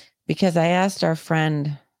 Because I asked our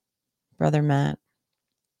friend, Brother Matt,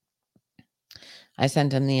 I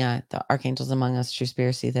sent him the Archangels Among Us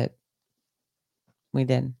Truspiracy that we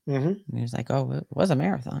did. Mm-hmm. And he was like, oh, it was a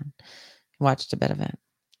marathon. Watched a bit of it.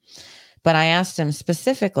 But I asked him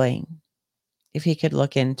specifically if he could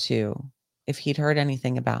look into if he'd heard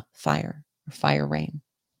anything about fire or fire rain.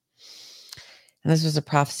 And this was a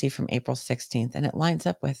prophecy from April 16th, and it lines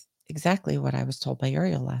up with exactly what I was told by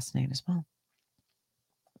Uriel last night as well.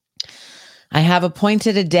 I have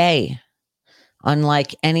appointed a day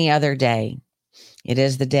unlike any other day. It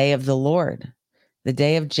is the day of the Lord, the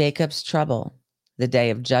day of Jacob's trouble, the day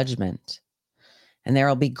of judgment. And there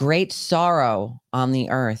will be great sorrow on the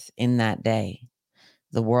earth in that day.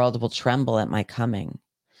 The world will tremble at my coming.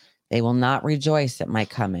 They will not rejoice at my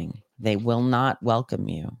coming. They will not welcome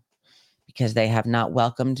you, because they have not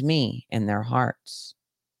welcomed me in their hearts.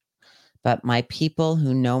 But my people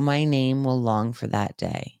who know my name will long for that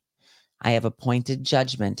day. I have appointed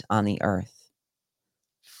judgment on the earth.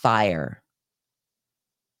 Fire.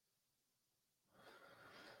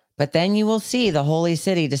 But then you will see the holy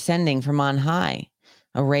city descending from on high,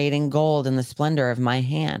 arrayed in gold in the splendor of my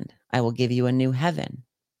hand. I will give you a new heaven,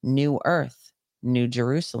 new earth, new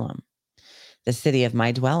Jerusalem, the city of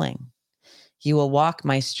my dwelling. You will walk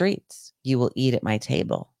my streets. You will eat at my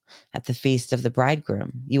table. At the feast of the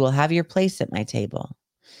bridegroom, you will have your place at my table.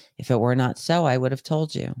 If it were not so, I would have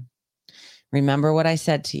told you. Remember what I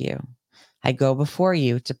said to you. I go before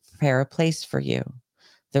you to prepare a place for you.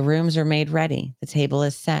 The rooms are made ready. The table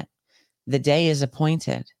is set. The day is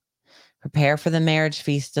appointed. Prepare for the marriage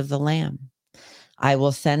feast of the Lamb. I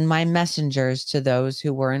will send my messengers to those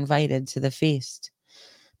who were invited to the feast.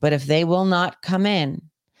 But if they will not come in,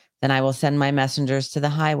 then I will send my messengers to the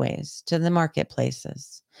highways, to the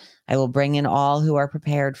marketplaces. I will bring in all who are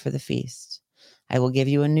prepared for the feast. I will give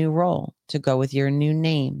you a new roll to go with your new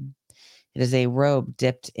name. It is a robe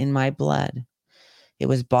dipped in my blood. It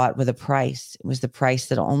was bought with a price. It was the price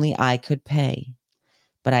that only I could pay.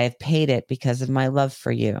 But I have paid it because of my love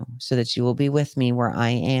for you, so that you will be with me where I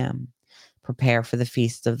am. Prepare for the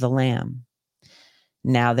feast of the Lamb.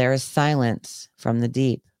 Now there is silence from the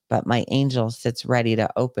deep, but my angel sits ready to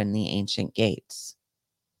open the ancient gates.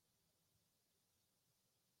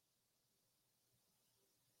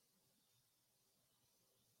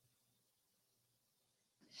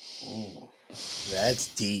 Ooh, that's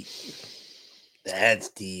deep. That's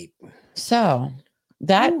deep. So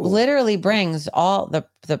that literally brings all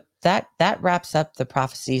that wraps up the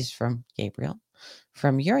prophecies from Gabriel,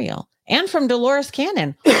 from Uriel, and from Dolores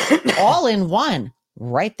Cannon, all in one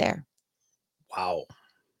right there. Wow.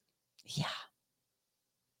 Yeah.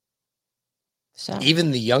 So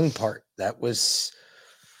even the young part, that was.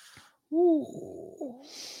 Ooh.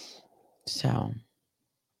 So.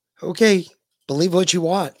 Okay. Believe what you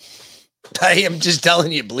want. I am just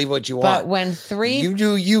telling you, believe what you want. But when you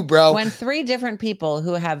do you, bro. When 3 different people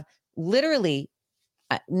who have literally,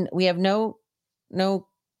 we have no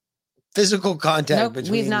physical contact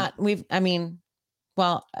between.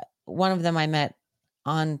 Well, one of them I met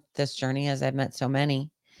on this journey, as I've met so many.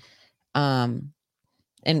 And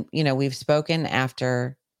we've spoken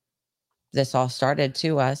after this all started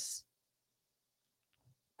to us,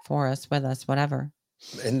 for us, with us, whatever.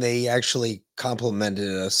 And they actually complimented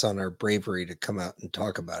us on our bravery to come out and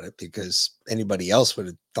talk about it, because anybody else would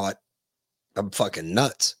have thought I'm fucking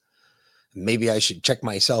nuts. Maybe I should check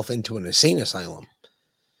myself into an insane asylum.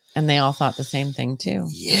 And they all thought the same thing too.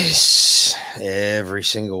 Yes, every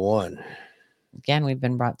single one. Again, we've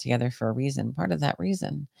been brought together for a reason. Part of that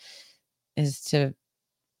reason is to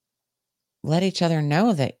let each other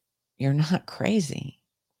know that you're not crazy.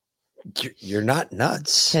 You're not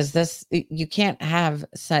nuts. Because you can't have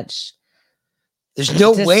such. There's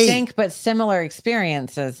no way. Distinct but similar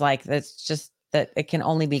experiences. Like, that's just that it can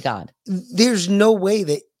only be God. There's no way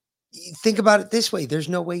that. Think about it this way. There's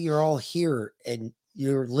no way you're all here and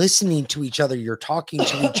you're listening to each other. You're talking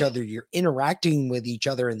to each other. You're interacting with each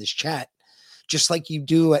other in this chat, just like you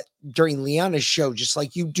do during Liana's show, just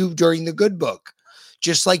like you do during the Good Book,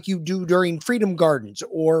 just like you do during Freedom Gardens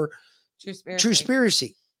or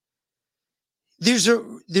Truspiracy. There's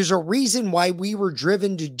a reason why we were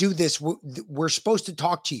driven to do this. We're supposed to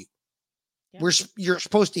talk to you. Yeah. You're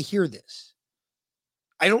supposed to hear this.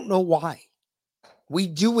 I don't know why. We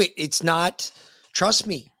do it. It's not, trust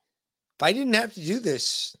me, if I didn't have to do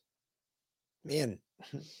this, man,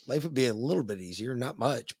 life would be a little bit easier. Not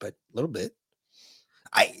much, but a little bit.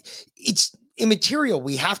 It's immaterial.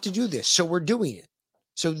 We have to do this. So we're doing it.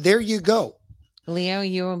 So there you go. Leo,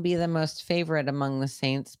 you will be the most favorite among the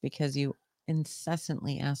saints because you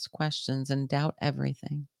incessantly ask questions and doubt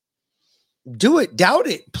everything. Do it. Doubt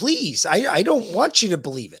it, please. I don't want you to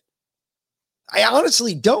believe it. I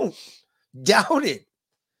honestly don't. Doubt it.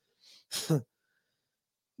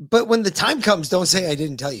 But when the time comes, don't say I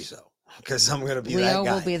didn't tell you so, because I'm going to be that guy.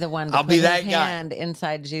 Leo will be the one to I'll put be his that guy. hand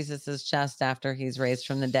inside Jesus's chest after he's raised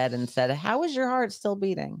from the dead and said, "How is your heart still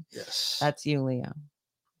beating?" Yes. That's you, Leo.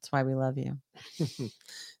 That's why we love you.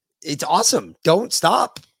 It's awesome. Don't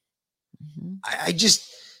stop. Mm-hmm.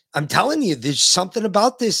 I'm telling you, there's something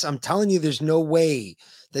about this. I'm telling you, there's no way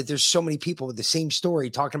that there's so many people with the same story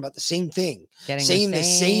talking about the same thing, saying the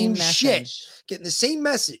same shit, getting the same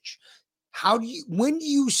message. When do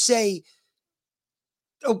you say,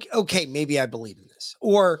 okay, maybe I believe in this,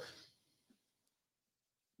 or,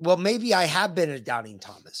 well, maybe I have been a doubting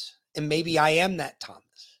Thomas and maybe I am that Thomas.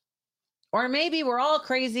 Or maybe we're all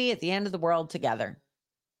crazy at the end of the world together.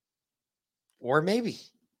 Or maybe.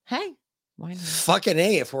 Hey, why not? Fucking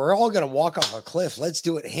A, if we're all going to walk off a cliff, let's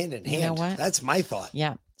do it hand in hand. You know what? That's my thought.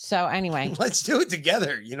 Yeah. So anyway. Let's do it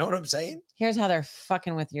together. You know what I'm saying? Here's how they're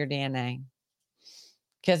fucking with your DNA.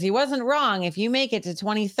 Because he wasn't wrong. If you make it to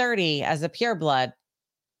 2030 as a pureblood,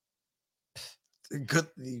 good.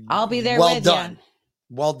 I'll be there well with done. you.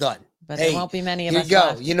 Well done. But hey, there won't be many of here us you go.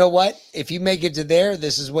 left. You know what? If you make it to there,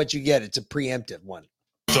 this is what you get. It's a preemptive one.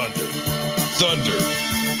 Thunder.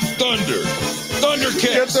 Thunder kicks.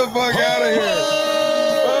 Get the fuck out of here.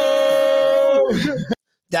 Oh!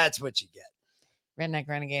 That's what you get. Redneck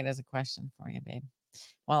Renegade has a question for you, babe.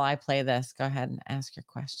 While I play this, go ahead and ask your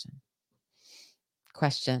question.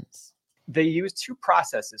 Questions. They use 2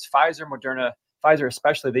 processes, Pfizer, Moderna, Pfizer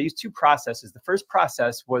especially. They use 2 processes. The first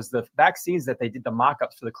process was the vaccines that they did the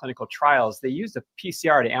mock-ups for the clinical trials. They used a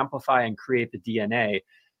PCR to amplify and create the DNA.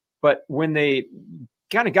 But when they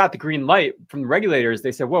kind of got the green light from the regulators,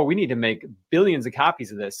 they said, well, we need to make billions of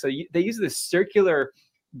copies of this. So they use this circular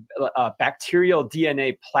bacterial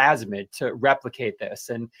DNA plasmid to replicate this.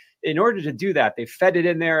 And in order to do that, they fed it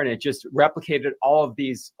in there and it just replicated all of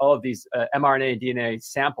these mRNA and DNA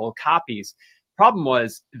sample copies. Problem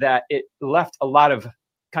was that it left a lot of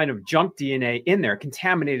kind of junk DNA in there,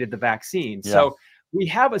 contaminated the vaccine. Yeah. So we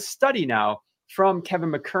have a study now from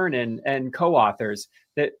Kevin McKernan and co-authors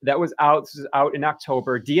that was out in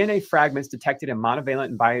October, DNA fragments detected in monovalent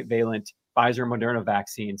and bivalent Pfizer and Moderna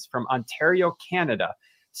vaccines from Ontario, Canada.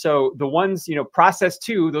 So the ones, process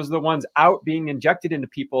 2, those are the ones out being injected into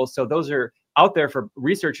people. So those are out there for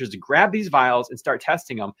researchers to grab these vials and start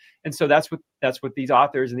testing them. And so that's what these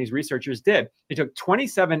authors and these researchers did. They took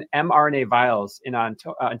 27 mRNA vials in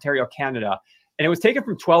Ontario, Canada, and it was taken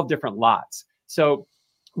from 12 different lots. So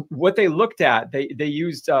what they looked at, they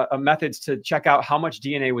used methods to check out how much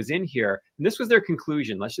DNA was in here. And this was their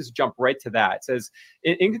conclusion. Let's just jump right to that. It says,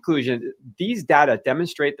 in conclusion, these data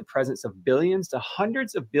demonstrate the presence of billions to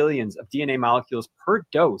hundreds of billions of DNA molecules per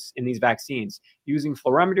dose in these vaccines. Using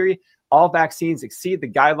fluorimetry, all vaccines exceed the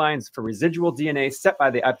guidelines for residual DNA set by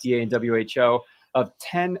the FDA and WHO of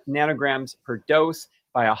 10 nanograms per dose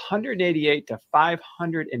by 188 to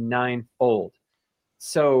 509 fold.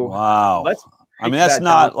 So wow. let's I mean, that's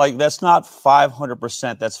not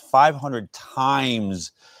 500%. That's 500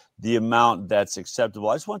 times the amount that's acceptable.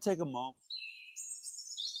 I just want to take a moment.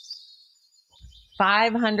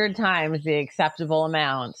 500 times the acceptable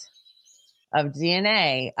amount of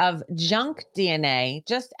DNA, of junk DNA,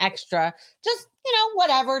 just extra, just,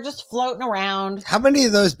 whatever, just floating around. How many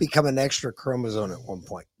of those become an extra chromosome at one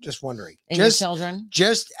point? Just wondering. In your children?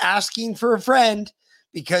 Just asking for a friend,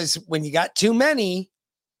 because when you got too many,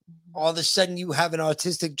 all of a sudden you have an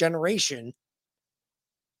autistic generation.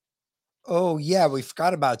 Oh, yeah, we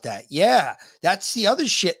forgot about that. Yeah, that's the other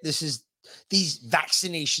shit these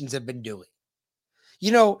vaccinations have been doing.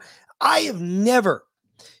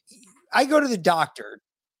 I go to the doctor,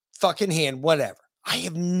 fucking hand, whatever. I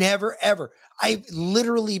have never, ever, I've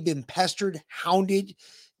literally been pestered, hounded.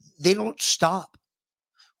 They don't stop.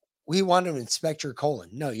 We want to inspect your colon.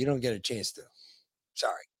 No, you don't get a chance to.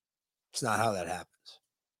 Sorry. It's not how that happens.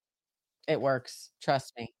 It works.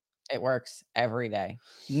 Trust me. It works every day.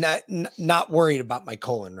 Not worried about my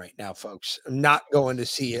colon right now, folks. I'm not going to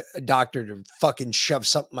see a doctor to fucking shove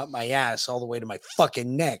something up my ass all the way to my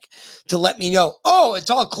fucking neck to let me know, oh,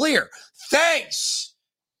 it's all clear. Thanks.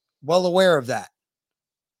 Well aware of that.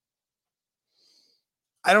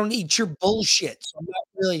 I don't need your bullshit. So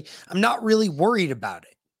I'm not really worried about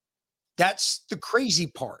it. That's the crazy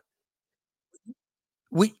part.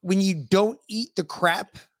 When you don't eat the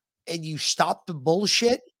crap and you stop the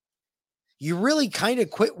bullshit, you really kind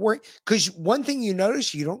of quit worrying. Because one thing you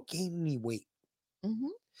notice, you don't gain any weight. Mm-hmm.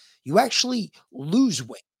 You actually lose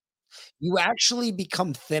weight. You actually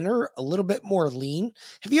become thinner, a little bit more lean.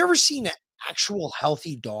 Have you ever seen an actual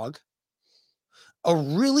healthy dog? A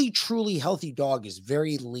really, truly healthy dog is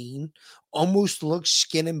very lean, almost looks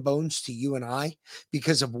skin and bones to you and I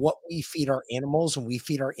because of what we feed our animals, and we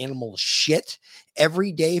feed our animals shit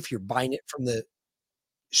every day. If you're buying it from the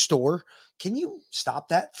store, can you stop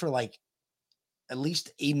that for like at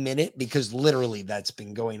least a minute? Because literally that's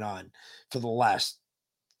been going on for the last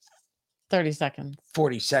 30 seconds,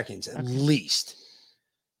 40 seconds at least.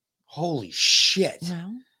 Holy shit.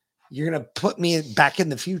 Well, you're going to put me back in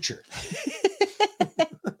the future.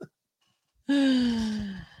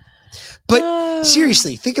 But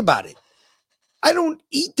seriously, think about it. I don't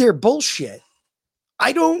eat their bullshit.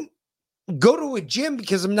 I don't go to a gym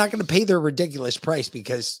because I'm not going to pay their ridiculous price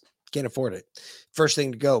because can't afford it. First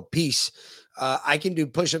thing to go, peace. I can do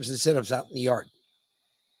push-ups and sit-ups out in the yard.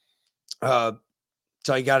 That's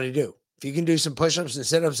all you got to do. If you can do some push-ups and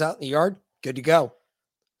sit-ups out in the yard, good to go.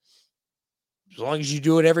 As long as you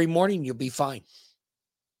do it every morning, you'll be fine.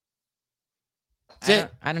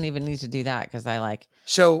 I don't even need to do that because I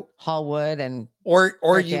haul wood and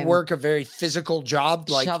or you work a very physical job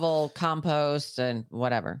like shovel, compost, and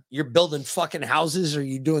whatever. You're building fucking houses, or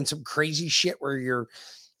you doing some crazy shit where you're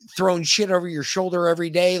throwing shit over your shoulder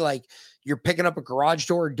every day, like you're picking up a garage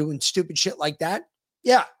door, doing stupid shit like that.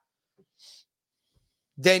 Yeah.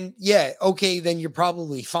 Then okay, then you're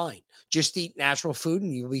probably fine. Just eat natural food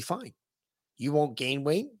and you'll be fine. You won't gain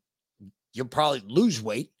weight. You'll probably lose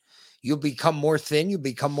weight. You'll become more thin. You'll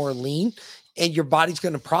become more lean, and your body's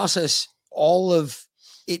going to process all of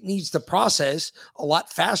it needs to process a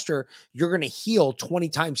lot faster. You're going to heal 20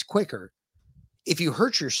 times quicker if you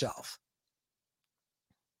hurt yourself.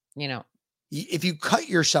 If you cut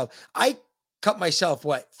yourself, I cut myself,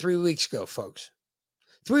 3 weeks ago, folks.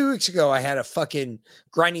 3 weeks ago, I had a fucking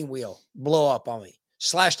grinding wheel blow up on me,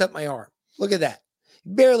 slashed up my arm. Look at that.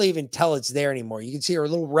 Barely even tell it's there anymore. You can see a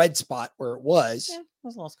little red spot where it was. Yeah, it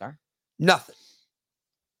was a little scar. Nothing.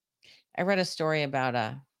 I read a story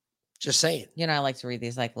about just saying. I like to read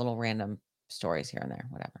these like little random stories here and there,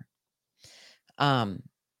 whatever.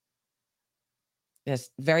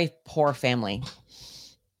 This very poor family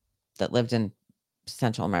that lived in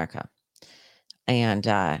Central America, and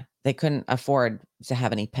they couldn't afford to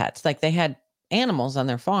have any pets. Like they had animals on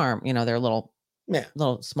their farm, their little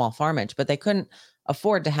small farmage, but they couldn't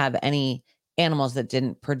afford to have any animals that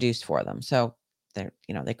didn't produce for them. So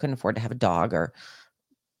they couldn't afford to have a dog or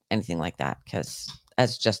anything like that because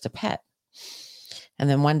as just a pet. And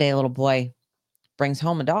then one day a little boy brings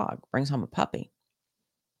home a puppy,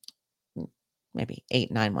 maybe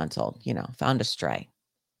 8-9 months old, found a stray,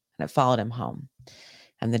 and it followed him home.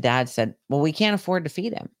 And the dad said, well, we can't afford to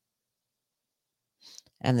feed him.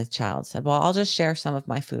 And the child said, well, I'll just share some of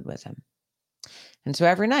my food with him. And so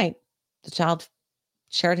every night, the child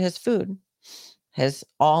shared his food, his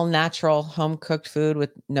all natural home cooked food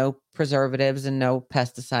with no preservatives and no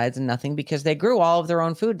pesticides and nothing, because they grew all of their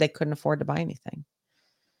own food. They couldn't afford to buy anything.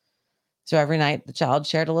 So every night, the child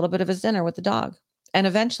shared a little bit of his dinner with the dog. And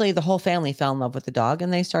eventually, the whole family fell in love with the dog,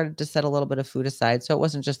 and they started to set a little bit of food aside. So it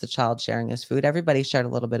wasn't just the child sharing his food. Everybody shared a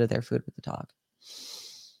little bit of their food with the dog.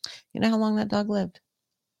 You know how long that dog lived?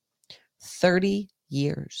 30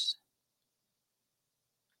 years.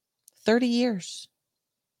 30 years.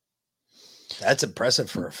 That's impressive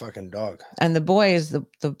for a fucking dog. And the boy is the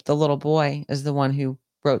little boy is the one who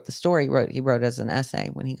wrote the story. He wrote as an essay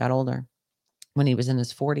when he got older, when he was in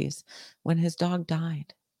his 40s, when his dog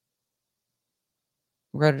died.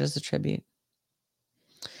 Wrote it as a tribute.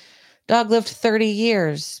 Dog lived 30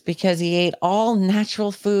 years because he ate all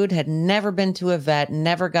natural food, had never been to a vet,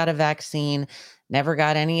 never got a vaccine, never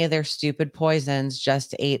got any of their stupid poisons,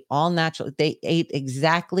 just ate all natural. They ate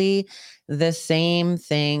exactly the same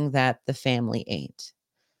thing that the family ate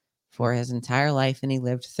for his entire life, and he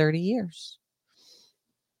lived 30 years.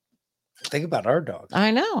 Think about our dogs.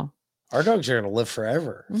 I know. Our dogs are going to live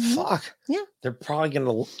forever. Mhm. Fuck. Yeah. They're probably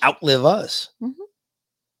going to outlive us. Mhm.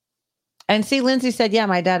 And see, Lindsay said, yeah,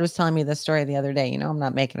 my dad was telling me this story the other day. You know, I'm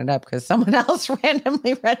not making it up because someone else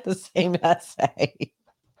randomly read the same essay.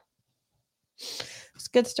 It's a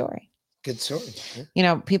good story. Good story. Yeah. You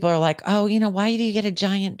know, people are like, oh, you know, why do you get a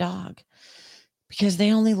giant dog? Because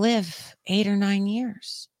they only live 8 or 9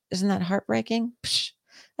 years. Isn't that heartbreaking? Psh,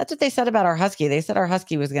 that's what they said about our husky. They said our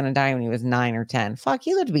husky was going to die when he was 9 or 10. Fuck,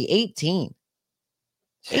 he lived to be 18.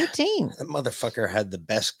 18. That motherfucker had the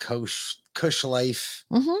best cush life.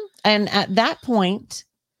 Mm-hmm. And at that point,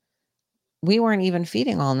 we weren't even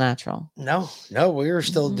feeding all natural. No, we were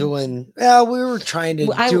still doing. Well, we were trying to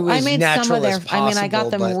do as made natural some of their. as possible. I mean, I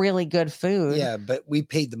got them really good food. Yeah, but we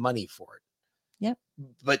paid the money for it. Yep.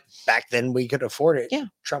 But back then we could afford it. Yeah.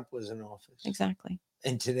 Trump was in office. Exactly.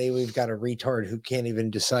 And today we've got a retard who can't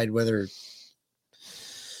even decide whether.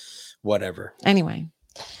 Whatever. Anyway.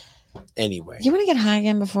 You want to get high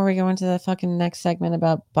again before we go into the fucking next segment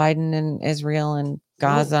about Biden and Israel and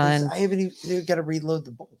Gaza and I haven't even got to reload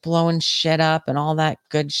the bowl. Blowing shit up and all that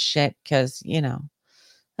good shit because, you know,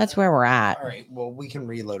 that's where we're at. All right. Well, we can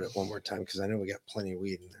reload it one more time because I know we got plenty of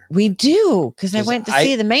weed in there. We do because I went to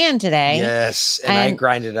see the man today. Yes. And I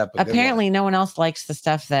grinded up. Apparently no one else likes the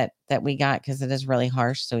stuff that we got because it is really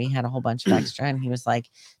harsh. So he had a whole bunch of extra and he was like,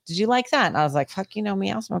 did you like that? And I was like, fuck, you know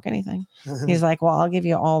me, I'll smoke anything. He's like, well, I'll give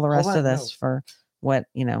you all the rest of this for what,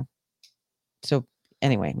 you know. So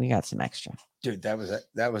anyway, we got some extra. Dude, that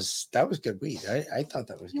was good weed. I thought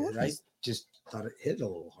that was good. I just thought it hit a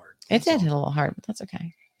little hard. It did hit a little hard, but that's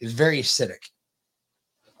okay. It was very acidic.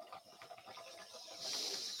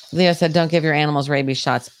 Leo said, don't give your animals rabies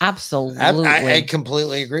shots. Absolutely. I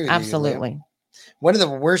completely agree with you. Absolutely. One of the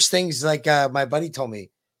worst things, like my buddy told me,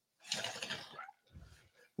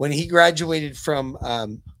 when he graduated from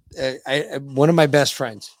one of my best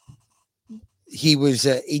friends, he was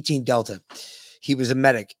 18 Delta. He was a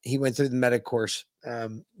medic. He went through the medic course.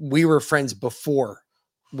 We were friends before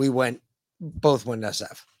we both went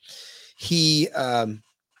SF. He,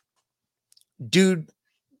 dude,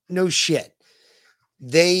 no shit.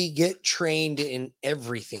 They get trained in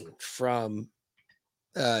everything from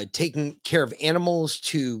taking care of animals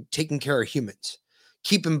to taking care of humans,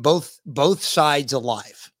 keeping both sides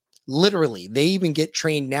alive. Literally, they even get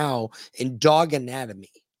trained now in dog anatomy.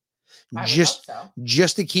 Just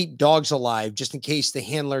to keep dogs alive, just in case the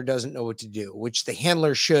handler doesn't know what to do, which the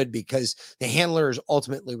handler should, because the handler is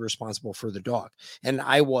ultimately responsible for the dog. And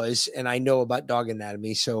I know about dog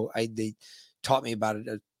anatomy, so they taught me about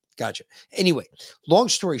it. Gotcha. Anyway, long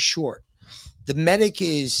story short, the medic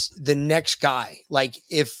is the next guy. Like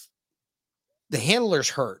if the handler's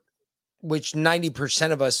hurt, which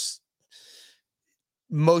 90% of us,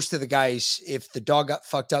 most of the guys, if the dog got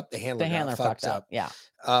fucked up, the handler got fucked up. Yeah.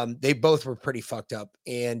 They both were pretty fucked up.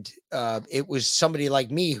 And it was somebody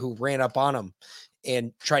like me who ran up on them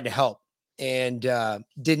and tried to help and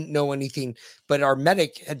didn't know anything. But our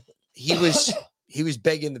medic he was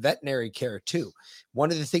begging the veterinary care too. One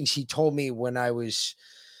of the things he told me when I was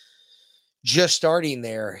just starting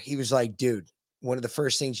there, he was like, dude, one of the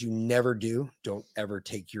first things you never do, don't ever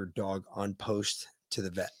take your dog on post to the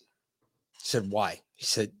vet. I said, why? He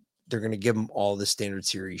said, they're going to give them all the standard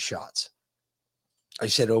series shots. I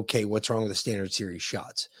said, okay, what's wrong with the standard series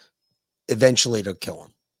shots? Eventually it'll kill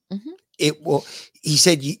him. Mm-hmm. It will. He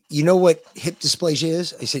said, you know what hip dysplasia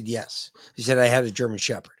is? I said, yes. He said, I had a German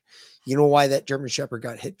Shepherd. You know why that German Shepherd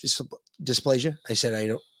got hip dysplasia? I said, I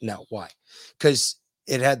don't know why. Because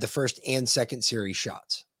it had the first and second series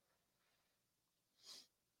shots.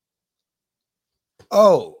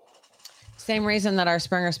 Oh. Same reason that our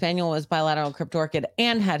Springer Spaniel was bilateral cryptorchid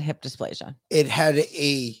and had hip dysplasia. It had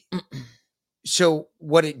so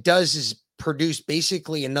what it does is produce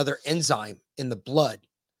basically another enzyme in the blood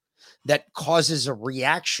that causes a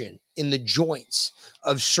reaction in the joints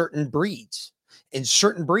of certain breeds. And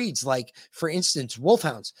certain breeds, like for instance,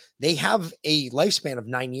 wolfhounds, they have a lifespan of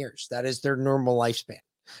 9 years. That is their normal lifespan.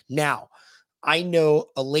 Now, I know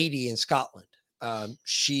a lady in Scotland.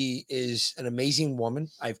 She is an amazing woman.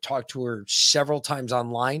 I've talked to her several times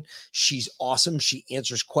online. She's awesome. She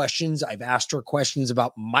answers questions. I've asked her questions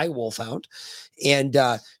about my wolfhound, and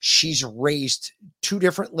she's raised 2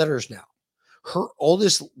 different litters now. Her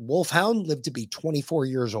oldest wolfhound lived to be 24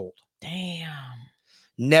 years old. Damn.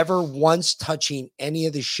 Never once touching any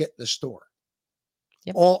of the shit in the store.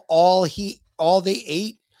 Yep. All they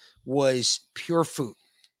ate was pure food.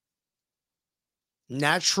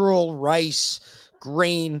 Natural rice,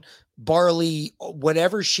 grain, barley,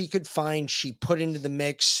 whatever she could find, she put into the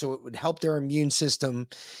mix so it would help their immune system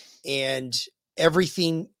and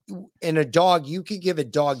everything. In a dog, you could give a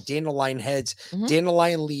dog dandelion heads,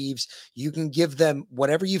 dandelion leaves. You can give them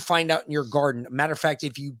whatever you find out in your garden. Matter of fact,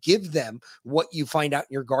 if you give them what you find out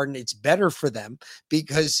in your garden, it's better for them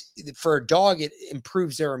because for a dog, it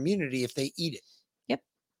improves their immunity if they eat it. Yep.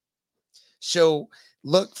 So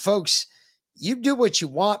look, folks, you do what you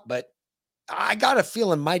want, but I got a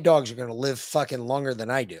feeling my dogs are going to live fucking longer than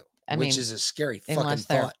I do, which is a scary fucking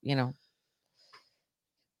thought.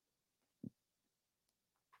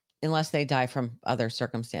 Unless they die from other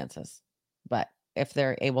circumstances. But if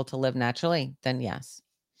they're able to live naturally, then yes.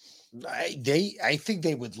 I think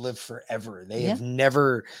they would live forever. They have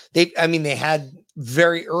never, they had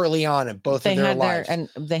very early on in both of their lives.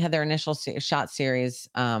 They had their initial shot series.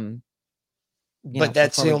 But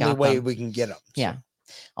that's the only way we can get them. So. Yeah.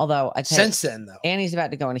 Although since then though, Annie's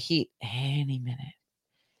about to go into heat any minute.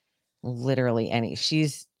 Literally any.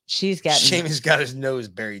 She's getting. Seamus got his nose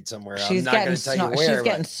buried somewhere. She's I'm not going to tell you where. She's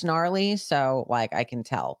getting snarly, so like I can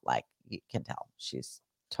tell. Like you can tell, she's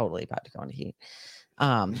totally about to go into heat.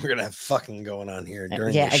 We're gonna have fucking going on here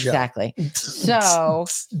during. Yeah, the show. exactly. So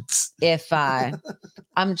if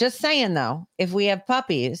I'm just saying though, if we have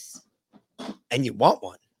puppies, and you want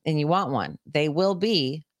one, they will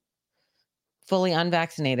be fully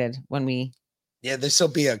unvaccinated when we. Yeah, this will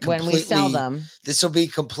be when we sell them. This will be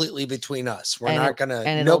completely between us. We're not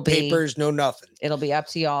gonna no papers, no nothing. It'll be up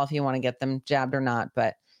to y'all if you want to get them jabbed or not.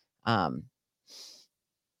 But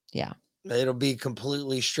yeah, it'll be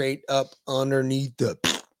completely straight up underneath the.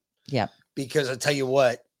 Yep. Because I tell you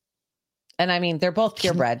what. And I mean, they're both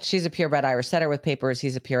purebred. She's a purebred Irish setter with papers.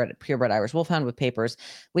 He's a purebred Irish wolfhound with papers.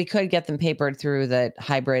 We could get them papered through the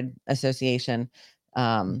hybrid association.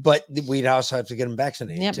 But we'd also have to get them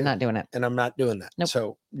vaccinated. Yep, too. not doing it. And I'm not doing that. Nope.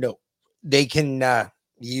 So no, they can,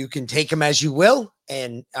 you can take them as you will.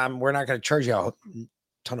 And we're not going to charge you a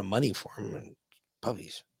ton of money for them. And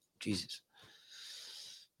puppies, Jesus.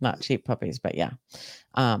 Not cheap puppies, but yeah.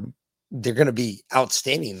 They're going to be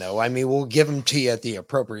outstanding though. I mean, we'll give them to you at the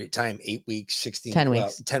appropriate time, 8 weeks, 16, 10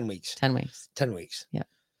 weeks, 10 weeks, 10 weeks, 10 weeks. Yeah.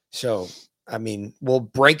 So, I mean, we'll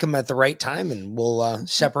break them at the right time and we'll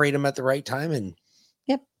separate them at the right time. And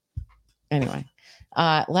anyway,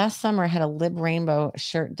 last summer I had a Lib Rainbow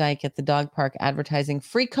shirt dyke at the dog park advertising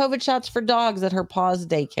free COVID shots for dogs at her Paws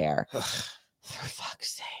daycare. For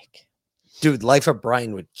fuck's sake. Dude, Life of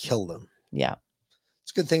Brian would kill them. Yeah.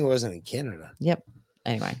 It's a good thing it wasn't in Canada. Yep.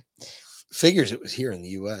 Anyway. Figures it was here in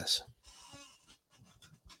the US.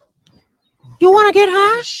 You want to get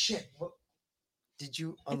high? Shit. What? Did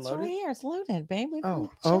you unload it's right it? here. It's loaded, babe.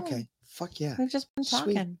 Okay. Fuck yeah. We've just been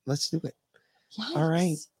talking. Sweet. Let's do it. Yes. All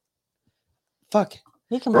right. Fuck.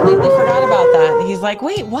 He completely forgot about that. He's like,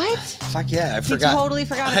 wait, what? Fuck yeah. I forgot. He totally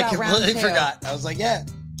forgot about round 2. I completely forgot. I was like, yeah.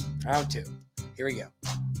 Round 2. Here we go.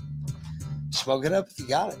 Smoke it up if you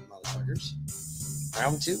got it, motherfuckers.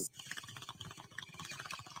 Round 2.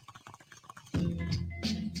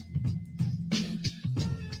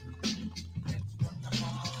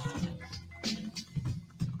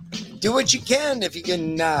 Do what you can. If you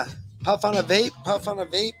can puff on a vape, puff on a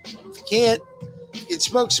vape. If you can't, you can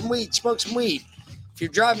smoke some weed, smoke some weed. If you're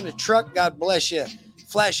driving a truck, God bless you.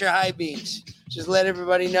 Flash your high beams. Just let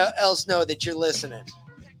everybody else know that you're listening.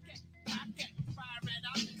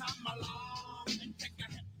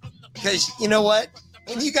 Because you know what?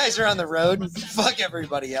 When you guys are on the road, fuck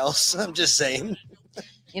everybody else. I'm just saying.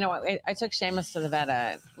 You know what? I took Seamus to the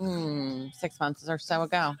vet 6 months or so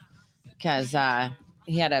ago because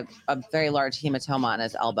he had a very large hematoma on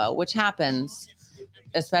his elbow, which happens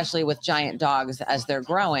especially with giant dogs as they're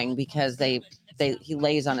growing, because he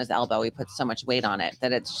lays on his elbow. He puts so much weight on it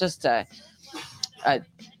that it's just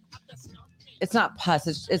it's not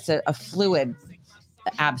pus. It's a fluid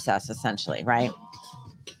abscess, essentially, right?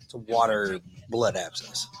 It's a water blood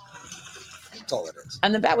abscess. That's all it is.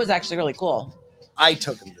 And the vet was actually really cool. I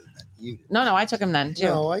took him to the vet. You did. No, I took him then too.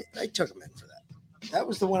 No, I took him in for that. That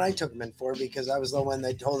was the one I took him in for, because I was the one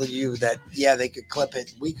that told you that, yeah, they could clip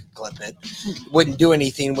it. We could clip it. Wouldn't do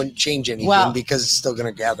anything. Wouldn't change anything because it's still going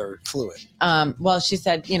to gather fluid. Well, she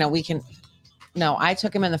said, we can. No, I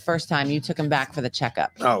took him in the first time. You took him back for the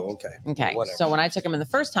checkup. Oh, okay. Okay. Whatever. So when I took him in the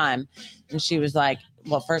first time, and she was like,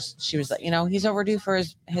 well, first she was like, he's overdue for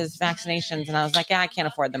his vaccinations. And I was like, yeah, I can't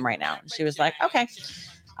afford them right now. And she was like, okay.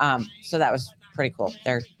 So that was pretty cool.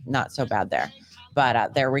 They're not so bad there,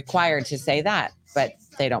 but they're required to say that, but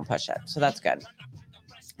they don't push it. So that's good.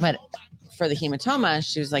 But for the hematoma,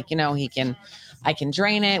 she was like, I can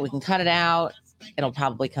drain it. We can cut it out. It'll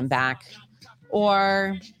probably come back.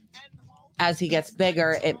 Or as he gets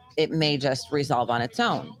bigger, it may just resolve on its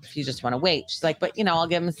own if you just want to wait. She's like, but I'll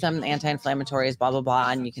give him some anti-inflammatories, blah, blah, blah,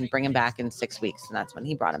 and you can bring him back in 6 weeks. And that's when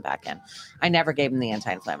he brought him back in. I never gave him the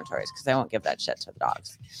anti-inflammatories because I won't give that shit to the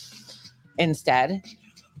dogs. Instead,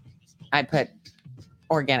 I put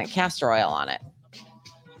organic castor oil on it.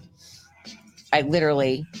 I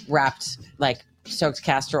literally soaked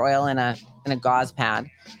castor oil in a gauze pad,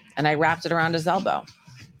 and I wrapped it around his elbow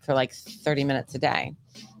for 30 minutes a day.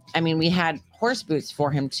 I mean, we had horse boots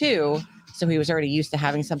for him too. So he was already used to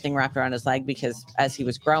having something wrapped around his leg, because as he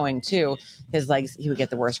was growing too, his legs, he would get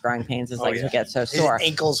the worst growing pains. His legs would get so sore. His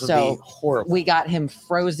ankles would be horrible. We got him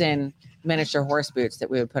frozen miniature horse boots that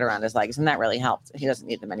we would put around his legs. And that really helped. He doesn't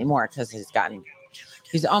need them anymore because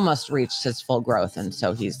he's almost reached his full growth. And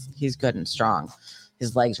so he's good and strong.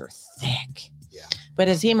 His legs are thick. Yeah. But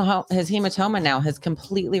his hematoma now has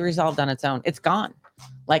completely resolved on its own. It's gone.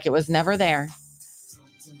 Like it was never there.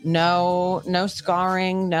 No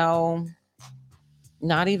scarring,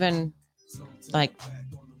 not even like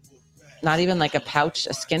a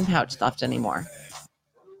skin pouch left anymore.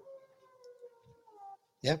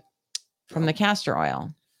 Yep. From the castor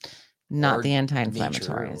oil, not the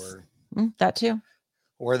anti-inflammatories. That too.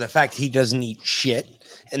 Or the fact he doesn't eat shit,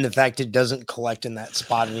 and the fact it doesn't collect in that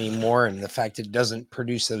spot anymore, and the fact it doesn't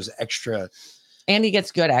produce those extra. And he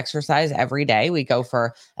gets good exercise every day. We go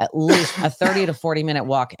for at least a 30 to 40 minute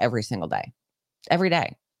walk every single day. Every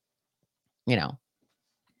day.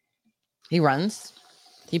 He runs.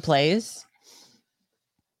 He plays.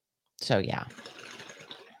 So, yeah.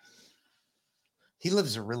 He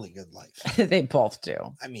lives a really good life. They both do.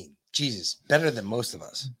 I mean, Jesus, better than most of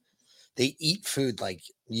us. They eat food like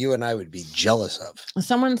you and I would be jealous of.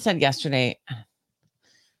 Someone said yesterday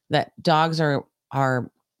that dogs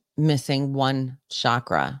are missing one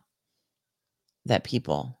chakra that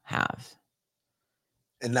people have,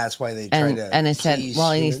 and that's why they try to. And I said,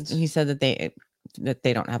 well, he said that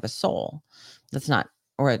they don't have a soul. That's not,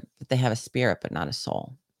 or that they have a spirit but not a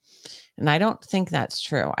soul. And I don't think that's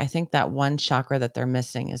true. I think that one chakra that they're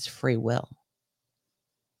missing is free will.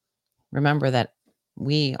 Remember that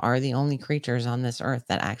we are the only creatures on this earth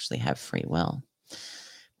that actually have free will.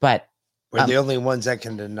 But we're the only ones that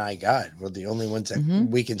can deny God. We're the only ones that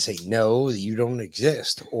we can say, no, you don't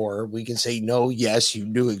exist. Or we can say, no, yes, you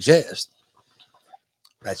do exist.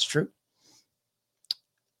 That's true.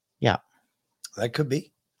 Yeah. That could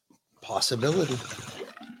be. Possibility.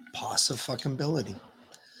 Possibility.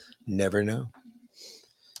 Never know.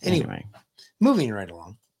 Anyway, moving right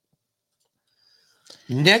along.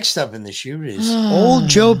 Next up in the shoot is old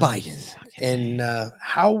Joe Biden and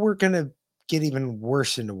how we're going to get even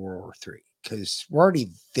worse into World War III, because we're already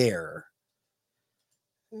there.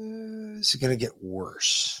 Is it going to get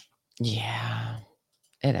worse? Yeah,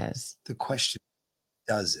 it is. The question,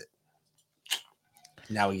 does it?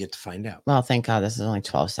 Now we get to find out. Well, thank God this is only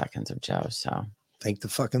 12 seconds of Joe, so. Thank the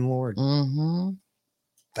fucking Lord.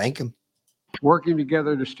 Thank him. Working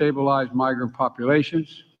together to stabilize migrant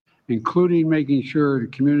populations, including making sure the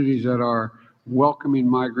communities that are welcoming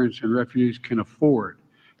migrants and refugees can afford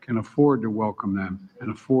to welcome them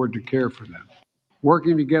and afford to care for them.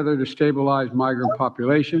 Working together to stabilize migrant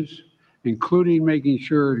populations, including making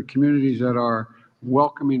sure the communities that are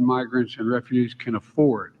welcoming migrants and refugees can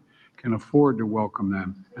afford to welcome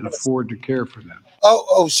them and afford to care for them.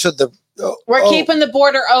 So we're keeping the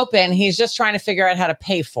border open. He's just trying to figure out how to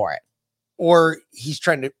pay for it. Or he's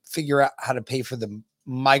trying to figure out how to pay for the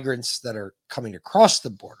migrants that are coming across the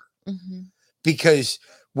border. Because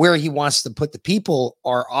where he wants to put the people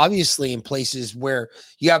are obviously in places where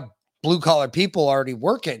you have blue collar people already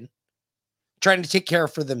working, trying to take care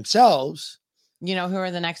for themselves. You know who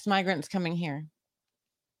are the next migrants coming here?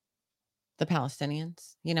 The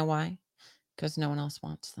Palestinians. You know why? Because no one else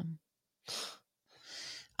wants them.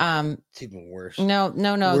 It's even worse. No.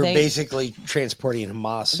 We're basically transporting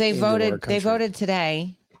Hamas. They into our voted. They country. voted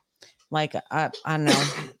today. Like I don't know,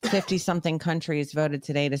 50 something countries voted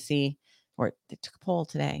today to see, or they took a poll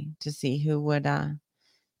today to see who would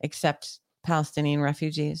accept Palestinian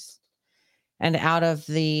refugees. And out of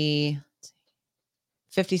the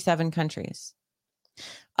 57 countries,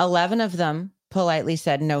 11 of them politely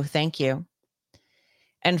said no, thank you.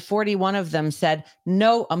 And 41 of them said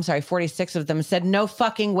no. I'm sorry, 46 of them said no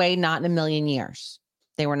fucking way, not in a million years.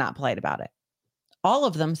 They were not polite about it. All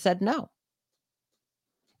of them said no.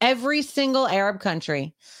 Every single Arab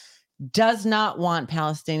country does not want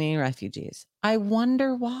Palestinian refugees. I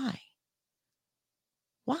wonder why.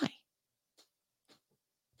 Why?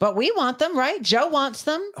 But we want them, right? Joe wants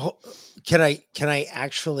them. Can I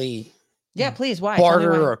actually? Yeah, please. Why? Tell me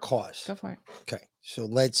Barter why. a cause. Go for it. Okay, so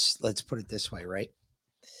let's put it this way, right?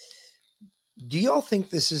 Do y'all think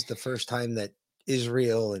this is the first time that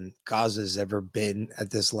Israel and Gaza has ever been at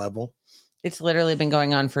this level? It's literally been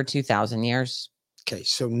going on for 2,000 years. Okay,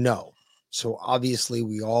 so no. So obviously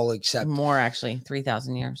we all accept more, actually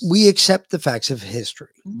 3,000 years. We accept the facts of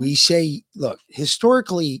history. We say, look,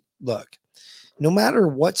 historically, no matter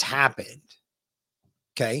what's happened,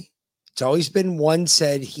 okay, it's always been one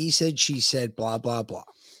said, he said, she said, blah, blah, blah.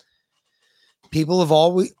 People have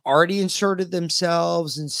already inserted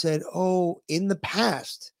themselves and said, oh, in the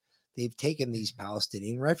past, they've taken these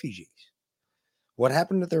Palestinian refugees. What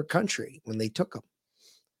happened to their country when they took them?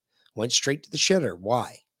 Went straight to the shitter.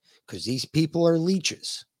 Why? Because these people are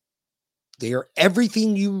leeches. They are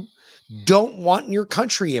everything you don't want in your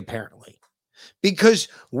country, apparently. Because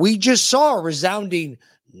we just saw a resounding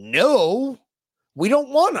no, we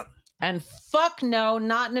don't want them. And fuck no,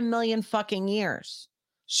 not in a million fucking years.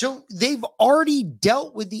 So they've already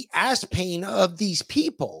dealt with the ass pain of these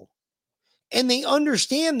people. And they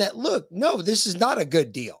understand that, look, no, this is not a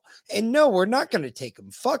good deal. And no, we're not going to take them.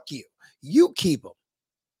 Fuck you. You keep them.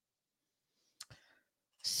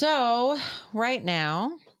 So right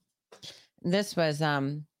now, this was,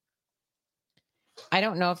 I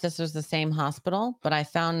don't know if this was the same hospital, but I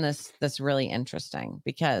found this really interesting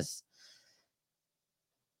because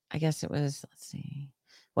I guess it was, let's see,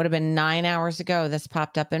 would have been 9 hours ago. This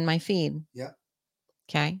popped up in my feed. Yeah.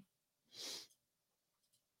 Okay.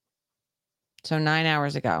 So 9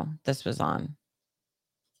 hours ago, this was on.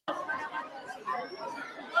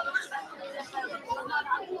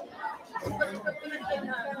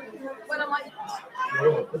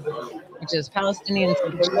 Which is Palestinians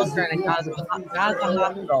and children in Gaza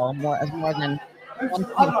hospital. More than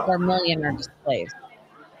 1.4 million are displaced.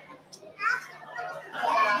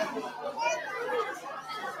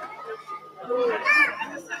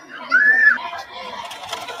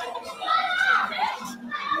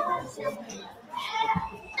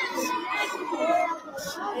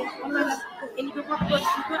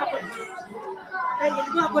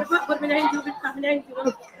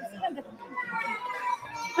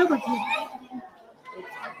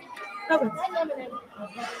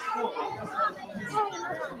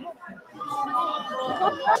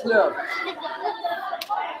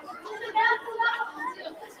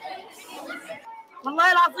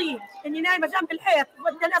 والله العظيم اني نايمه جنب الحيط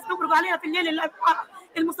بدنا الناس بيمرقوا علينا في الليل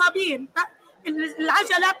المصابين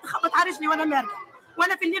العجله بتخبط على رجلي وانا مارقه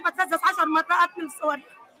وانا في الليل بتفزز 10 مرات من الصور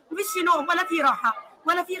وفيش نوم ولا في راحه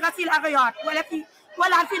ولا في غسيل اغيار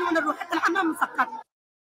ولا عارفين وين نروح حتى الحمام مسكر.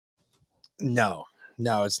 No,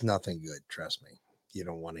 it's nothing good. Trust me. You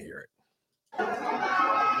don't want to hear it.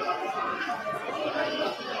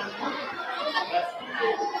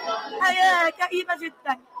 حياه كئيبه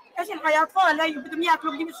جدا. ايش الحياه؟ اطفال بدهم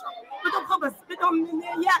ياكلوا بدهم يشربوا بدهم خبز بدهم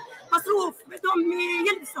مصروف بدهم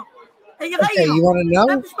يلبسوا. Okay, you want to know?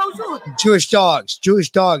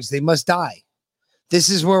 Jewish dogs, they must die. This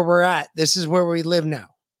is where we're at. This is where we live now.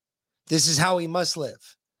 This is how we must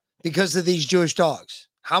live because of these Jewish dogs.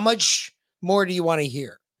 How much more do you want to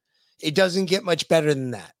hear? It doesn't get much better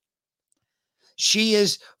than that. She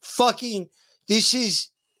is fucking,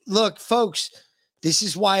 look, folks, this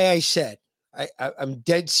is why I said, I'm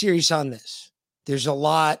dead serious on this. There's a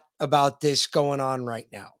lot about this going on right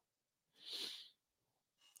now.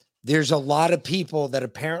 There's a lot of people that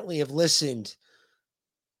apparently have listened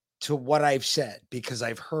to what I've said because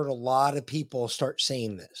I've heard a lot of people start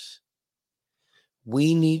saying this.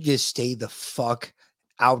 We need to stay the fuck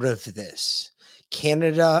out of this.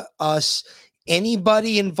 Canada, us,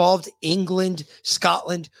 anybody involved, England,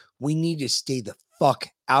 Scotland, we need to stay the fuck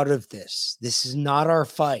out of this. This is not our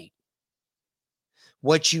fight.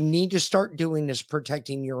 What you need to start doing is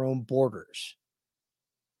protecting your own borders,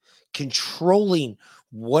 controlling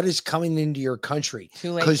what is coming into your country.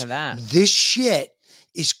 Too late for that. This shit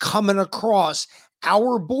is coming across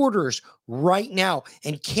our borders right now.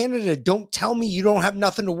 And Canada, don't tell me you don't have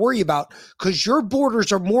nothing to worry about, because your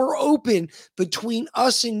borders are more open between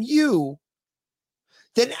us and you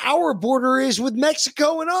than our border is with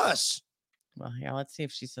Mexico and us. Well, yeah, let's see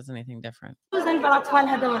if she says anything different. ذنب الأطفال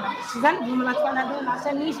هذول ذنبهم الأطفال هذول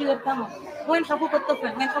عشان يجوا يرتموا وين حقوق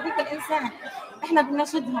الطفل وين حقوق الإنسان إحنا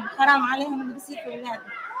بنشدهم حرام عليهم اللي بيصير في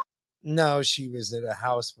أولادهم. No, she was at a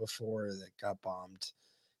house before that got bombed.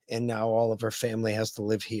 And now all of her family has to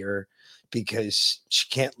live here because she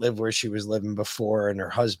can't live where she was living before. And her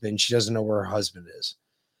husband, she doesn't know where her husband is.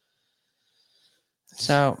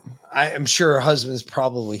 So I'm sure her husband's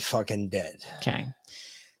probably fucking dead. Okay.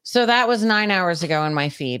 So that was 9 hours ago in my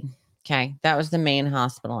feed. Okay. That was the main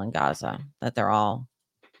hospital in Gaza that they're all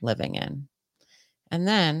living in. And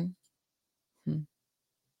then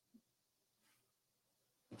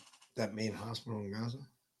That main hospital in Gaza?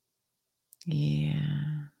 yeah,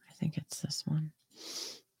 I think it's this one.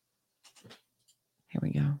 Here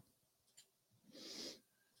we go.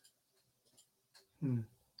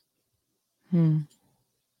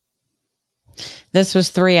 This was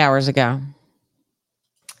 3 hours ago.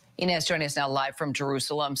 Inez joining us now live from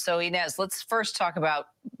Jerusalem. So Inez, let's first talk about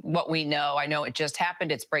what we know. I know it just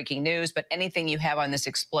happened. It's breaking news, but anything you have on this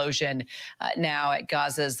explosion now at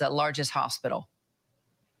Gaza's largest hospital?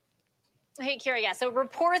 Hey, Kira, yeah. So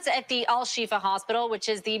reports at the Al-Shifa Hospital, which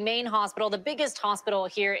is the main hospital, the biggest hospital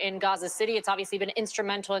here in Gaza City. It's obviously been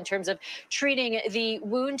instrumental in terms of treating the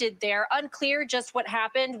wounded there. Unclear just what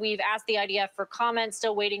happened. We've asked the IDF for comment,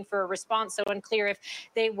 still waiting for a response. So unclear if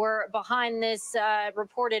they were behind this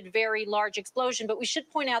reported very large explosion. But we should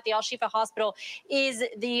point out the Al-Shifa Hospital is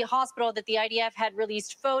the hospital that the IDF had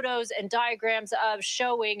released photos and diagrams of,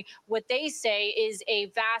 showing what they say is a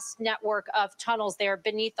vast network of tunnels there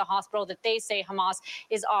beneath the hospital that they say Hamas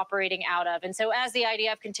is operating out of. And so as the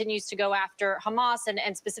IDF continues to go after Hamas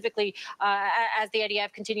and specifically as the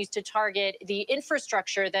IDF continues to target the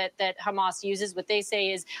infrastructure that Hamas uses, what they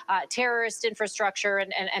say is terrorist infrastructure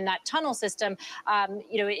and that tunnel system,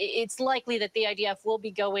 it's likely that the IDF will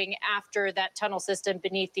be going after that tunnel system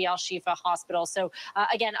beneath the Al-Shifa Hospital. So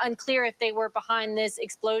again, unclear if they were behind this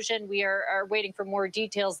explosion. We are waiting for more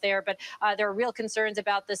details there, but there are real concerns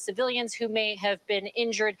about the civilians who may have been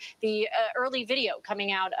injured. The early video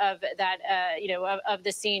coming out of that, of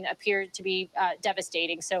the scene appeared to be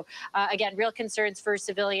devastating. So again, real concerns for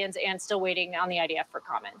civilians and still waiting on the IDF for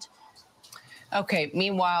comment. Okay.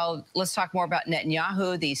 Meanwhile, let's talk more about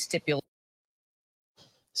Netanyahu, the stipulation.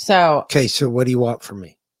 So okay, so what do you want from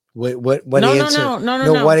me? What no, answer?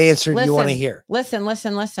 No. What answer do you want to hear?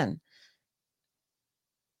 Listen.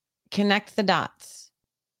 Connect the dots.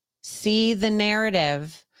 See the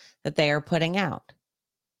narrative that they are putting out.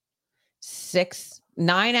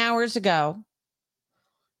 9 hours ago,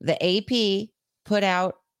 the AP put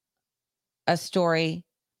out a story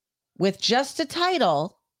with just a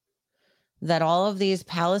title that all of these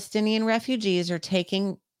Palestinian refugees are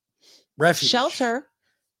taking refuge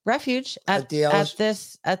at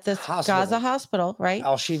this hospital. Gaza hospital, right?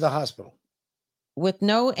 Al-Shifa Hospital. With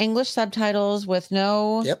no English subtitles, with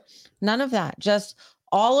none of that. Just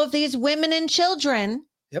all of these women and children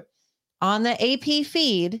on the AP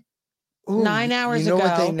feed. Ooh, 9 hours ago. You know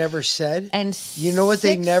what they never said? And you know what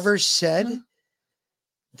they never said?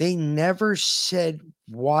 They never said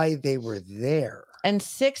why they were there. And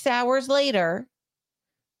 6 hours later,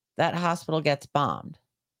 that hospital gets bombed.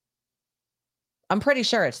 I'm pretty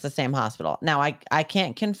sure it's the same hospital. Now, I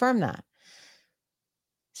can't confirm that.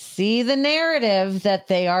 See the narrative that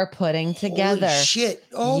they are putting together. Holy shit.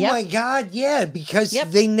 Oh my God. Yeah, because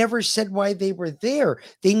they never said why they were there.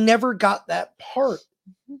 They never got that part.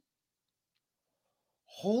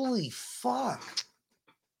 Holy fuck.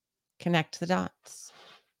 Connect the dots.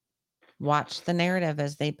 Watch the narrative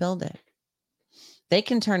as they build it. They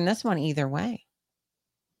can turn this one either way.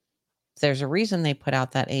 There's a reason they put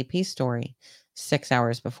out that AP story 6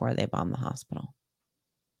 hours before they bombed the hospital.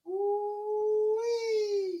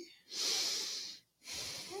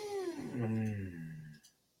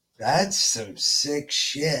 That's some sick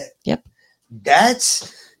shit. Yep.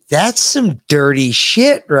 That's some dirty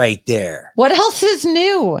shit right there. What else is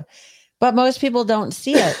new? But most people don't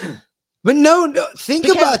see it. But no, think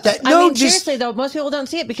about that. No, seriously though, most people don't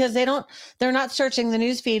see it because they're not searching the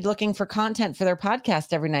news feed looking for content for their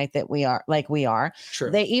podcast every night that we are.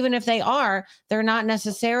 True. Even if they are, they're not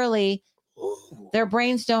necessarily, their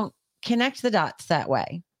brains don't connect the dots that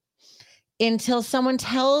way until someone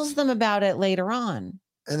tells them about it later on.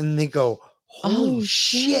 And then they go, holy Oh,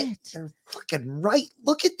 shit. They're fucking right.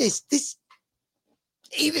 Look at this.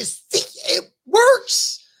 It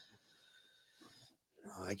works.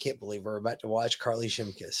 Oh, I can't believe we're about to watch Carly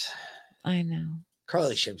Shimkus. I know.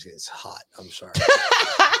 Carly Shimkus is hot. I'm sorry.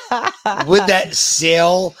 With that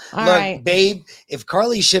sail. All Look, right. babe, if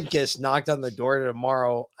Carly Shimkus knocked on the door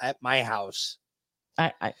tomorrow at my house,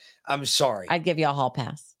 I'm sorry. I'd give you a hall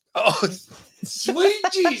pass. Oh, sweet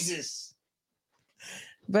Jesus.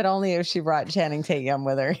 But only if she brought Channing Tatum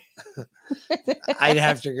with her. I'd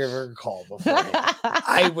have to give her a call before.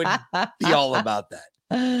 I would be all about that.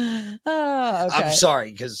 Oh, okay. I'm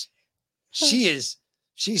sorry, because she's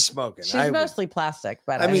smoking. She's mostly plastic,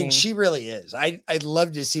 but I mean, she really is. I'd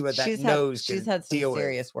love to see what that nose can she's had some deal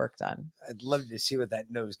serious with. work done. I'd love to see what that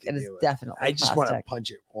nose can It is deal with. definitely I just want to plastic.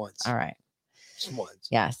 punch it once. All right. Just once.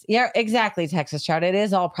 Yes. Yeah, exactly, Texas Chart. It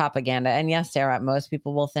is all propaganda. And yes, Sarah, most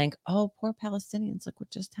people will think, oh, poor Palestinians. Look what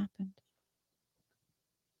just happened.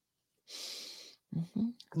 Mm-hmm.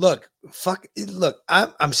 Look,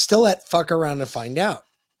 I'm still at fuck around to find out.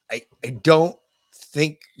 I don't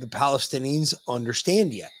think the Palestinians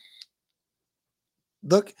understand yet.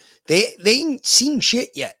 Look, they ain't seen shit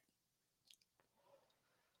yet.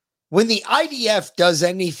 When the IDF does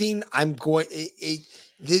anything, I'm going.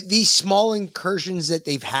 These small incursions that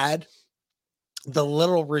they've had, the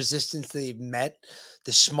little resistance they've met,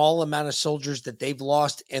 the small amount of soldiers that they've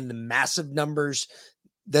lost, and the massive numbers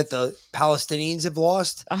that the Palestinians have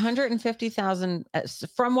lost. 150,000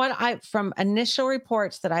 from initial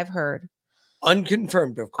reports that I've heard.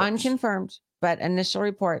 Unconfirmed, of course. Unconfirmed, but initial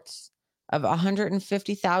reports of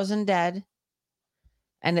 150,000 dead,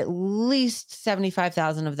 and at least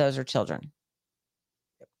 75,000 of those are children.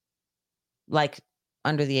 Like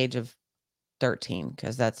under the age of 13,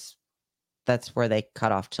 because that's where they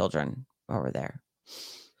cut off children over there.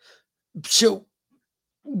 So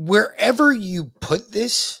wherever you put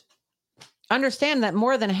this, understand that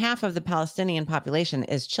more than half of the Palestinian population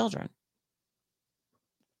is children.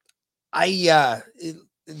 The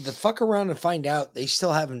fuck around and find out, they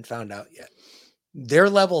still haven't found out yet. Their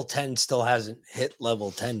level 10 still hasn't hit level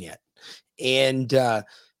 10 yet. And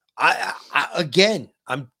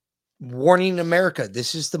I'm warning America,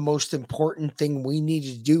 this is the most important thing we need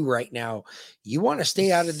to do right now. You want to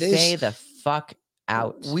stay out of this? Stay the fuck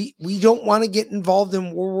out. We don't want to get involved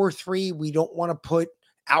in World War III. We don't want to put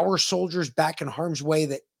our soldiers back in harm's way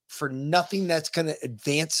that for nothing that's going to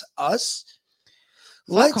advance us.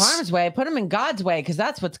 Fuck harm's way. Put them in God's way, because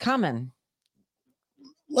that's what's coming.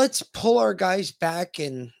 Let's pull our guys back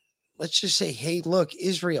and let's just say, hey, look,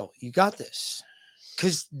 Israel, you got this.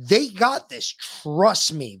 Because they got this.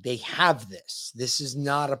 Trust me, they have this. This is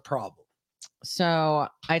not a problem. So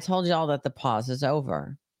I told y'all that the pause is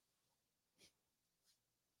over.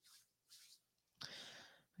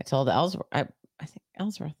 I told Ellsworth, I think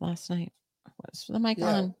Ellsworth last night. Was the mic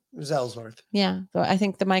on? It was Ellsworth. Yeah, I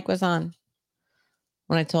think the mic was on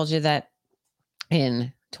when I told you that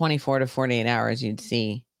in 24 to 48 hours, you'd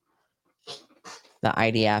see the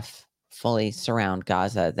IDF fully surround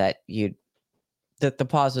Gaza, that the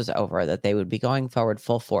pause was over, that they would be going forward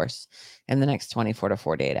full force in the next 24 to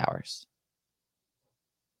 48 hours.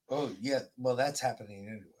 Oh, yeah. Well, that's happening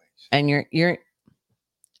anyways. And you're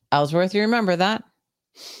Ellsworth, you remember that?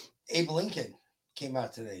 Abe Lincoln came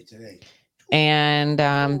out today. And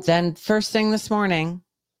then first thing this morning,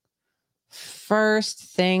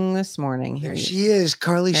 here she is,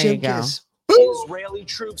 Carly there you go. Shimkus. Israeli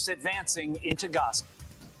troops advancing into Gaza.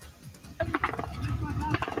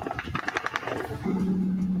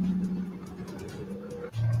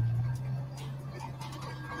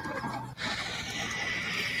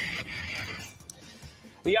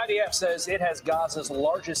 The IDF says it has Gaza's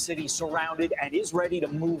largest city surrounded and is ready to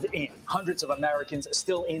move in. Hundreds of Americans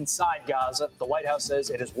still inside Gaza. The White House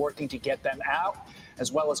says it is working to get them out,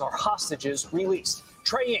 as well as our hostages released.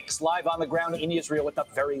 Trey Inks live on the ground in Israel with the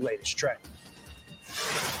very latest. Trey.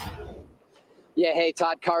 Yeah, hey,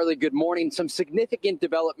 Todd, Carly, good morning. Some significant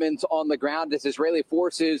developments on the ground as Israeli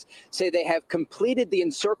forces say they have completed the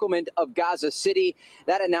encirclement of Gaza City.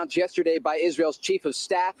 That announced yesterday by Israel's chief of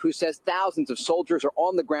staff, who says thousands of soldiers are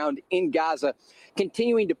on the ground in Gaza,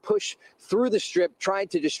 continuing to push through the strip, trying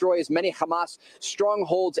to destroy as many Hamas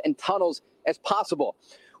strongholds and tunnels as possible.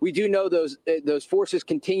 We do know those forces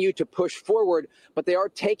continue to push forward, but they are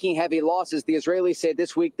taking heavy losses. The Israelis say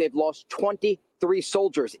this week they've lost 23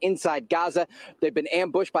 soldiers inside Gaza. They've been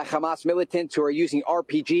ambushed by Hamas militants who are using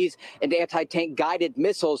RPGs and anti-tank guided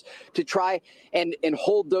missiles to try and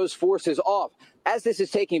hold those forces off. As this is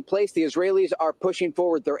taking place, the Israelis are pushing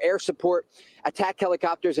forward their air support, attack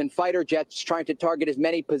helicopters and fighter jets, trying to target as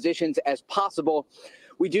many positions as possible.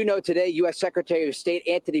 We do know today, U.S. Secretary of State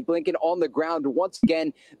Antony Blinken on the ground once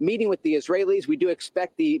again meeting with the Israelis. We do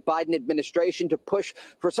expect the Biden administration to push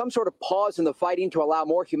for some sort of pause in the fighting to allow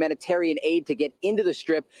more humanitarian aid to get into the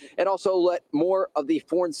Strip and also let more of the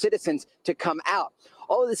foreign citizens to come out.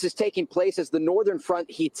 All of this is taking place as the northern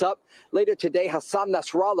front heats up. Later today, Hassan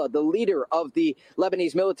Nasrallah, the leader of the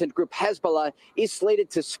Lebanese militant group Hezbollah, is slated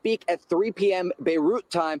to speak at 3 p.m. Beirut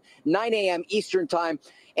time, 9 a.m. Eastern time,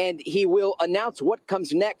 and he will announce what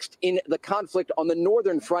comes next in the conflict on the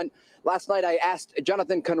northern front. Last night, I asked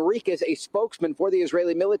Jonathan Conricus, a spokesman for the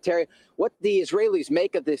Israeli military, what the Israelis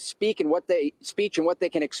make of this speech and what they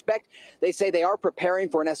can expect. They say they are preparing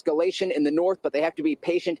for an escalation in the north, but they have to be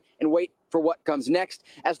patient and wait for what comes next.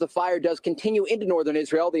 As the fire does continue into northern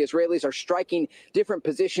Israel, the Israelis are striking different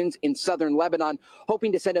positions in southern Lebanon,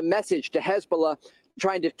 hoping to send a message to Hezbollah,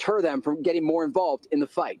 trying to deter them from getting more involved in the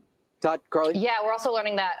fight. Todd, Carly? Yeah, we're also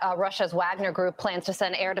learning that Russia's Wagner group plans to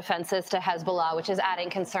send air defenses to Hezbollah, which is adding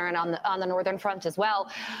concern on the northern front as well.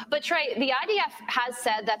 But Trey, the IDF has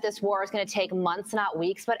said that this war is going to take months, not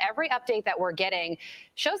weeks. But every update that we're getting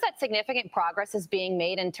shows that significant progress is being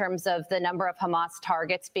made in terms of the number of Hamas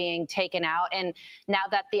targets being taken out. And now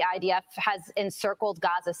that the IDF has encircled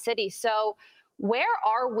Gaza City. So where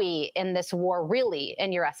are we in this war, really,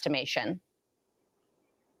 in your estimation?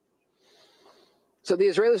 So the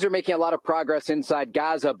Israelis are making a lot of progress inside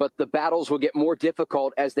Gaza, but the battles will get more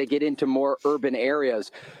difficult as they get into more urban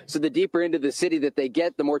areas. So the deeper into the city that they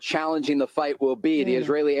get, the more challenging the fight will be. The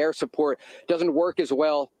Israeli air support doesn't work as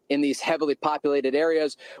well in these heavily populated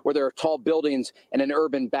areas where there are tall buildings and an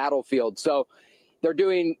urban battlefield. So they're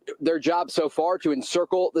doing their job so far to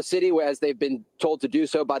encircle the city, as they've been told to do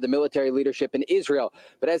so by the military leadership in Israel.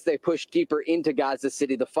 But as they push deeper into Gaza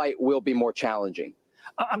City, the fight will be more challenging.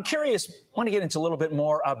 I'm curious, I want to get into a little bit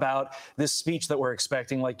more about this speech that we're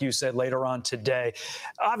expecting, like you said, later on today.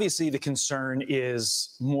 Obviously, the concern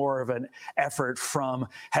is more of an effort from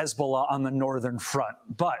Hezbollah on the northern front.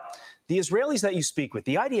 But the Israelis that you speak with,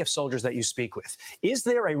 the IDF soldiers that you speak with, is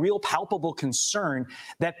there a real palpable concern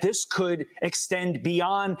that this could extend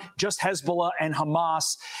beyond just Hezbollah and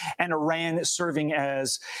Hamas and Iran serving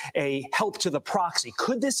as a help to the proxy?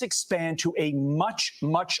 Could this expand to a much,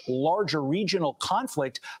 much larger regional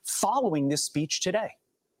conflict following this speech today?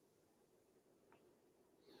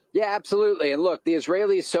 Yeah, absolutely. And look, the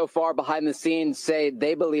Israelis so far behind the scenes say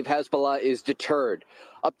they believe Hezbollah is deterred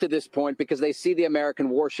up to this point because they see the American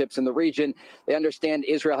warships in the region. They understand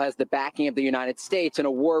Israel has the backing of the United States, and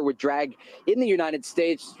a war would drag in the United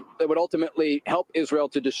States that would ultimately help Israel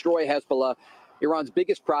to destroy Hezbollah, Iran's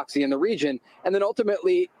biggest proxy in the region. And then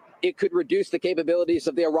ultimately it could reduce the capabilities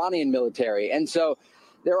of the Iranian military. And so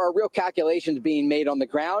there are real calculations being made on the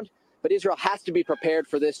ground. But Israel has to be prepared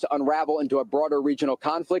for this to unravel into a broader regional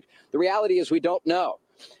conflict. The reality is we don't know,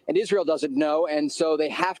 and Israel doesn't know, and so they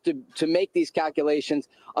have to make these calculations,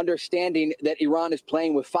 understanding that Iran is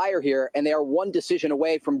playing with fire here, and they are one decision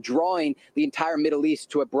away from drawing the entire Middle East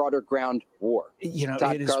to a broader ground war. You know,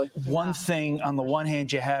 Todd, it is Carly? one thing. On the one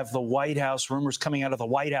hand, you have the White House, rumors coming out of the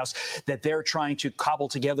White House that they're trying to cobble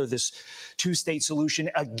together this two-state solution,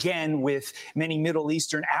 again, with many Middle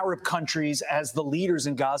Eastern Arab countries as the leaders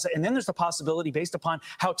in Gaza. And then there's the possibility, based upon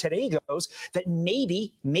how today goes, that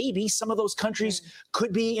maybe some of those countries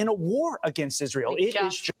could be in a war against Israel. It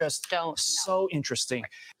is just so interesting.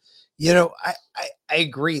 You know, I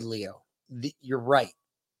agree, Leo. You're right.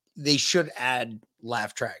 They should add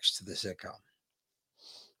laugh tracks to the sitcom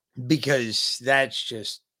because that's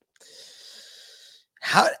just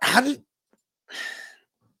how did.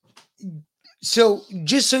 So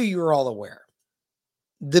just so you're all aware,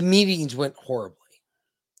 the meetings went horribly.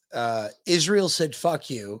 Israel said, "Fuck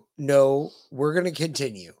you. No, we're going to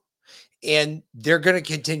continue." And they're going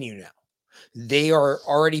to continue now. They are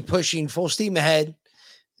already pushing full steam ahead.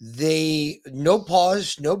 No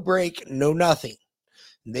pause, no break, no nothing.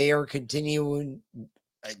 They are continuing.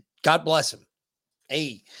 God bless them.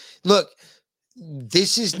 Hey, look,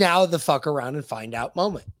 this is now the fuck around and find out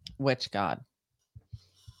moment. Which God?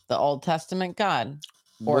 The Old Testament God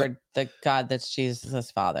or the God that's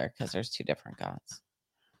Jesus' father? Because there's two different gods.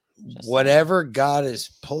 Whatever God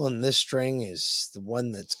is pulling this string is the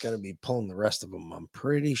one that's going to be pulling the rest of them. I'm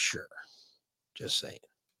pretty sure. Just saying.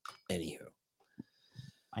 Anywho.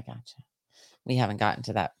 I gotcha. We haven't gotten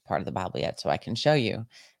to that part of the Bible yet, so I can show you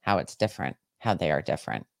how it's different, how they are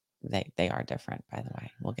different. They are different, by the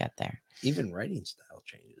way. We'll get there. Even writing style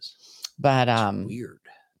changes. But it's weird.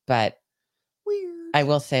 But weird. I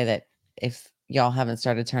will say that if y'all haven't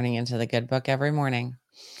started turning into the good book every morning.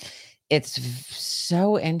 It's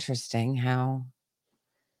so interesting how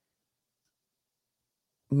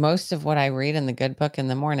most of what I read in the good book in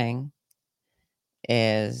the morning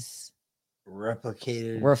is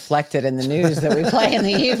reflected in the news that we play in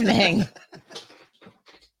the evening.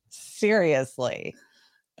 Seriously.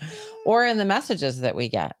 Or in the messages that we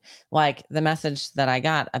get, like the message that I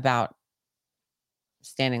got about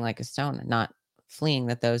standing like a stone and not fleeing,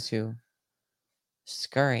 that those who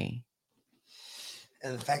scurry.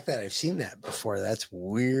 And the fact that I've seen that before, that's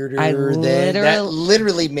weirder. That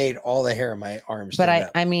literally made all the hair on my arms stand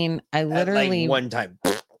up. I mean, I literally, like one time.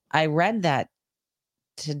 I read that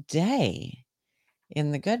today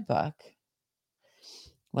in the good book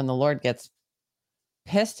when the Lord gets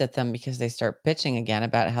pissed at them because they start bitching again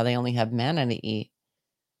about how they only have manna to eat.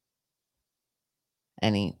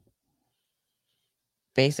 And he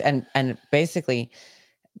basically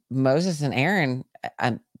Moses and Aaron,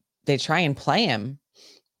 they try and play him.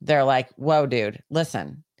 They're like, whoa, dude,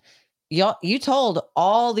 listen, you told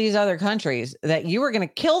all these other countries that you were going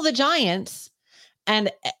to kill the giants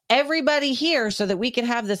and everybody here so that we could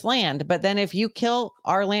have this land. But then if you kill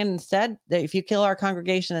our land instead, if you kill our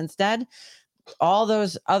congregation instead, all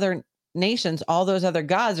those other nations, all those other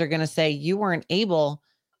gods are going to say you weren't able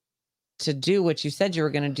to do what you said you were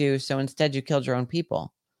going to do. So instead you killed your own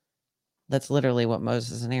people. That's literally what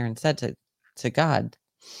Moses and Aaron said to God.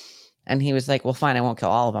 And he was like, well, fine, I won't kill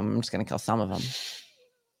all of them. I'm just going to kill some of them.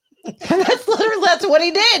 That's what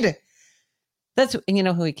he did. And you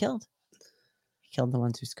know who he killed? He killed the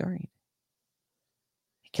ones who scurried.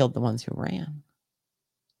 He killed the ones who ran.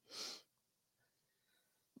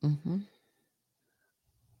 Mm-hmm.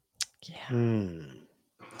 Yeah.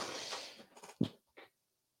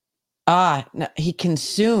 No, he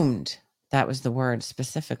consumed. That was the word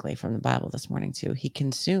specifically from the Bible this morning too. He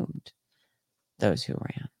consumed those who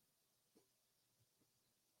ran.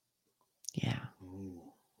 Yeah.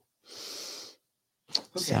 Okay.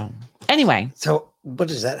 So anyway. So what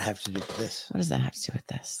does that have to do with this? What does that have to do with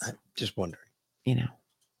this? I'm just wondering. You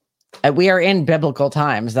know, we are in biblical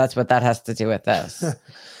times. That's what that has to do with this.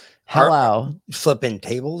 Hello. Flipping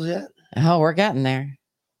tables yet? Oh, we're getting there.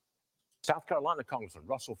 South Carolina Congressman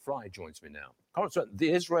Russell Fry joins me now. Congressman,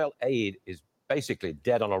 the Israel aid is basically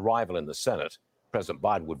dead on arrival in the Senate. President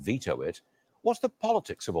Biden would veto it. What's the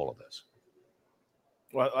politics of all of this?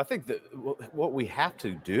 Well, I think that what we have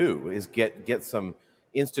to do is get some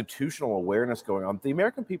institutional awareness going on. The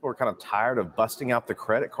American people are kind of tired of busting out the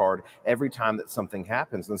credit card every time that something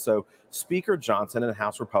happens. And so Speaker Johnson and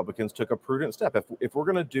House Republicans took a prudent step. If we're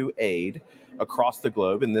going to do aid across the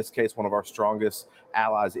globe, in this case, one of our strongest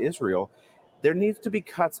allies, Israel, there needs to be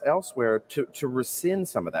cuts elsewhere to rescind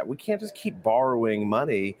some of that. We can't just keep borrowing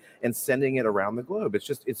money and sending it around the globe.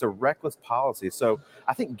 It's a reckless policy. So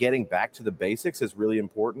I think getting back to the basics is really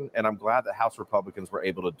important. And I'm glad that House Republicans were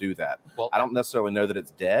able to do that. Well, I don't necessarily know that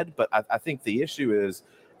it's dead, but I think the issue is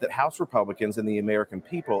that House Republicans and the American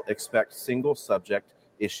people expect single subject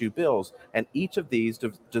issue bills. And each of these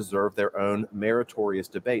deserve their own meritorious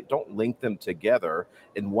debate. Don't link them together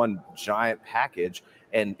in one giant package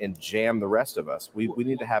and jam the rest of us. We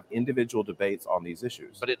need to have individual debates on these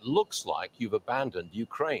issues. But it looks like you've abandoned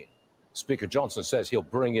Ukraine. Speaker Johnson says he'll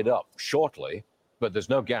bring it up shortly, but there's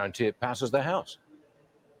no guarantee it passes the House.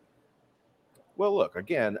 Well, look,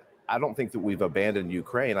 again, I don't think that we've abandoned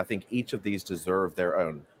Ukraine. I think each of these deserve their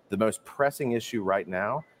own. The most pressing issue right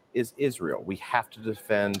now is Israel. We have to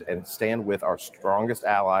defend and stand with our strongest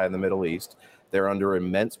ally in the Middle East. They're under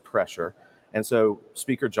immense pressure. And so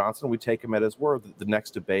Speaker Johnson, we take him at his word that the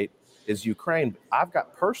next debate is Ukraine. I've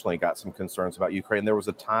personally got some concerns about Ukraine. There was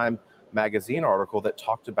a Time magazine article that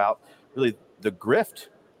talked about really the grift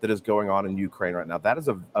that is going on in Ukraine right now. That is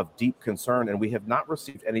of deep concern, and we have not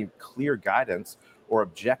received any clear guidance or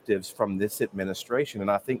objectives from this administration.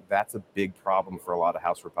 And I think that's a big problem for a lot of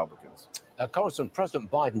House Republicans. Congressman,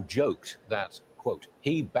 President Biden joked that, quote,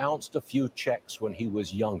 he bounced a few checks when he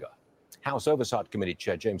was younger. House Oversight Committee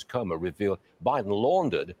Chair James Comer revealed Biden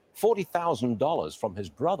laundered $40,000 from his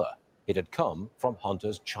brother. It had come from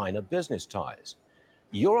Hunter's China business ties.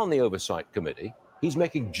 You're on the Oversight Committee. He's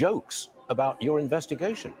making jokes about your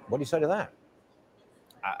investigation. What do you say to that?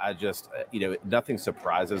 I just, nothing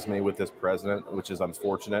surprises me with this president, which is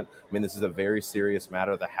unfortunate. I mean, this is a very serious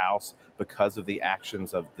matter. The House, because of the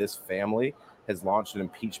actions of this family, has launched an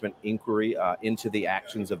impeachment inquiry into the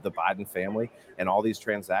actions of the Biden family and all these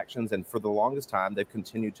transactions. And for the longest time, they've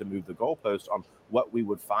continued to move the goalpost on what we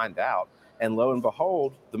would find out. And lo and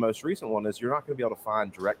behold, the most recent one is you're not going to be able to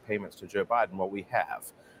find direct payments to Joe Biden. Well, we have.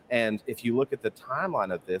 And if you look at the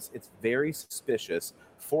timeline of this, it's very suspicious.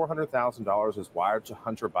 $400,000 is wired to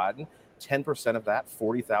Hunter Biden. 10% of that,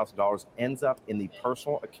 $40,000, ends up in the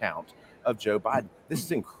personal account of Joe Biden. This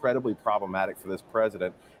is incredibly problematic for this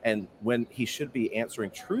president. And when he should be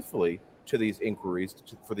answering truthfully to these inquiries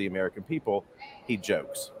for the American people, he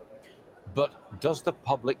jokes. But does the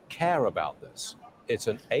public care about this? It's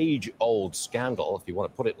an age-old scandal, if you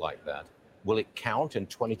want to put it like that. Will it count in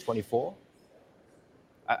 2024?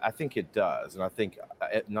 I think it does. And I think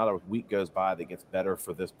not a week goes by that gets better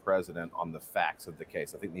for this president on the facts of the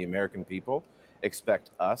case. I think the American people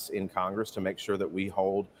expect us in Congress to make sure that we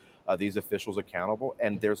hold these officials accountable.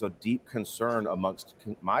 And there's a deep concern amongst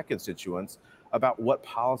my constituents about what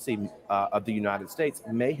policy of the United States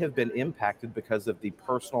may have been impacted because of the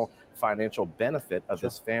personal financial benefit of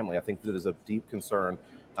this family. I think that is a deep concern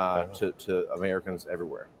to Americans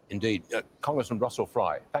everywhere. Indeed. Congressman Russell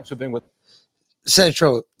Fry, thanks for being with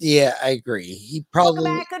Central, yeah, I agree. He probably.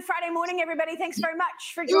 Welcome back. Good Friday morning, everybody. Thanks very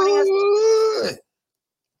much for joining us.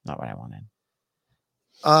 Not what I wanted.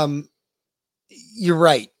 You're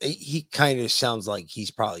right. He kind of sounds like he's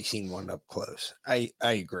probably seen one up close. I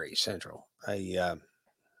agree, Central.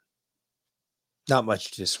 Not much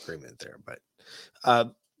disagreement there, but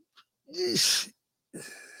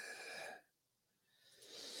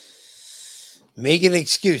making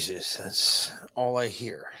excuses. That's all I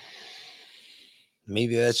hear.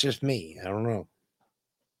 Maybe that's just me. I don't know.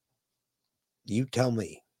 You tell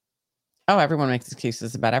me. Oh, everyone makes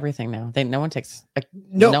excuses about everything now. No one takes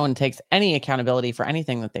any accountability for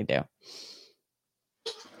anything that they do.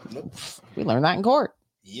 Nope. We learned that in court.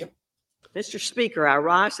 Yep. Mr. Speaker, I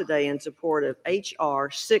rise today in support of H.R.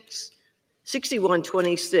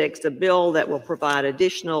 6126, the bill that will provide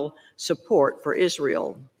additional support for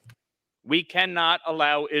Israel. We cannot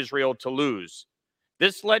allow Israel to lose.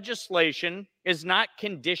 This legislation is not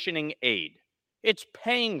conditioning aid. It's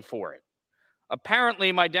paying for it.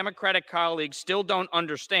 Apparently, my Democratic colleagues still don't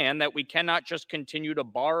understand that we cannot just continue to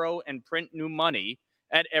borrow and print new money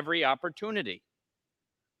at every opportunity.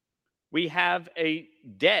 We have a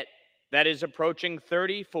debt that is approaching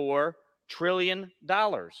 $34 trillion.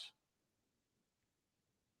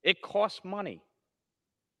 It costs money,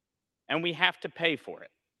 and we have to pay for it.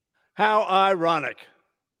 How ironic.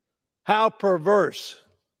 How perverse.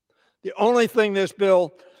 The only thing this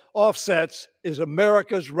bill offsets is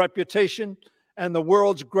America's reputation and the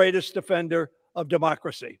world's greatest defender of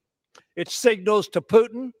democracy. It signals to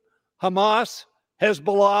Putin, Hamas,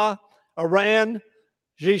 Hezbollah, Iran,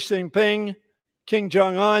 Xi Jinping, Kim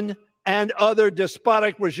Jong-un, and other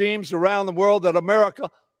despotic regimes around the world that America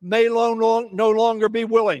may no longer be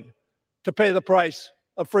willing to pay the price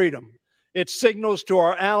of freedom. It signals to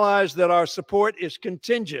our allies that our support is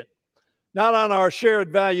contingent, not on our shared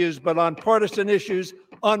values, but on partisan issues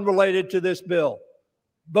unrelated to this bill.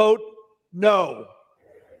 Vote no.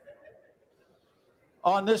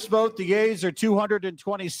 On this vote, the yeas are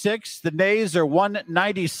 226, the nays are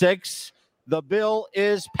 196. The bill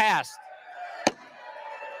is passed.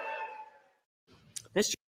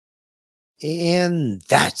 And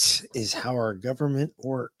that is how our government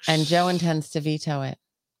works. And Joe intends to veto it.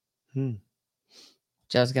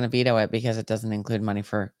 Joe's going to veto it because it doesn't include money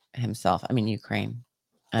for himself. I mean, Ukraine.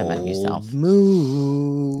 I meant yourself.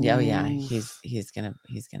 Move. Oh yeah, he's gonna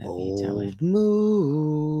veto it.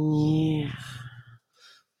 Move. Yeah.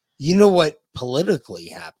 You know what politically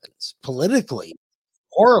happens? Politically,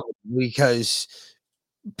 horrible, because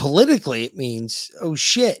politically it means, oh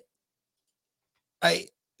shit. The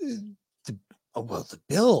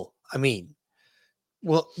bill. I mean,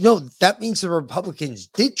 well, no, that means the Republicans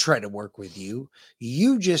did try to work with you.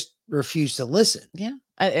 You just refused to listen. Yeah.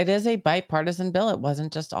 It is a bipartisan bill. It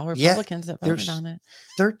wasn't just all Republicans that voted on it.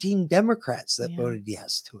 13 Democrats that voted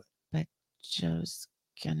yes to it. But Joe's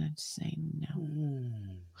gonna say no.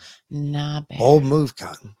 Nah, babe. Bold move,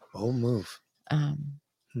 Cotton. Bold move.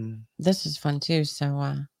 This is fun too.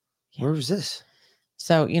 So where was this?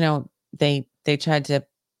 So,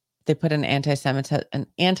 they put an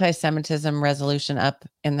anti-Semitism resolution up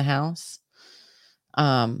in the House.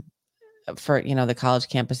 For the college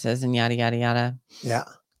campuses and yada yada yada. Yeah.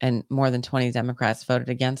 And more than 20 Democrats voted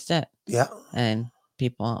against it. Yeah. And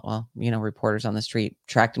people, reporters on the street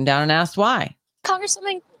tracked him down and asked why.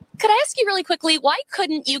 Congresswoman, could I ask you really quickly, why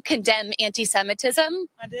couldn't you condemn anti-Semitism?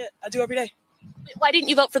 I do every day. Why didn't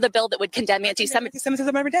you vote for the bill that would condemn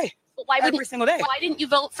anti-Semitism every day? But why every single day. Why didn't you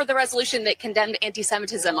vote for the resolution that condemned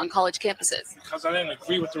anti-Semitism on college campuses? Because I didn't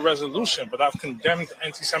agree with the resolution, but I've condemned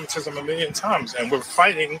anti-Semitism a million times, and we're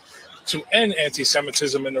fighting to end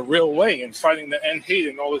anti-Semitism in a real way and fighting to end hate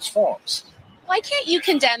in all its forms. Why can't you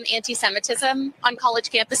condemn anti-Semitism on college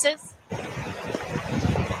campuses?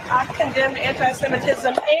 I condemn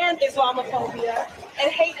anti-Semitism and Islamophobia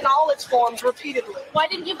and hate in all its forms repeatedly. Why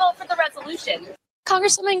didn't you vote for the resolution?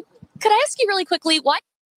 Congresswoman, could I ask you really quickly, why?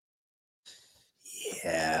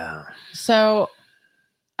 Yeah. So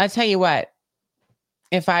I tell you what,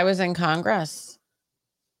 if I was in Congress,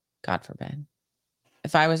 God forbid,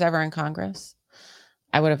 if I was ever in Congress,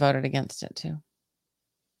 I would have voted against it too.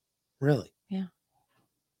 Really? Yeah.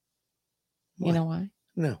 Why? You know why?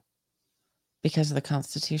 No. Because of the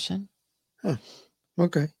Constitution. Huh.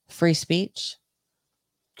 Okay. Free speech.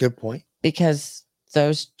 Good point. Because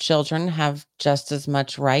those children have just as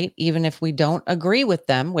much right, even if we don't agree with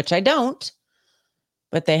them, which I don't,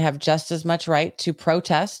 but they have just as much right to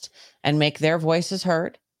protest and make their voices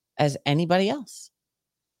heard as anybody else.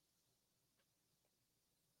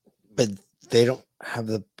 But they don't have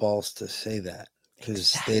the balls to say that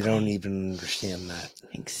because they don't even understand that.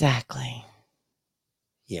 Exactly.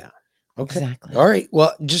 Yeah. Okay. Exactly. All right.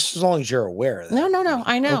 Well, just as long as you're aware of that. No.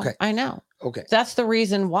 I know. Okay. I know. Okay. That's the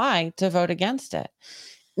reason why to vote against it.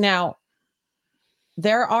 Now,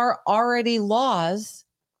 there are already laws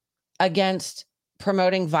against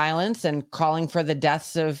promoting violence and calling for the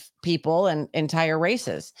deaths of people and entire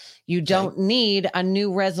races. You don't need a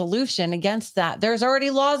new resolution against that. There's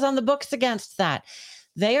already laws on the books against that.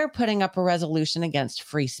 They are putting up a resolution against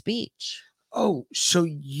free speech. Oh, so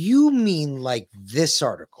you mean like this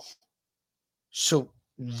article? So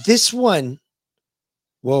this one,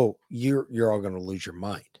 whoa, you're all going to lose your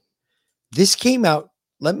mind. This came out.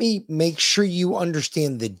 Let me make sure you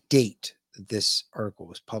understand the date that this article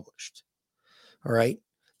was published. All right.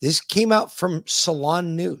 This came out from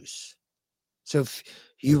Salon News. So if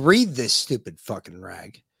you read this stupid fucking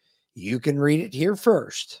rag, you can read it here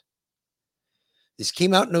first. This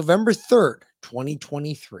came out November 3rd,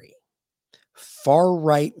 2023.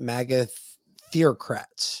 Far-right MAGA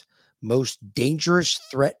theocrats, most dangerous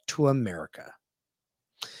threat to America.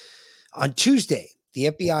 On Tuesday,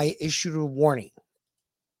 the FBI issued a warning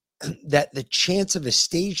that the chance of a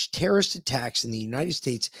staged terrorist attacks in the United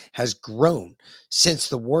States has grown since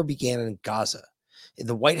the war began in Gaza. In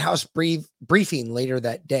the White House briefing later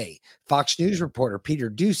that day, Fox News reporter Peter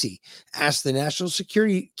Doocy asked the National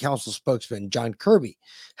Security Council spokesman John Kirby,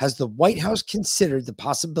 has the White House considered the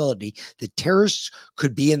possibility that terrorists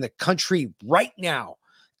could be in the country right now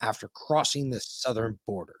after crossing the southern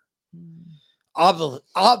border?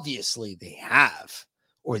 Obviously, they have,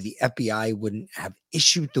 or the FBI wouldn't have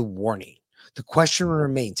issued the warning. The question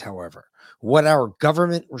remains, however, what our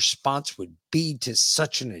government response would be to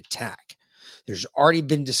such an attack. There's already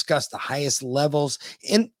been discussed the highest levels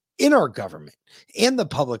in our government and the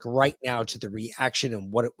public right now to the reaction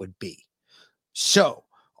and what it would be. So,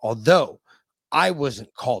 although I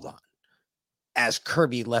wasn't called on, as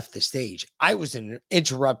Kirby left the stage, I was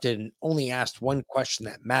interrupted and only asked one question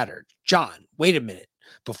that mattered. John, wait a minute.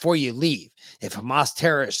 Before you leave, if Hamas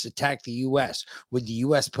terrorists attack the U.S., would the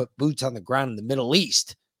U.S. put boots on the ground in the Middle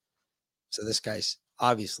East? So this guy's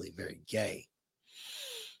obviously very gay.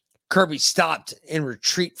 Kirby stopped in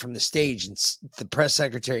retreat from the stage, and the press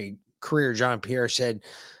secretary, Career Jean-Pierre, said,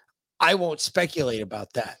 I won't speculate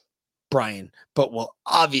about that, Brian, but we'll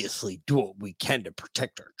obviously do what we can to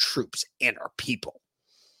protect our troops and our people.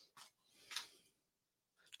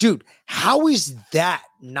 Dude, how is that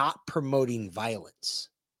not promoting violence?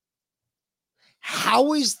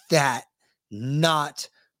 How is that not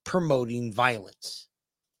promoting violence?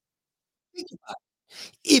 Think about it.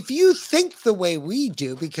 If you think the way we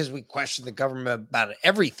do, because we question the government about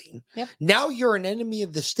everything, now you're an enemy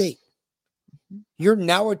of the state. You're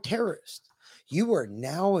now a terrorist. You are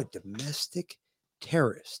now a domestic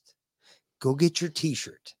terrorist. Go get your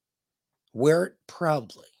t-shirt. Wear it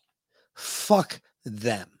proudly. Fuck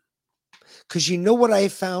them. Because you know what I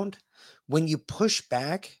found? When you push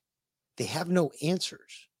back, they have no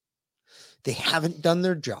answers. They haven't done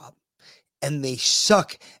their job. And they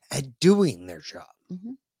suck at doing their job.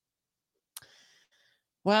 Mm-hmm.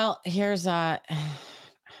 Well, here's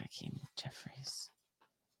Hakeem Jeffries,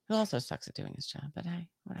 who also sucks at doing his job, but hey,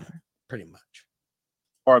 whatever. Pretty much.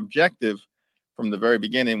 Our objective from the very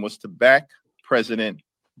beginning was to back President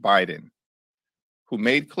Biden, who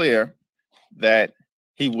made clear that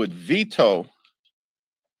he would veto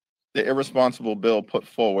the irresponsible bill put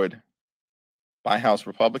forward by House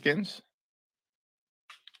Republicans.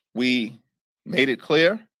 We made it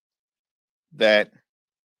clear that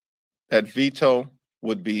that veto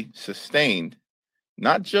would be sustained,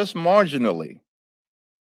 not just marginally,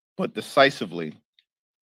 but decisively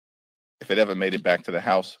if it ever made it back to the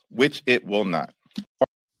House, which it will not.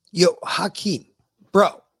 Yo, Hakeem,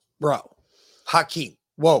 bro, Hakeem.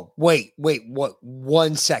 Whoa, wait, what?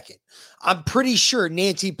 1 second. I'm pretty sure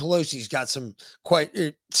Nancy Pelosi's got some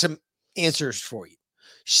answers for you.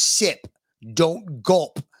 Sip, don't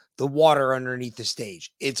gulp the water underneath the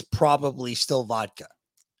stage. It's probably still vodka.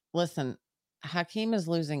 Listen, Hakeem is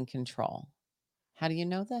losing control. How do you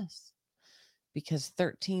know this? Because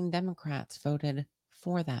 13 Democrats voted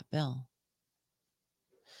for that bill.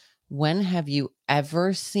 When have you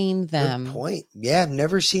ever seen them? Good point. Yeah, I've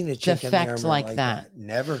never seen a chick in the defect armor like that.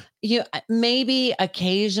 Never. You maybe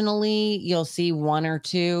occasionally you'll see one or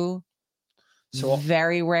two. So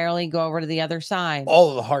very rarely go over to the other side.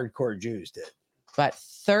 All the hardcore Jews did. But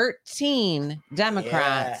 13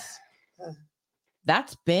 Democrats. Yeah.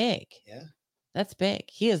 That's big. Yeah. That's big.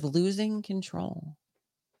 He is losing control.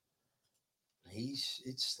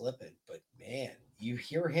 It's slipping, but man, you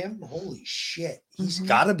hear him? Holy shit. He's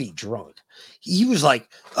gotta be drunk. He was like,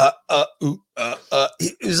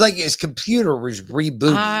 it was like his computer was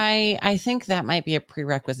rebooting. I think that might be a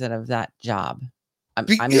prerequisite of that job.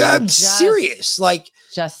 I'm serious. Like,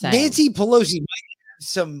 just saying. Nancy Pelosi might have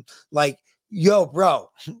some like, yo, bro,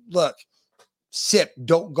 look, sip,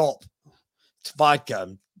 don't gulp. It's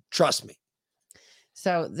vodka. Trust me.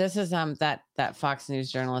 So this is that Fox News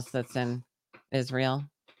journalist that's in Israel.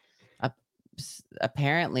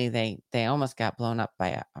 Apparently they almost got blown up by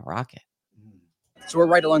a rocket. So we're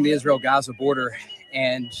right along the Israel-Gaza border,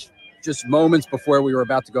 and just moments before we were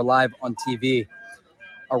about to go live on TV,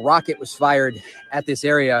 a rocket was fired at this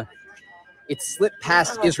area. It slipped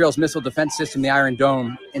past Israel's missile defense system, the Iron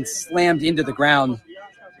Dome, and slammed into the ground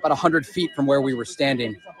about 100 feet from where we were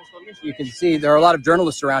standing. You can see there are a lot of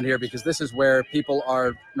journalists around here because this is where people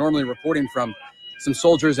are normally reporting from. Some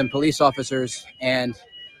soldiers and police officers and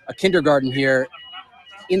a kindergarten here.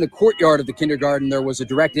 In the courtyard of the kindergarten, there was a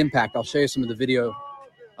direct impact. I'll show you some of the video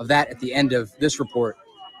of that at the end of this report.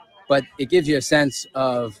 But it gives you a sense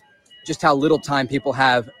of just how little time people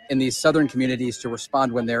have in these southern communities to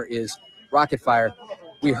respond when there is rocket fire.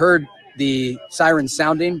 We heard the sirens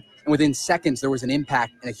sounding, and within seconds, there was an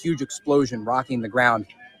impact and a huge explosion rocking the ground.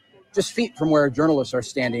 Just feet from where journalists are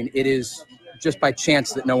standing, it is just by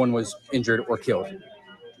chance that no one was injured or killed.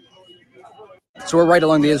 So we're right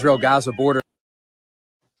along the Israel-Gaza border.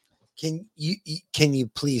 Can you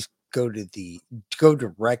please go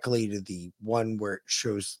directly to the one where it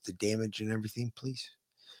shows the damage and everything, please?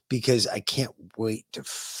 Because I can't wait to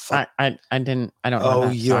I don't have Oh,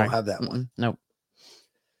 that. you Sorry. don't have that one. Nope.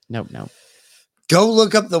 Go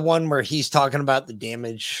look up the one where he's talking about the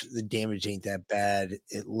damage. The damage ain't that bad.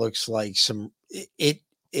 It looks like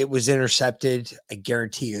it was intercepted. I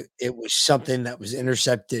guarantee you it was something that was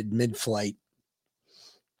intercepted mid-flight.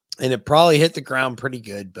 And it probably hit the ground pretty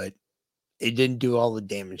good, but it didn't do all the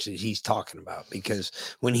damage that he's talking about, because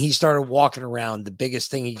when he started walking around, the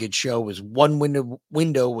biggest thing he could show was one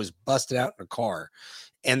window was busted out in a car,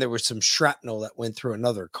 and there was some shrapnel that went through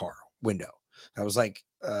another car window. I was like,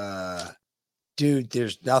 dude,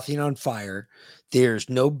 there's nothing on fire. There's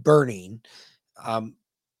no burning.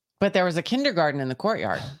 But there was a kindergarten in the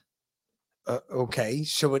courtyard. Okay,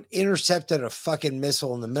 so it intercepted a fucking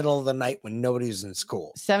missile in the middle of the night when nobody was in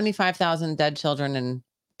school. 75,000 dead children in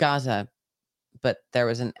Gaza, but there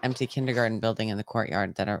was an empty kindergarten building in the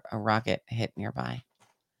courtyard that a rocket hit nearby.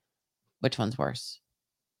 Which one's worse?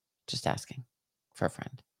 Just asking for a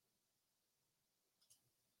friend.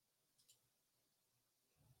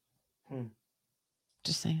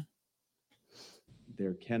 Just saying.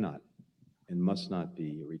 There cannot and must not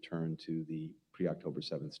be a return to the pre-October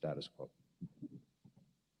 7th status quo.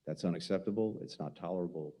 That's unacceptable. It's not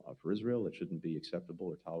tolerable for Israel. It shouldn't be acceptable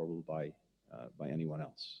or tolerable by anyone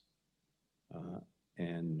else.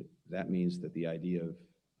 And that means that the idea of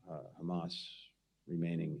Hamas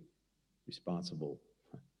remaining responsible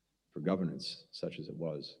for governance, such as it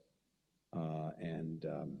was, and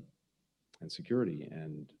security,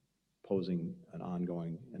 and posing an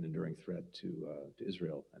ongoing and enduring threat to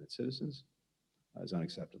Israel and its citizens is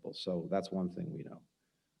unacceptable. So that's one thing we know.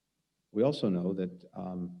 We also know that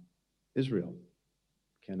Israel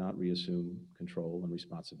cannot reassume control and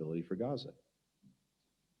responsibility for Gaza.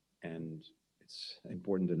 And it's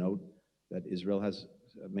important to note that Israel has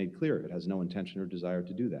made clear it has no intention or desire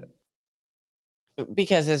to do that.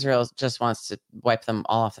 Because Israel just wants to wipe them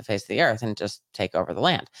all off the face of the earth and just take over the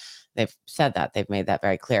land. They've said that. They've made that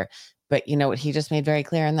very clear. But you know what he just made very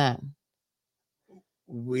clear in that?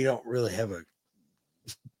 We don't really have a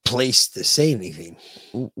place to say anything.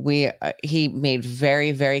 He made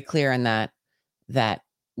very, very clear in that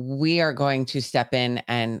we are going to step in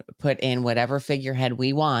and put in whatever figurehead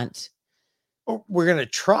we want. We're going to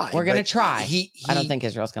try. We're going to try. I don't think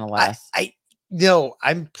Israel's going to let us. No,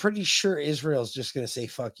 I'm pretty sure Israel's just going to say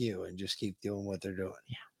fuck you and just keep doing what they're doing.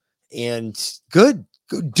 Yeah. And good.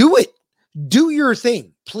 Do it. Do your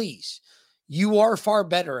thing, please. You are far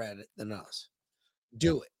better at it than us.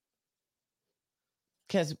 Do it.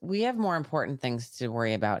 Because we have more important things to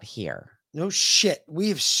worry about here. No shit. We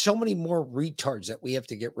have so many more retards that we have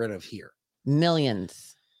to get rid of here.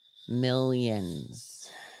 Millions.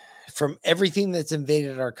 From everything that's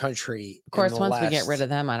invaded our country. Of course, once we get rid of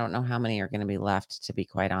them, I don't know how many are going to be left, to be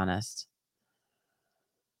quite honest.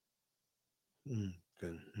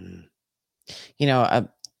 Good. You know,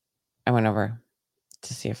 I went over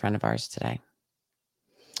to see a friend of ours today,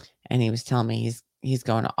 and he was telling me he's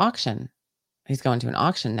going to auction. He's going to an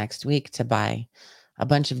auction next week to buy a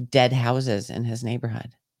bunch of dead houses in his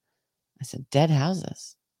neighborhood. I said, dead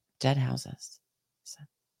houses. So,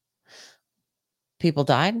 people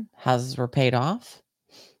died. Houses were paid off.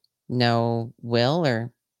 No will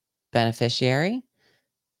or beneficiary.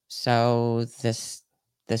 So this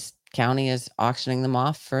county is auctioning them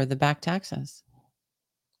off for the back taxes.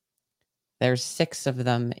 There's 6 of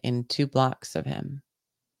them in 2 blocks of him.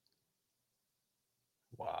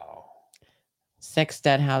 Wow. 6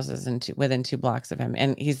 dead houses within 2 blocks of him.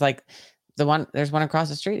 And he's like, there's one across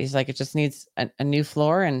the street. He's like, it just needs a new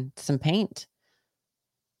floor and some paint.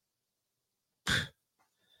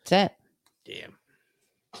 That's it. Damn.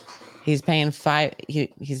 He's paying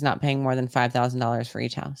he's not paying more than $5,000 for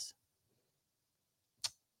each house.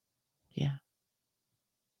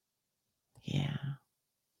 Yeah.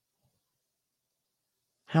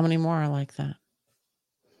 How many more are like that?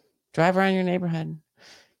 Drive around your neighborhood.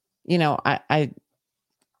 You know, I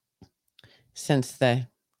since the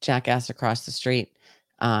jackass across the street,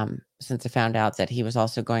 since I found out that he was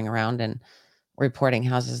also going around and reporting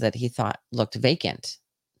houses that he thought looked vacant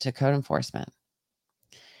to code enforcement,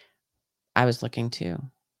 I was looking too.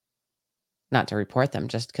 Not to report them,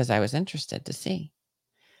 just because I was interested to see.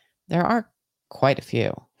 There are quite a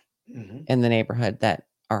few in the neighborhood that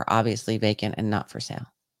are obviously vacant and not for sale.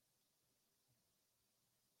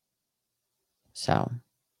 So,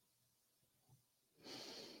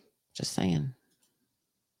 just saying.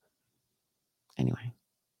 Anyway.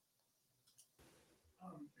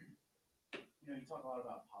 You talk a lot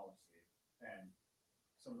about policy, and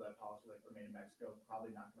some of that policy, like remain in Mexico,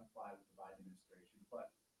 probably not going to fly with the Biden administration.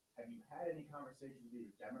 But have you had any conversations with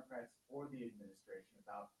either Democrats or the administration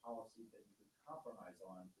about policy that you could compromise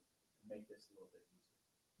on to make this a little bit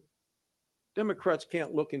easier? Democrats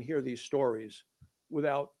can't look and hear these stories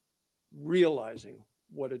without realizing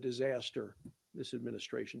what a disaster this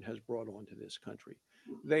administration has brought onto this country.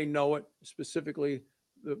 They know it, specifically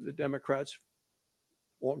the Democrats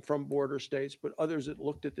from border states, but others that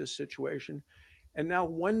looked at this situation. And now,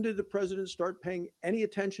 when did the president start paying any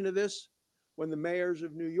attention to this? When the mayors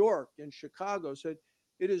of New York and Chicago said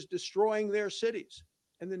it is destroying their cities.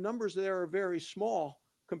 And the numbers there are very small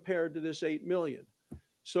compared to this 8 million.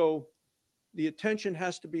 So the attention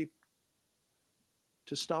has to be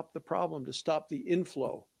to stop the problem, to stop the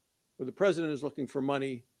inflow, where the president is looking for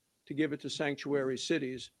money to give it to sanctuary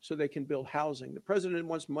cities so they can build housing. The president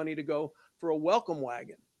wants money to go for a welcome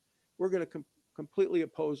wagon. We're going to completely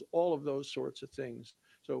oppose all of those sorts of things.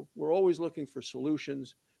 So we're always looking for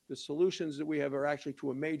solutions. The solutions that we have are actually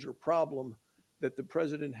to a major problem that the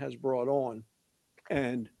president has brought on.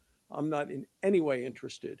 And I'm not in any way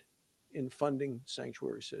interested in funding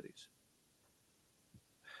sanctuary cities.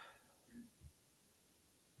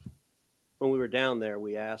 When we were down there,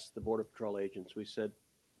 we asked the Border Patrol agents, we said,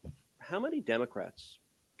 how many Democrats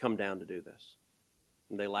come down to do this?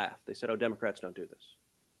 And they laughed. They said, oh, Democrats don't do this.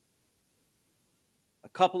 A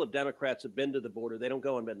couple of Democrats have been to the border. They don't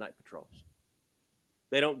go on midnight patrols.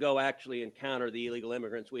 They don't go actually encounter the illegal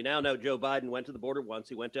immigrants. We now know Joe Biden went to the border once.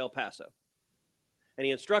 He went to El Paso. And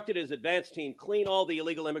he instructed his advance team, clean all the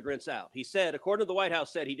illegal immigrants out. He said, according to the White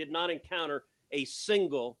House, said he did not encounter a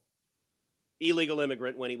single illegal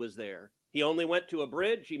immigrant when he was there. He only went to a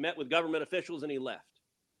bridge, he met with government officials, and he left.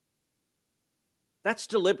 That's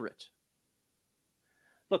deliberate.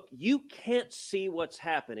 Look, you can't see what's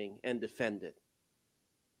happening and defend it.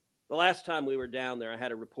 The last time we were down there, I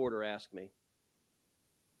had a reporter ask me,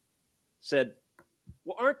 said,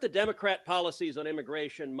 well, aren't the Democrat policies on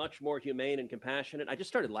immigration much more humane and compassionate? I just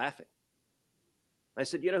started laughing. I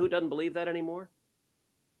said, you know who doesn't believe that anymore?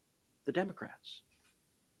 The Democrats.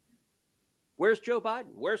 Where's Joe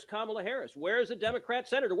Biden? Where's Kamala Harris? Where's a Democrat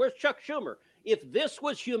senator? Where's Chuck Schumer? If this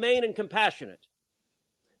was humane and compassionate,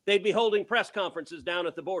 they'd be holding press conferences down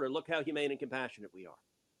at the border. Look how humane and compassionate we are.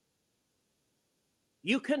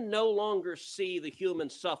 You can no longer see the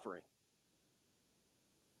human suffering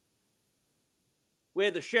We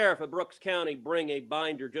had the sheriff of Brooks County bring a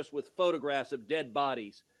binder just with photographs of dead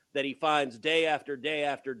bodies that he finds day after day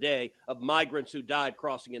after day of migrants who died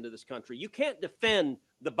crossing into this country. You can't defend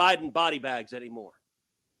the Biden body bags anymore.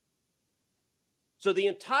 So the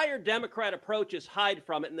entire Democrat approach is hide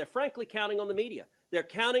from it, and they're frankly counting on the media. They're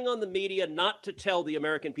counting on the media not to tell the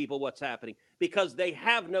American people what's happening because they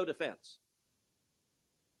have no defense.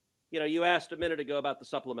 You know, you asked a minute ago about the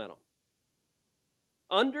supplemental.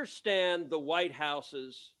 Understand the White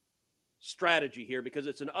House's strategy here because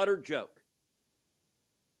it's an utter joke.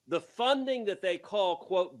 The funding that they call,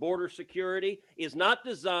 quote, border security is not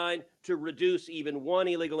designed to reduce even one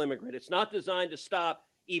illegal immigrant. It's not designed to stop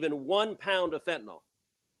even 1 pound of fentanyl.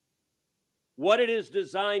 What it is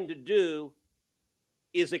designed to do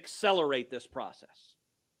is accelerate this process.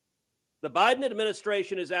 The Biden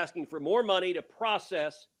administration is asking for more money to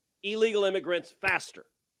process illegal immigrants faster.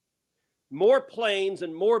 More planes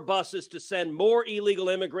and more buses to send more illegal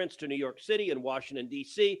immigrants to New York City and Washington,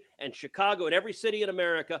 D.C. and Chicago and every city in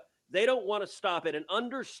America. They don't want to stop it. And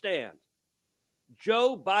understand,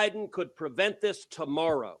 Joe Biden could prevent this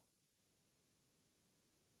tomorrow.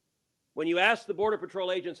 When you ask the Border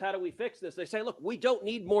Patrol agents, how do we fix this? They say, look, we don't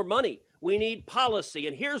need more money. We need policy.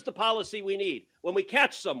 And here's the policy we need. When we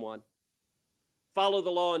catch someone, follow the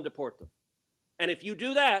law and deport them. And if you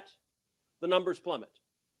do that, the numbers plummet.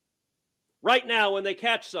 Right now, when they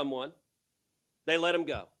catch someone, they let them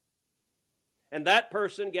go. And that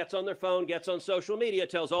person gets on their phone, gets on social media,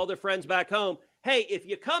 tells all their friends back home, hey, if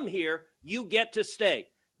you come here, you get to stay.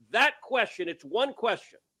 That question, it's one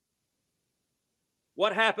question.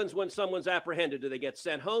 What happens when someone's apprehended? Do they get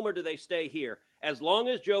sent home or do they stay here? As long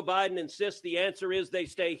as Joe Biden insists the answer is they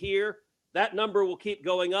stay here, that number will keep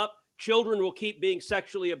going up. Children will keep being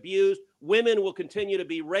sexually abused. Women will continue to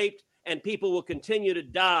be raped, and people will continue to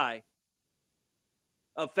die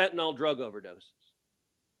of fentanyl drug overdoses.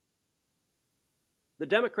 The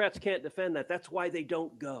Democrats can't defend that. That's why they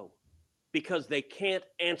don't go, because they can't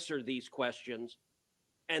answer these questions,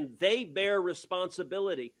 and they bear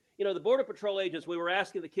responsibility. You know, the Border Patrol agents, we were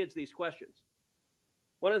asking the kids these questions.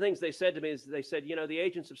 One of the things they said to me is they said, you know, the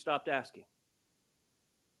agents have stopped asking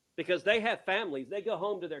because they have families. They go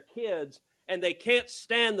home to their kids, and they can't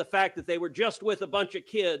stand the fact that they were just with a bunch of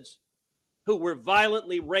kids who were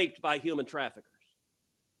violently raped by human traffickers.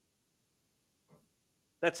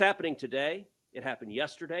 That's happening today. It happened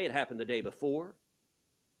yesterday. It happened the day before.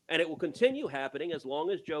 And it will continue happening as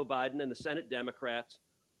long as Joe Biden and the Senate Democrats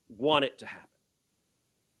want it to happen.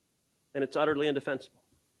 And it's utterly indefensible.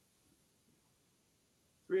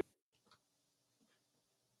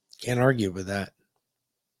 Can't argue with that.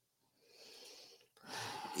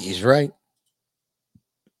 He's right.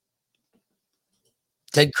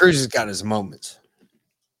 Ted Cruz has got his moments.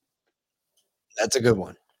 That's a good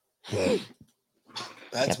one.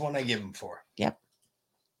 That's one I give him for. Yep.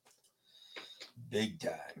 Big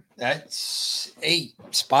time. That's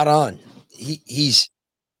spot on.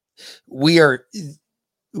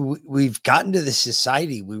 We've gotten to the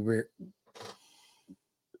society where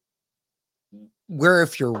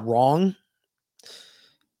if you're wrong,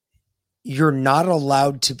 you're not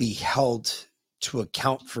allowed to be held to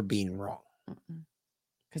account for being wrong.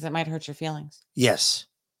 Because it might hurt your feelings. Yes.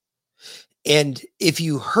 And if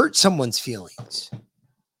you hurt someone's feelings,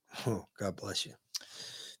 oh, God bless you.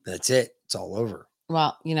 That's it. It's all over.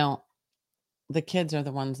 Well, you know, the kids are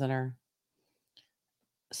the ones that are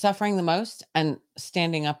suffering the most and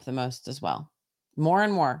standing up the most as well. More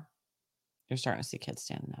and more, you're starting to see kids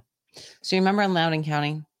standing up. So you remember in Loudoun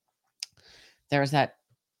County, there was that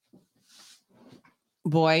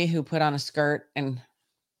boy who put on a skirt and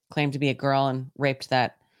claimed to be a girl and raped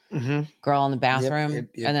that girl in the bathroom. Yep.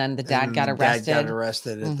 And then the dad got arrested. Dad got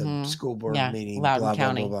arrested at the school board meeting. Loudoun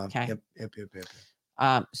County. Blah, blah, blah. Okay.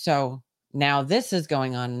 Yep. So now this is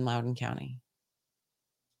going on in Loudoun County.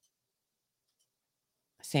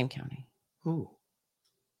 Same county. Ooh.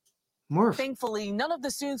 More. Thankfully, none of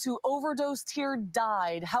the students who overdosed here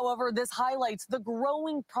died. However, this highlights the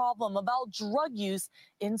growing problem about drug use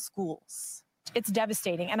in schools. It's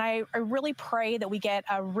devastating, and I really pray that we get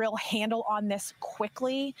a real handle on this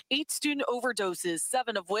quickly. 8 student overdoses,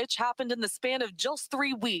 7 of which happened in the span of just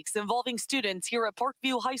 3 weeks, involving students here at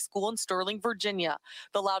Parkview High School in Sterling, Virginia.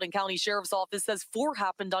 The Loudoun County Sheriff's Office says 4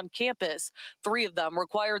 happened on campus. 3 of them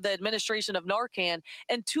required the administration of Narcan,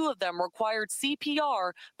 and 2 of them required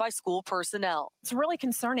CPR by school personnel. It's really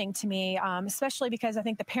concerning to me, especially because I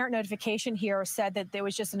think the parent notification here said that there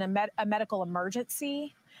was just a medical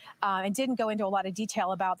emergency. and didn't go into a lot of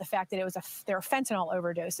detail about the fact that it was there were fentanyl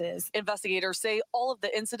overdoses. Investigators say all of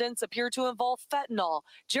the incidents appear to involve fentanyl.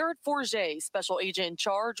 Jared Forget, special agent in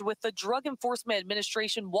charge with the Drug Enforcement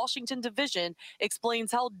Administration Washington Division,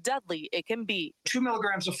 explains how deadly it can be. 2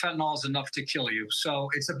 milligrams of fentanyl is enough to kill you. So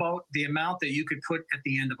it's about the amount that you could put at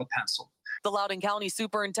the end of a pencil. The Loudoun County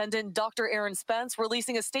Superintendent, Dr. Aaron Spence,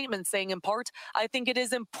 releasing a statement saying, in part, I think it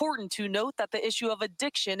is important to note that the issue of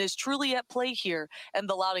addiction is truly at play here. And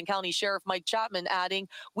the Loudoun County Sheriff Mike Chapman adding,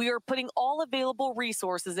 we are putting all available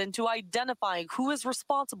resources into identifying who is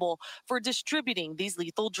responsible for distributing these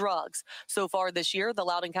lethal drugs. So far this year, the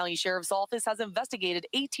Loudoun County Sheriff's Office has investigated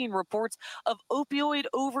 18 reports of opioid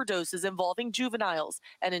overdoses involving juveniles.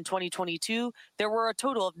 And in 2022, there were a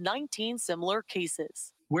total of 19 similar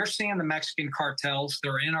cases. We're seeing the Mexican cartels.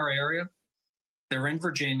 They're in our area. They're in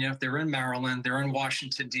Virginia. They're in Maryland. They're in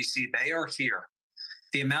Washington, D.C. They are here.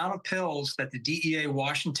 The amount of pills that the DEA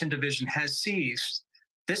Washington Division has seized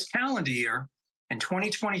this calendar year in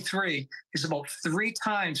 2023 is about 3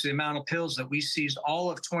 times the amount of pills that we seized all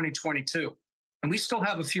of 2022. And we still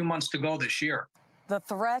have a few months to go this year. The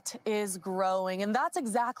threat is growing, and that's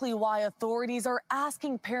exactly why authorities are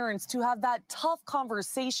asking parents to have that tough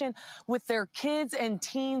conversation with their kids and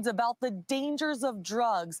teens about the dangers of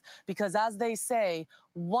drugs, because as they say,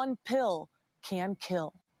 one pill can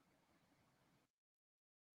kill.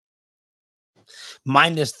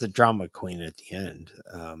 Minus the drama queen at the end.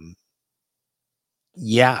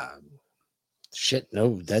 Yeah. Shit,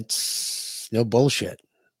 no, that's no bullshit.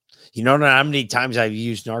 You don't know how many times I've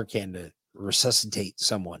used Narcan to resuscitate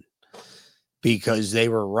someone because they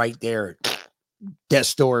were right there at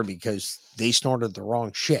death's door because they snorted the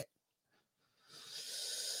wrong shit.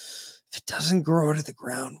 If it doesn't grow to the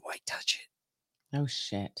ground, why touch it? Oh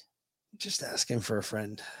shit. Just asking for a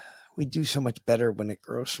friend. We do so much better when it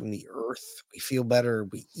grows from the earth. We feel better,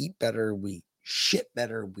 we eat better, we shit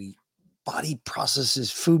better, we body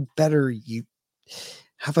processes food better. You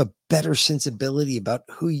have a better sensibility about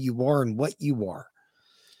who you are and what you are.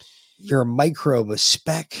 You're a microbe, a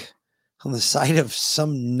speck on the side of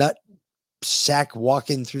some nut sack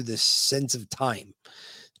walking through the sense of time.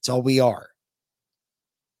 It's all we are.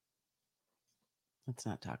 Let's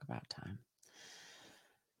not talk about time.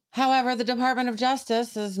 However, the Department of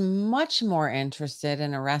Justice is much more interested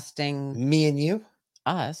in arresting me and you,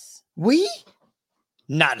 us. We?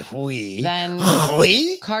 Not we. Than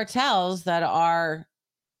we? Cartels that are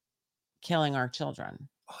killing our children.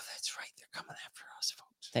 Oh, that's right. They're coming after us,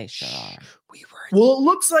 folks. They sure are. Well, it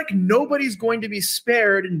looks like nobody's going to be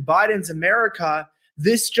spared in Biden's America.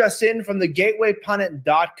 This just in from the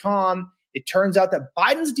gatewaypundit.com. It turns out that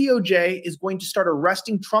Biden's DOJ is going to start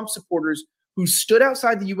arresting Trump supporters who stood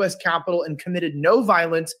outside the U.S. Capitol and committed no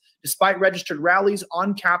violence despite registered rallies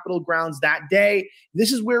on Capitol grounds that day.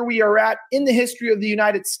 This is where we are at in the history of the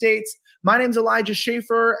United States. My name's Elijah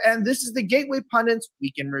Schaefer, and this is the Gateway Pundit's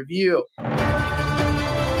Week in Review. Stop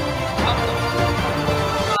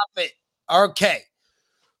it. Okay.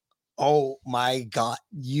 Oh my God.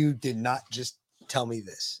 You did not just tell me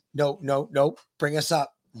this. No. Bring us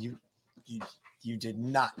up. You did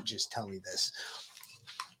not just tell me this.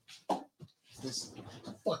 This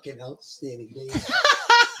fucking outstanding day.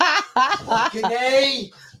 Fucking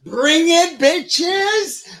A. Bring it,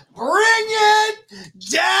 bitches. Bring it.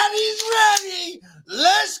 Daddy's ready.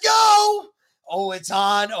 Let's go. Oh, it's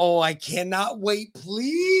on. Oh, I cannot wait.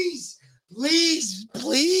 Please.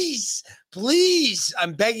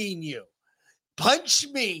 I'm begging you. Punch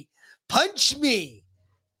me.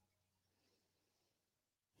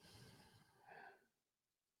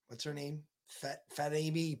 What's her name? Fat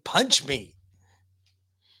Amy. Punch me.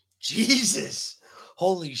 Jesus.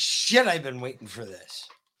 Holy shit, I've been waiting for this.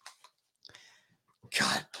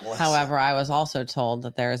 God bless. However, I was also told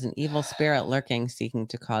that there is an evil spirit lurking, seeking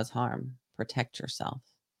to cause harm. Protect yourself.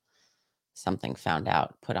 Something found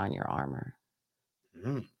out. Put on your armor.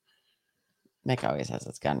 Mick always has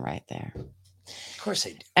his gun right there. Of course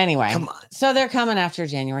they do. Anyway, Come on. So they're coming after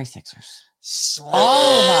January 6ers.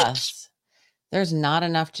 All of us. There's not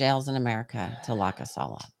enough jails in America to lock us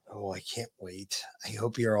all up. Oh, I can't wait. I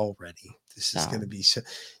hope you're all ready. This is going to be so.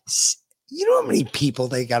 You know how many people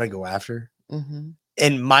they got to go after? Mm-hmm.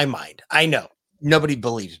 In my mind, I know nobody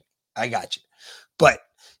believes me. I got you. But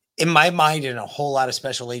in my mind, and a whole lot of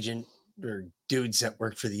special agent or dudes that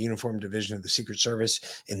worked for the Uniform Division of the Secret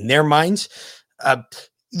Service, in their minds,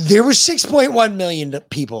 there were 6.1 million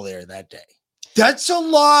people there that day. That's a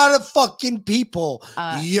lot of fucking people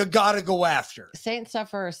you got to go after. Saint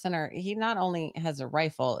Sufferer Center, he not only has a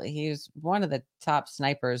rifle, he's one of the top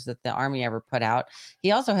snipers that the Army ever put out.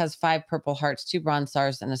 He also has 5 Purple Hearts, 2 Bronze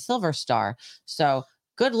Stars, and a Silver Star. So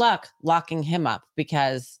good luck locking him up,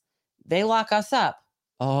 because they lock us up.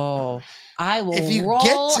 Oh, I will If you roll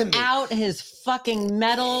get to me, out his fucking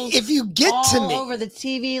medals. If you get all to me over the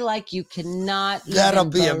TV like you cannot that'll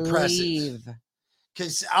even be believe. impressive.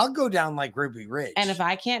 Because I'll go down like Ruby Ridge. And if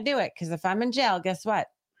I can't do it, because if I'm in jail, guess what?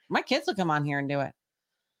 My kids will come on here and do it.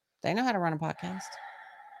 They know how to run a podcast.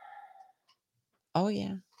 Oh,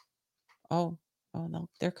 yeah. Oh, no,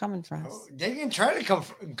 they're coming for us. They can try to come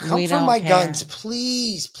for We my don't care. guns.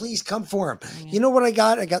 Please come for them. You know what I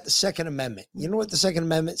got? I got the Second Amendment. You know what the Second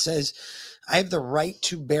Amendment says? I have the right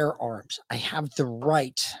to bear arms. I have the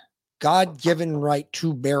right, God-given right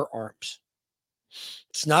to bear arms.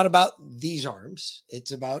 It's not about these arms.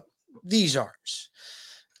 It's about these arms.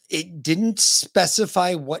 It didn't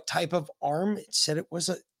specify what type of arm. It said it was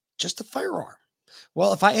just a firearm.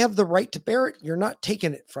 Well, if I have the right to bear it, you're not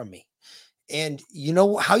taking it from me. And you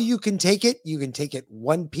know how you can take it? You can take it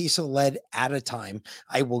one piece of lead at a time.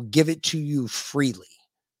 I will give it to you freely.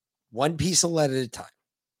 One piece of lead at a time.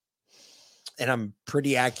 And I'm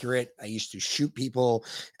pretty accurate. I used to shoot people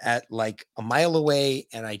at like a mile away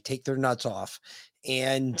and I take their nuts off.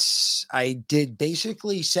 And I did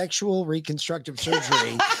basically sexual reconstructive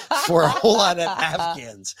surgery for a whole lot of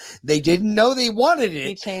Afghans. They didn't know they wanted it.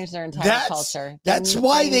 He changed their entire culture. That's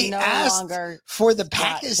why they no asked longer for the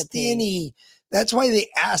got to Pakistani. That's why they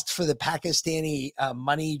asked for the Pakistani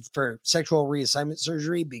money for sexual reassignment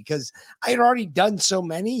surgery, because I had already done so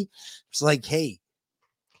many. It's like, hey,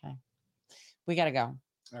 we got to go. All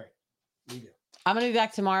right. We do. I'm going to be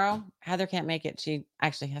back tomorrow. Heather can't make it. She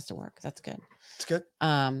actually has to work. That's good. It's good.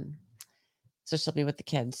 So she'll be with the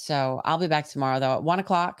kids. So I'll be back tomorrow, though, at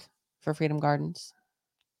 1:00 for Freedom Gardens.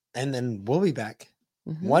 And then we'll be back.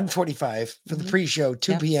 Mhm. 1:45 for the pre-show,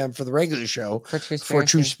 2 p.m. for the regular show for True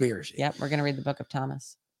Spiracy. Yep, we're going to read the Book of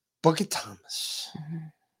Thomas. Book of Thomas.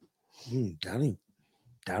 Downey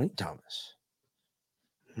Thomas.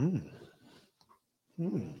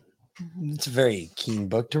 It's a very keen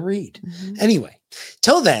book to read. Anyway,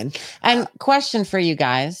 till then. And question for you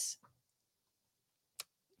guys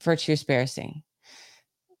for True Spiracy.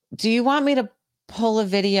 Do you want me to pull a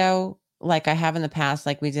video like I have in the past,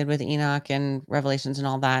 like we did with Enoch and Revelations and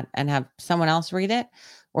all that, and have someone else read it?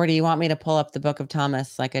 Or do you want me to pull up the Book of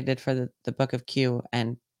Thomas like I did for the Book of Q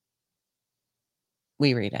and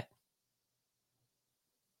we read it?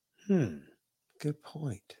 Good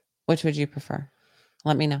point. Which would you prefer?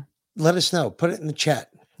 Let me know. Let us know. Put it in the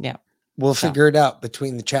chat. Yeah. We'll figure it out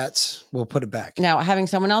between the chats. We'll put it back. Now, having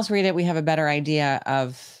someone else read it, we have a better idea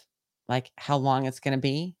of like how long it's going to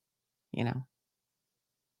be, you know.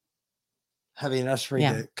 Having us read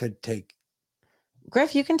it could take.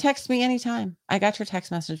 Griff, you can text me anytime. I got your text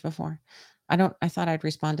message before. I thought I'd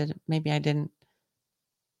responded. Maybe I didn't.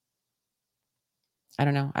 I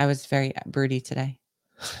don't know. I was very broody today.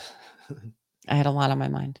 I had a lot on my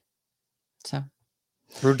mind. So.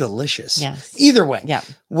 Brutalicious. Yes. Either way. Yeah.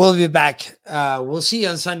 We'll be back. We'll see you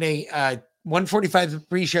on Sunday. 1:45 the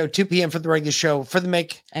pre-show, 2 p.m. for the regular show. For the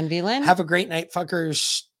Mick and V-Lynn. Have a great night,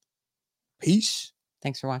 fuckers. Peace.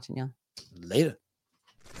 Thanks for watching, y'all. Later.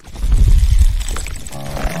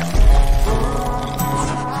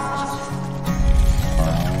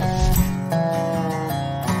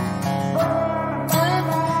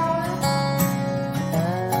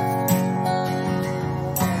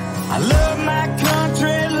 I love my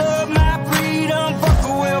country, love my freedom, fuck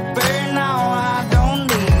a welfare, now I don't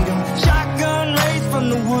need them. Shotgun race from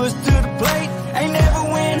the woods to the plate, ain't never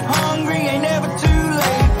went hungry, ain't never too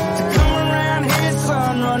late to come around here,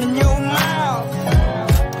 son, running your mouth.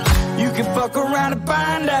 You can fuck around and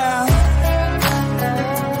find out.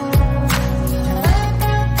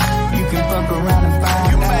 You can fuck around and find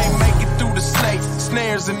out. You may make it through the snakes,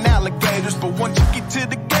 snares, and alligators, but once you get to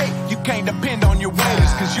the gate, you can't depend on your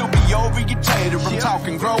waiters, cause you'll be over your tater. I'm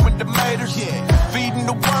talking growing tomatoes, feeding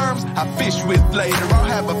the worms I fish with later. I'll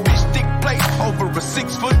have a fish stick plate over a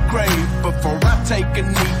 6-foot grave before I take a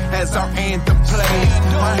knee as our anthem plays.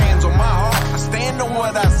 My hands on my heart, I stand on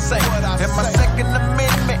what I say, and my Second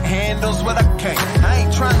Amendment handles what I can't. I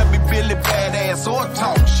ain't trying to be Billy Badass or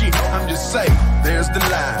talk shit, I'm just saying, there's the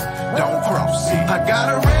line, don't cross it. I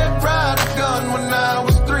got a Red Ryder gun when I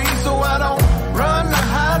was 3, so I don't run or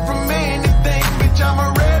hide from anything, bitch. I'm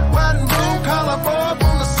a red, white, and blue collar boy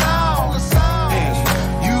from the South. And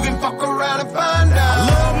you can fuck around and find out. I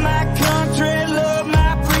love my country, love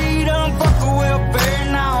my freedom, fuck a welfare,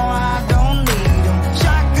 now I don't need them.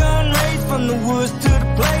 Shotgun race from the woods to the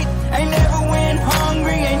plate, ain't never went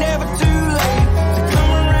hungry, ain't never too late to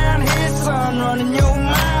come around here, son, running your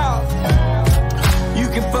mouth. You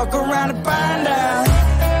can fuck around and find out.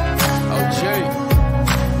 Oh, Jay.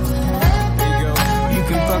 You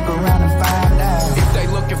can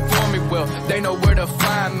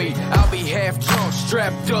me. I'll be half drunk,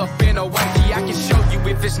 strapped up in a whitey. I can show you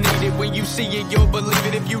if it's needed. When you see it, you'll believe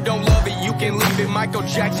it. If you don't love it, you can leave it. Michael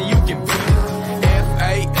Jackson, you can beat it.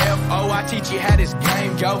 F-A-F-O, I teach you how this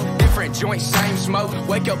game go. Different joints, same smoke.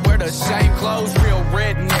 Wake up, wear the same clothes. Real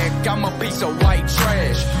redneck, I'm a piece of white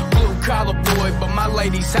trash. Blue collar boy, but my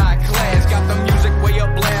lady's high class. Got the music way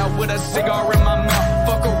up loud with a cigar in my mouth.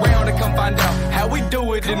 Fuck around and come find out how we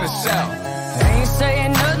do it in the South. Ain't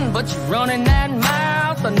saying nothing, but you're running that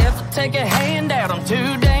mouth. I never take a handout, I'm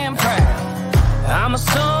too damn proud. I'm a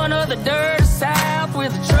son of the dirty South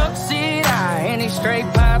with a truck seat high and these straight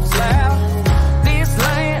pipes loud. This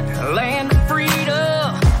land of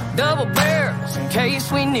freedom, double barrels in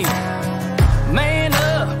case we need. Man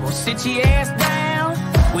up or sit your ass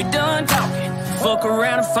down. We done talking, fuck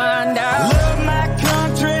around and find out. Love my country.